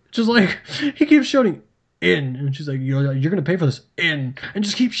 Just like, he keeps shouting, in. And she's like, you're going to pay for this, in. And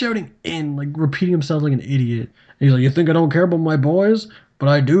just keeps shouting, in. Like, repeating himself like an idiot. And he's like, you think I don't care about my boys? But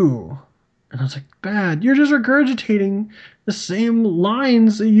I do. And I was like, bad. You're just regurgitating the same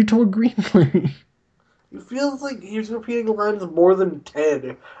lines that you told Greenlee. It feels like he's repeating lines more than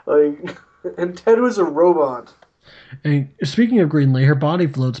Ted. Like, and Ted was a robot. And speaking of Greenlee, her body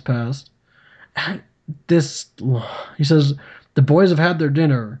floats past. He says, the boys have had their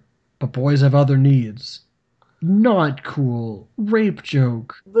dinner, but boys have other needs. Not cool. Rape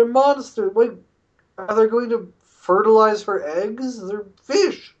joke. They're monsters. Like, are they going to fertilize her eggs? They're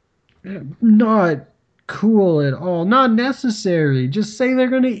fish. Not cool at all. Not necessary. Just say they're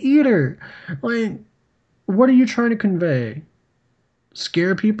going to eat her. Like, What are you trying to convey?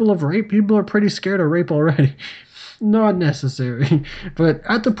 Scare people of rape? People are pretty scared of rape already. Not necessary. But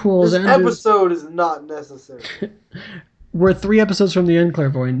at the pool, This Xander... episode is not necessary. We're 3 episodes from the end,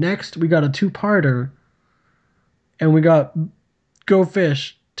 Clairvoyant. Next, we got a 2-parter. And we got Go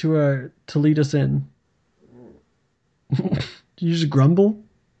Fish to lead us in. You just grumble?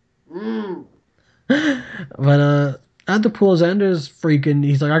 But at the pool, Xander's freaking.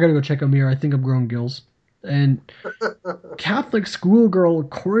 He's like, I gotta go check a mirror. I think I'm growing gills. And Catholic schoolgirl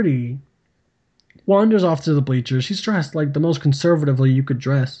Cordy wanders off to the bleachers. She's dressed like the most conservatively you could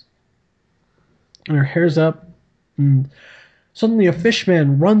dress. And her hair's up. And suddenly a fish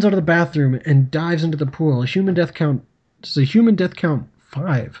man runs out of the bathroom and dives into the pool. This is a human death count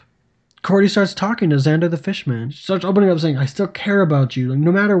 5. Cordy starts talking to Xander the Fishman. She starts opening up saying, I still care about you, like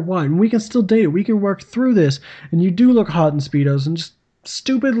no matter what, and we can still date, we can work through this, and you do look hot in Speedos, and just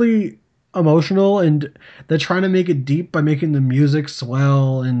stupidly emotional, and they're trying to make it deep by making the music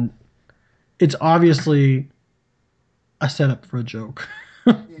swell, and it's obviously a setup for a joke.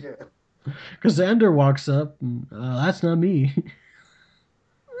 Yeah. Because Xander walks up, and that's not me.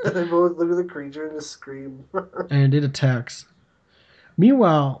 They both look at the creature and just scream. And it attacks.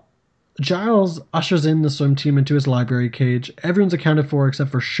 Meanwhile, Giles ushers in the swim team into his library cage. Everyone's accounted for except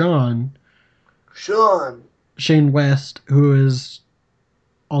for Shane West, who is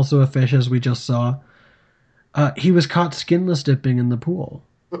also a fish, as we just saw. He was caught skinless dipping in the pool.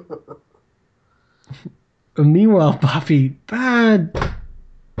 Meanwhile, Buffy, bad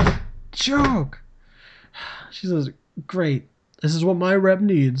joke. She says, great. This is what my rep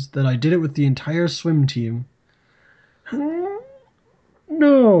needs, that I did it with the entire swim team.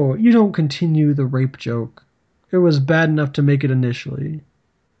 No, you don't continue the rape joke. It was bad enough to make it initially.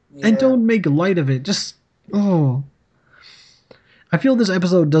 Yeah. And don't make light of it. Just, I feel this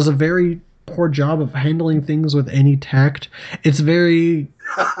episode does a very poor job of handling things with any tact. It's very,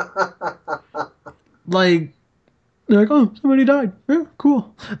 like, they're like, oh, somebody died. Yeah,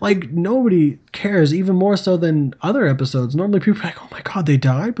 cool. Like, nobody cares, even more so than other episodes. Normally people are like, oh my god, they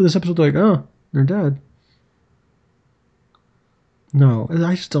died? But this episode, they're like, oh, they're dead. No,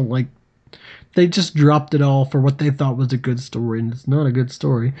 I just don't like... They just dropped it all for what they thought was a good story, and it's not a good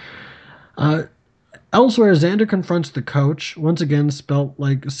story. Elsewhere, Xander confronts the coach, once again spelt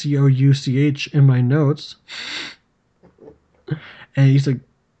like C-O-U-C-H in my notes. And he's like,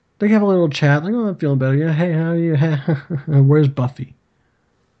 they have a little chat, like, oh, I'm feeling better. Yeah, hey, how are you? Where's Buffy?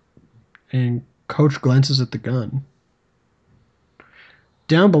 And Coach glances at the gun.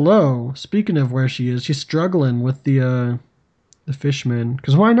 Down below, speaking of where she is, she's struggling with the Fishman.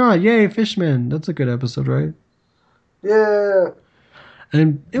 Because why not? Yay, Fishman. That's a good episode, right? Yeah.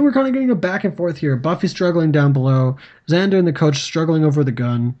 And we're kind of getting a back and forth here. Buffy struggling down below. Xander and the coach struggling over the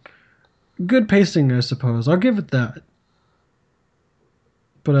gun. Good pacing, I suppose. I'll give it that.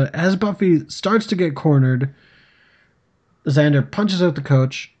 But as Buffy starts to get cornered, Xander punches out the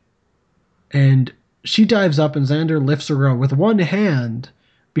coach. And she dives up and Xander lifts her up with one hand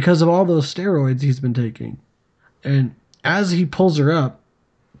because of all those steroids he's been taking. And as he pulls her up,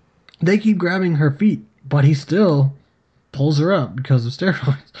 they keep grabbing her feet, but he still pulls her up because of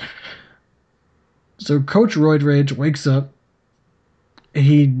steroids. So Coach Roid Rage wakes up.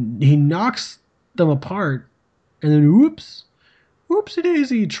 He knocks them apart, and then whoopsie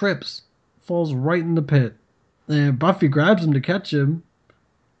daisy, trips, falls right in the pit. And Buffy grabs him to catch him,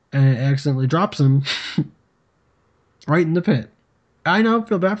 and accidentally drops him right in the pit. I now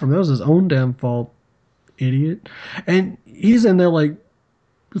feel bad for him. That was his own damn fault. Idiot. And he's in there like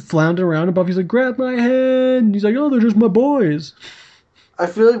floundering around, and Buffy's like, grab my hand, and he's like, oh, they're just my boys. I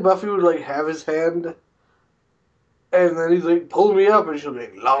feel like Buffy would like have his hand, and then he's like, pull me up, and she'll be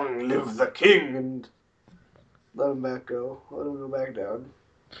like, long live the king, and let him go back down.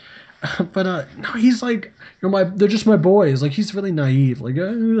 But no, he's like, they're just my boys. Like, he's really naive. Like,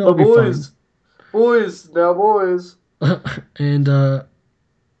 the boys, now boys. And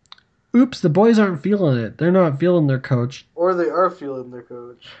oops, the boys aren't feeling it. They're not feeling their coach. Or they are feeling their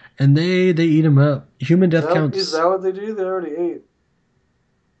coach. And they eat him up. Human death counts. Is that what they do? They already ate.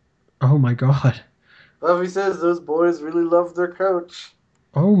 Oh my god. Buffy says those boys really love their coach.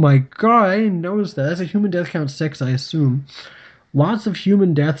 Oh my god, I didn't notice that. That's a human death count 6, I assume. Lots of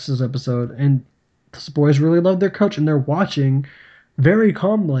human deaths this episode, and those boys really love their coach, and they're watching very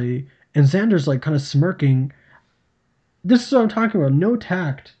calmly, and Xander's like kind of smirking. This is what I'm talking about. No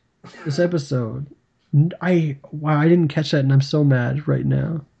tact. This episode. I didn't catch that, and I'm so mad right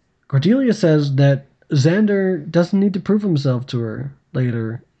now. Cordelia says that Xander doesn't need to prove himself to her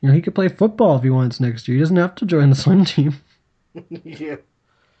later. He could play football if he wants next year. He doesn't have to join the swim team. Yeah.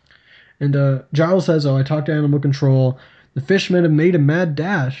 And Giles says, "Oh, I talked to animal control. The fishmen have made a mad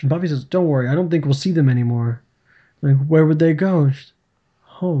dash." And Buffy says, "Don't worry, I don't think we'll see them anymore." Like, where would they go? She's,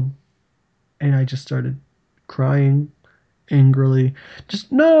 home. And I just started crying angrily.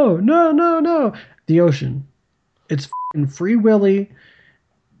 Just, no, no, no, no. The ocean. It's f***ing Free Willy.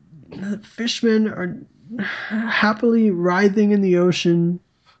 The fishmen are happily writhing in the ocean.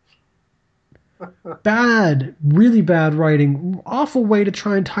 Bad, really bad writing. Awful way to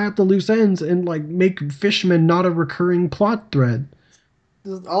try and tie up the loose ends and like make fishmen not a recurring plot thread.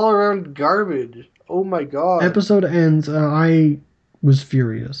 This is all around garbage. Oh my god. Episode ends. I was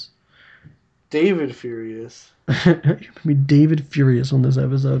furious. David furious. I mean, David furious on this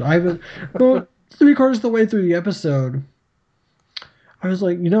episode. I was about 3/4 of the way through the episode. I was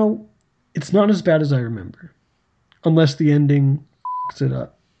like, it's not as bad as I remember, unless the ending f***s it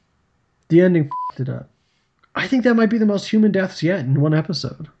up. The ending f***ed it up. I think that might be the most human deaths yet in one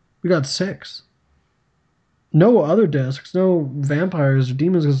episode. We got 6. No other deaths, no vampires or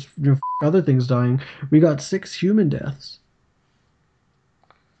demons, because other things dying. We got 6 human deaths.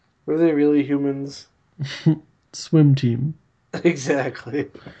 Were they really humans? Swim team. Exactly.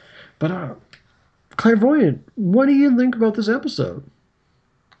 But, Clairvoyant, what do you think about this episode?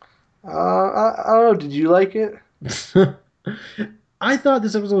 I don't know. Did you like it? I thought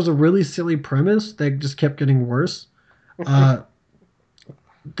this episode was a really silly premise that just kept getting worse. The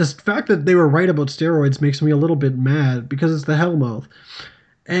fact that they were right about steroids makes me a little bit mad because it's the Hellmouth.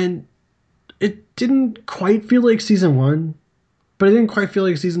 And it didn't quite feel like season 1, but it didn't quite feel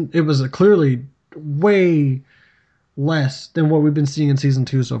like it was clearly way less than what we've been seeing in season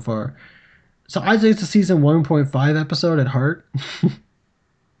 2 so far. So I'd say it's a season 1.5 episode at heart.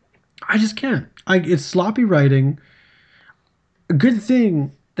 I just can't. It's sloppy writing. A good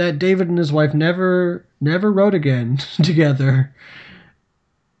thing that David and his wife never wrote again together,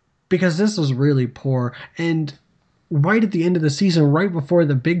 because this was really poor. And right at the end of the season, right before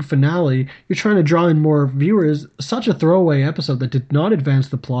the big finale, you're trying to draw in more viewers. Such a throwaway episode that did not advance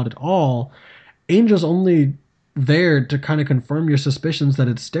the plot at all. Angel's only there to kind of confirm your suspicions that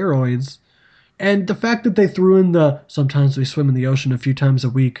it's steroids. And the fact that they threw in the sometimes we swim in the ocean a few times a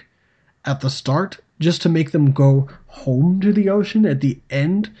week at the start, just to make them go home to the ocean at the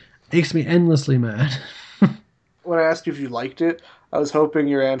end, makes me endlessly mad. When I asked you if you liked it, I was hoping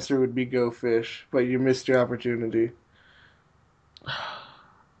your answer would be go fish, but you missed your opportunity.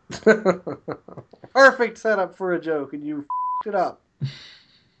 Perfect setup for a joke, and you f***ed it up.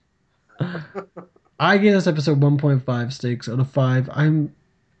 I give this episode 1.5 steaks out of 5. I'm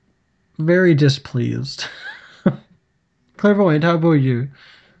very displeased. Clairvoyant, how about you?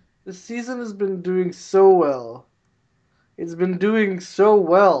 The season has been doing so well. It's been doing so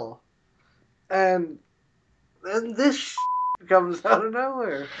well. And then this comes out of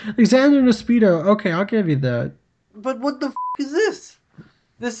nowhere. Alexander Nespido, okay, I'll give you that. But what the is this?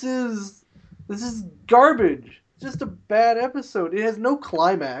 This is garbage. It's just a bad episode. It has no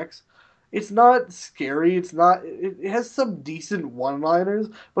climax. It's not scary. It has some decent one-liners,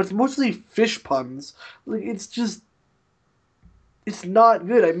 but it's mostly fish puns. Like, it's not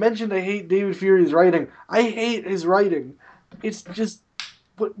good. I mentioned I hate David Fury's writing. I hate his writing. It's just,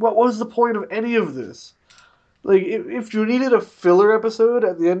 what was the point of any of this? Like, if you needed a filler episode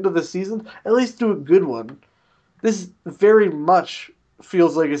at the end of the season, at least do a good one. This very much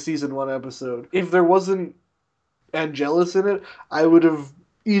feels like a season 1 episode. If there wasn't Angelus in it, I would have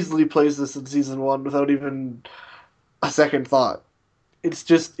easily placed this in season 1 without even a second thought.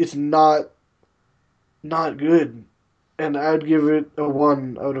 It's not good. And I'd give it a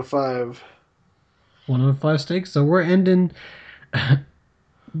 1 out of 5. 1 out of 5 steaks. So we're ending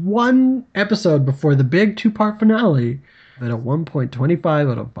one episode before the big 2-part finale at a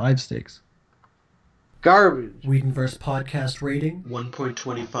 1.25 out of 5 steaks. Garbage. Whedonverse podcast rating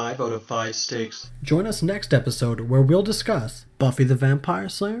 1.25 out of 5 steaks. Join us next episode where we'll discuss Buffy the Vampire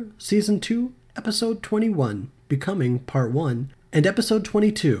Slayer Season 2, Episode 21, Becoming Part 1, and Episode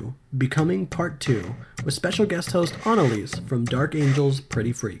 22, Becoming Part 2, with special guest host Annalise from Dark Angels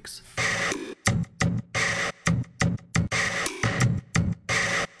Pretty Freaks.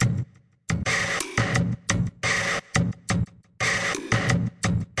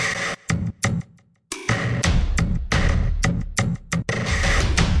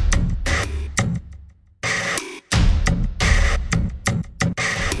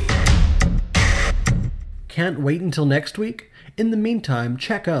 Can't wait until next week? In the meantime,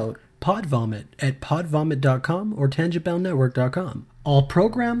 check out Podvomit at podvomit.com or tangentboundnetwork.com. All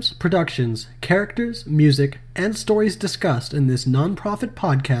programs, productions, characters, music, and stories discussed in this non-profit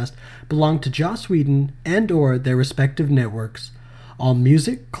podcast belong to Joss Whedon and or their respective networks. All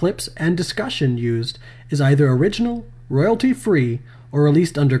music, clips, and discussion used is either original, royalty-free, or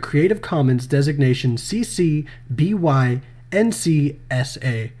released under Creative Commons designation CC BY NC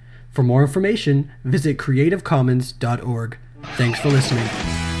SA. For more information, visit creativecommons.org. Thanks for listening.